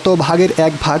ভালোবাসার ১০০ ভাগের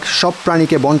 ১ ভাগ সব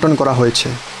প্রাণীকে বন্টন করা হয়েছে।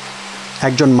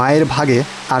 একজন মায়ের ভাগে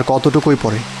আর কতটুকুই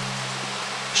পড়ে,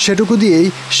 সেটুকু দিয়েই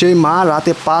সেই মা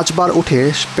রাতে ৫ বার উঠে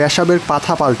পেশাবের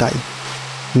পাথা পাল্টায়,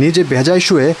 নিজে ভেজায়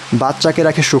শুয়ে বাচ্চাকে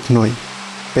রাখে শুকনোই,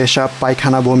 পেশাব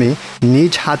পায়খানা বমি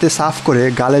নিজ হাতে সাফ করে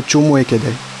গালে চুমু এঁকে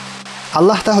দেয়।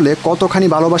 আল্লাহ তাহলে কতখানি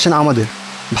ভালোবাসেন আমাদের,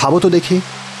 ভাবো তো দেখি।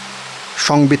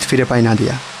 সংবিত ফিরে পায়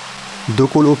নাদিয়া,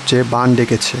 দুকুল উপচে বান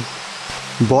ডেকেছে,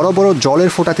 বড় বড় জলের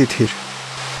ফোঁটা তিথির।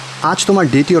 আজ তোমার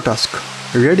দ্বিতীয় টাস্ক,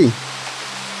 রেডি?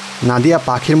 নাদিয়া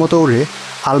পাখির মতো উড়ে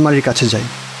আলমারির কাছে যায়।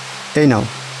 এই নাও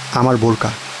আমার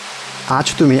বোরকা, আজ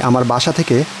তুমি আমার বাসা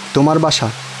থেকে তোমার বাসা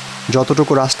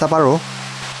যতটুকু রাস্তা পারো,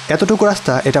 এতটুকু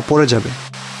রাস্তা এটা পড়ে যাবে,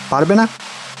 পারবে না?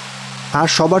 আর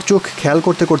সবার চোখ খেয়াল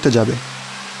করতে করতে যাবে,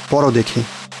 পরও দেখি।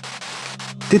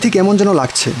 তিথি কেমন যেন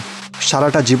লাগছে,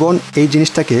 সারাটা জীবন এই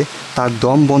জিনিসটাকে তার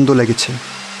দম বন্ধ লেগেছে।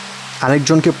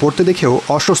 আরেকজনকে পড়তে দেখেও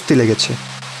অস্বস্তি লেগেছে,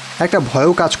 একটা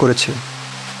ভয়ও কাজ করেছে।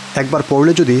 একবার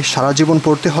পড়লে যদি সারা জীবন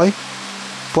পড়তে হয়,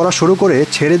 পড়া শুরু করে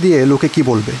ছেড়ে দিয়ে লোকে কি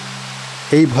বলবে,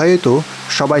 এই ভয়ে তো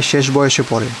সবাই শেষ বয়সে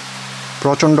পড়ে।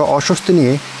 প্রচণ্ড অস্বস্তি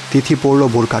নিয়ে তিথি পড়ল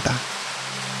বোরকাটা।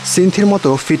 সিনথির মতো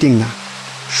ফিটিং না,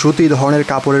 সুতি ধরনের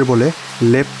কাপড়ের বলে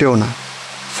লেপটেও না,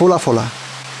 ফোলা ফোলা।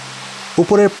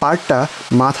 উপরের পার্টটা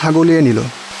মাথা গলিয়ে নিল,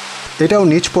 এটাও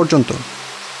নিচ পর্যন্ত,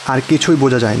 আর কিছুই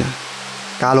বোঝা যায় না।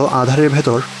 কালো আধারের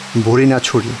ভেতর ভরি না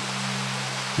ছুরি।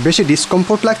 বেশি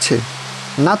ডিসকমফোর্ট লাগছে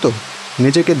না তো,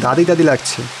 নিজেকে দাদি দাদি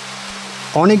লাগছে।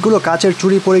 অনেকগুলো কাচের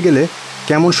চুড়ি পড়ে গেলে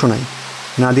কেমন শোনায়?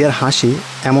 নাদিয়ার হাসি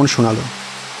এমন শোনালো।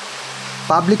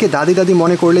 পাবলিকে দাদি দাদি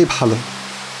মনে করলেই ভালো,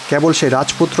 কেবল সে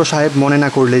রাজপুত্র সাহেব মনে না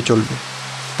করলেই চলবে,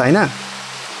 তাই না?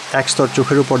 এক স্তর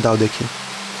চোখের উপর দাও দেখি,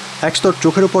 এক স্তর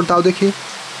চোখের উপর দাও দেখি।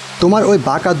 তোমার ওই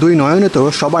বাঁকা ২ নয়নে তো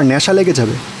সবার নেশা লেগে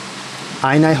যাবে।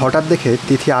 আয়নায় হঠাৎ দেখে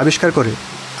তিথি আবিষ্কার করে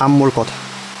আম্মুর কথা,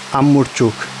 আম্মুর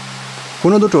চোখ,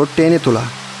 কোনো দুটো টেনে তোলা,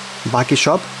 বাকি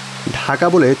সব ঢাকা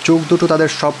বলে চোখ দুটো তাদের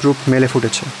সব রূপ মেলে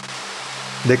ফুটেছে।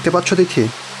 দেখতে পাচ্ছ তিথি?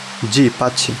 জি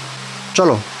পাচ্ছি।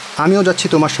 চলো আমিও যাচ্ছি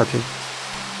তোমার সাথে।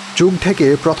 চোখ ঢেকে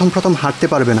প্রথম প্রথম হাঁটতে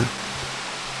পারবে না,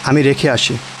 আমি রেখে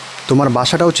আসি, তোমার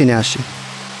বাসাটাও চিনে আসি।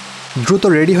 দ্রুত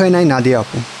রেডি হয়ে নেয় নাদিয়া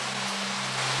আপু।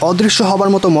 অদৃশ্য হবার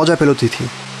মতো মজা পেল তিথি,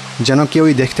 যেন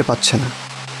কেউই দেখতে পাচ্ছে না।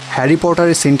 হ্যারি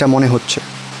পটারের সিনটা মনে হচ্ছে।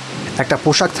 একটা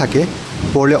পোশাক থাকে,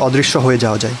 পরলে অদৃশ্য হয়ে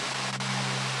যাওয়া যায়।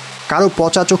 কারো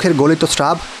পচা চোখের গলিত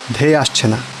স্রাব ধেয়ে আসছে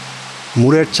না।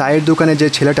 মুরের চায়ের দোকানে যে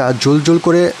ছেলেটা জুলজুল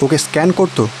করে ওকে স্ক্যান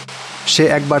করত, সে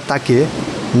একবার তাকে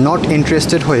নট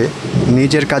ইন্টারেস্টেড হয়ে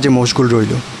নিজের কাজে মশগুল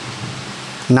রইল।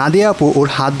 নাদিয়া আপু ওর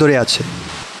হাত ধরে আছে।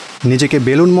 নিজেকে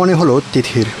বেলুন মনে হলো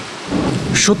তিথির।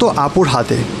 সুতো আপুর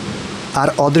হাতে, আর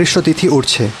অদৃশ্য তিথি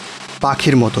উঠছে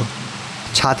পাখির মতো,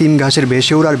 ছাতিম ঘাসের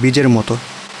ভেসে ওড়ার বীজের মতো।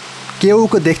 কেউ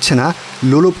ওকে দেখছে না,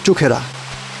 লুলুপ চোখেরা,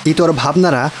 ইতর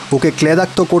ভাবনারা ওকে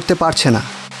ক্লেদাক্ত করতে পারছে না।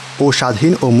 ও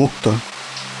স্বাধীন ও মুক্ত।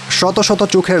 শত শত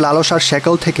চোখের লালসার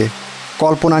শেকল থেকে,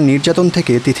 কল্পনার নির্যাতন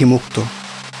থেকে তিথি মুক্ত।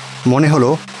 মনে হলো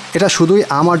এটা শুধুই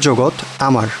আমার জগৎ,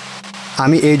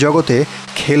 আমি এই জগতে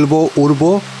খেলবো,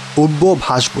 উড়বো,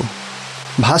 ভাসবো।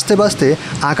 ভাসতে ভাসতে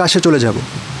আকাশে চলে যাব।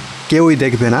 কেউই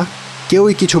দেখবে না,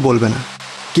 কেউই কিছু বলবে না,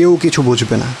 কেউ কিছু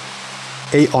বুঝবে না।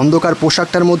 এই অন্ধকার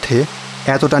পোশাকটার মধ্যে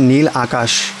এতটা নীল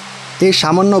আকাশ, এই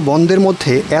সামান্য বন্ধের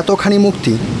মধ্যে এতখানি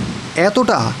মুক্তি,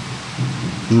 এতটা।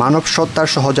 মানব সত্তার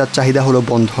সহজাত চাহিদা হলো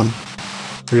বন্ধন।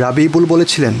 রাবিবুল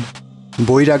বলেছিলেন,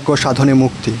 বৈরাগ্য সাধনে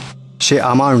মুক্তি, সে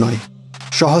আমার নয়,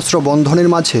 সহস্র বন্ধনের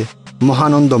মাঝে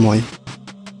মহানন্দময়।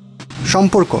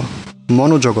 সম্পর্ক,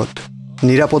 মনোজগৎ,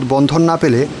 নিরাপদ বন্ধন না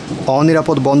পেলে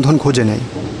অনিরাপদ বন্ধন খুঁজে নেয়।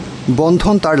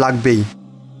 বন্ধন তার লাগবেই।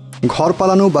 ঘর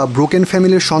পালানো বা ব্রোকেন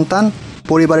ফ্যামিলির সন্তান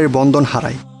পরিবারের বন্ধন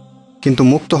হারায়, কিন্তু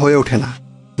মুক্ত হয়ে ওঠে না।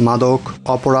 মাদক,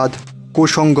 অপরাধ,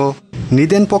 কুসঙ্গ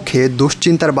নিদেন পক্ষে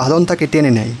দুশ্চিন্তার বাঁধন তাকে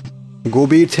টেনে নেয়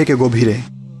গভীর থেকে গভীরে।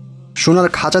 সোনার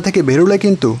খাঁচা থেকে বেরোলে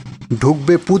কিন্তু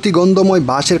ঢুকবে পুঁতিগন্ধময়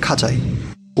বাঁশের খাঁচায়,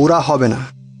 ওরা হবে না।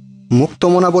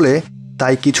 মুক্তমনা বলে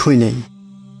তাই কিছুই নেই।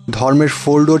 ধর্মের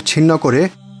ফোল্ডর ছিন্ন করে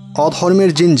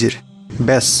অধর্মের জিঞ্জির,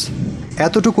 ব্যাস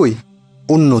এতটুকুই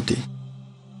উন্নতি।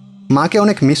 মাকে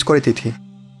অনেক মিস করে তিথি,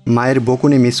 মায়ের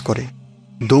বকুনি মিস করে,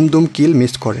 দুমদুম কিল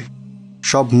মিস করে।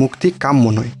 সব মুক্তি কাম্য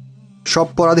নয়, সব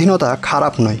পরাধীনতা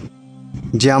খারাপ নয়।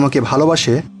 যে আমাকে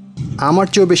ভালোবাসে আমার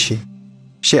চেয়েও বেশি,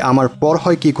 সে আমার পর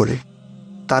হয় কি করে?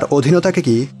 তার অধীনতাকে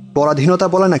কি পরাধীনতা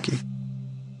বলে নাকি?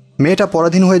 মেয়েটা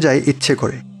পরাধীন হয়ে যায় ইচ্ছে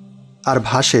করে, আর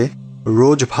ভাসে,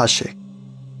 রোজ ভাসে,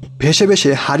 ভেসে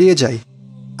ভেসে হারিয়ে যায়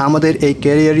আমাদের এই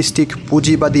ক্যারিয়ারিস্টিক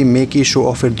পুঁজিবাদী মেকি শো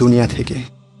অফের দুনিয়া থেকে।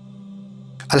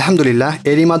 আলহামদুলিল্লাহ,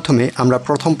 এরই মাধ্যমে আমরা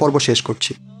প্রথম পর্ব শেষ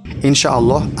করছি।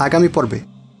 ইনশাআল্লাহ আগামী পর্বে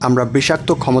আমরা বিষাক্ত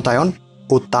ক্ষমতায়ন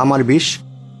ও তামার বিষ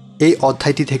এই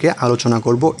অধ্যায়টি থেকে আলোচনা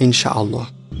করব ইনশাআল্লাহ।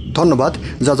 ধন্যবাদ।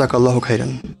 জাযাকাল্লাহু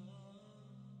খাইরান।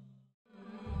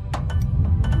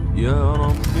 يا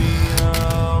ربي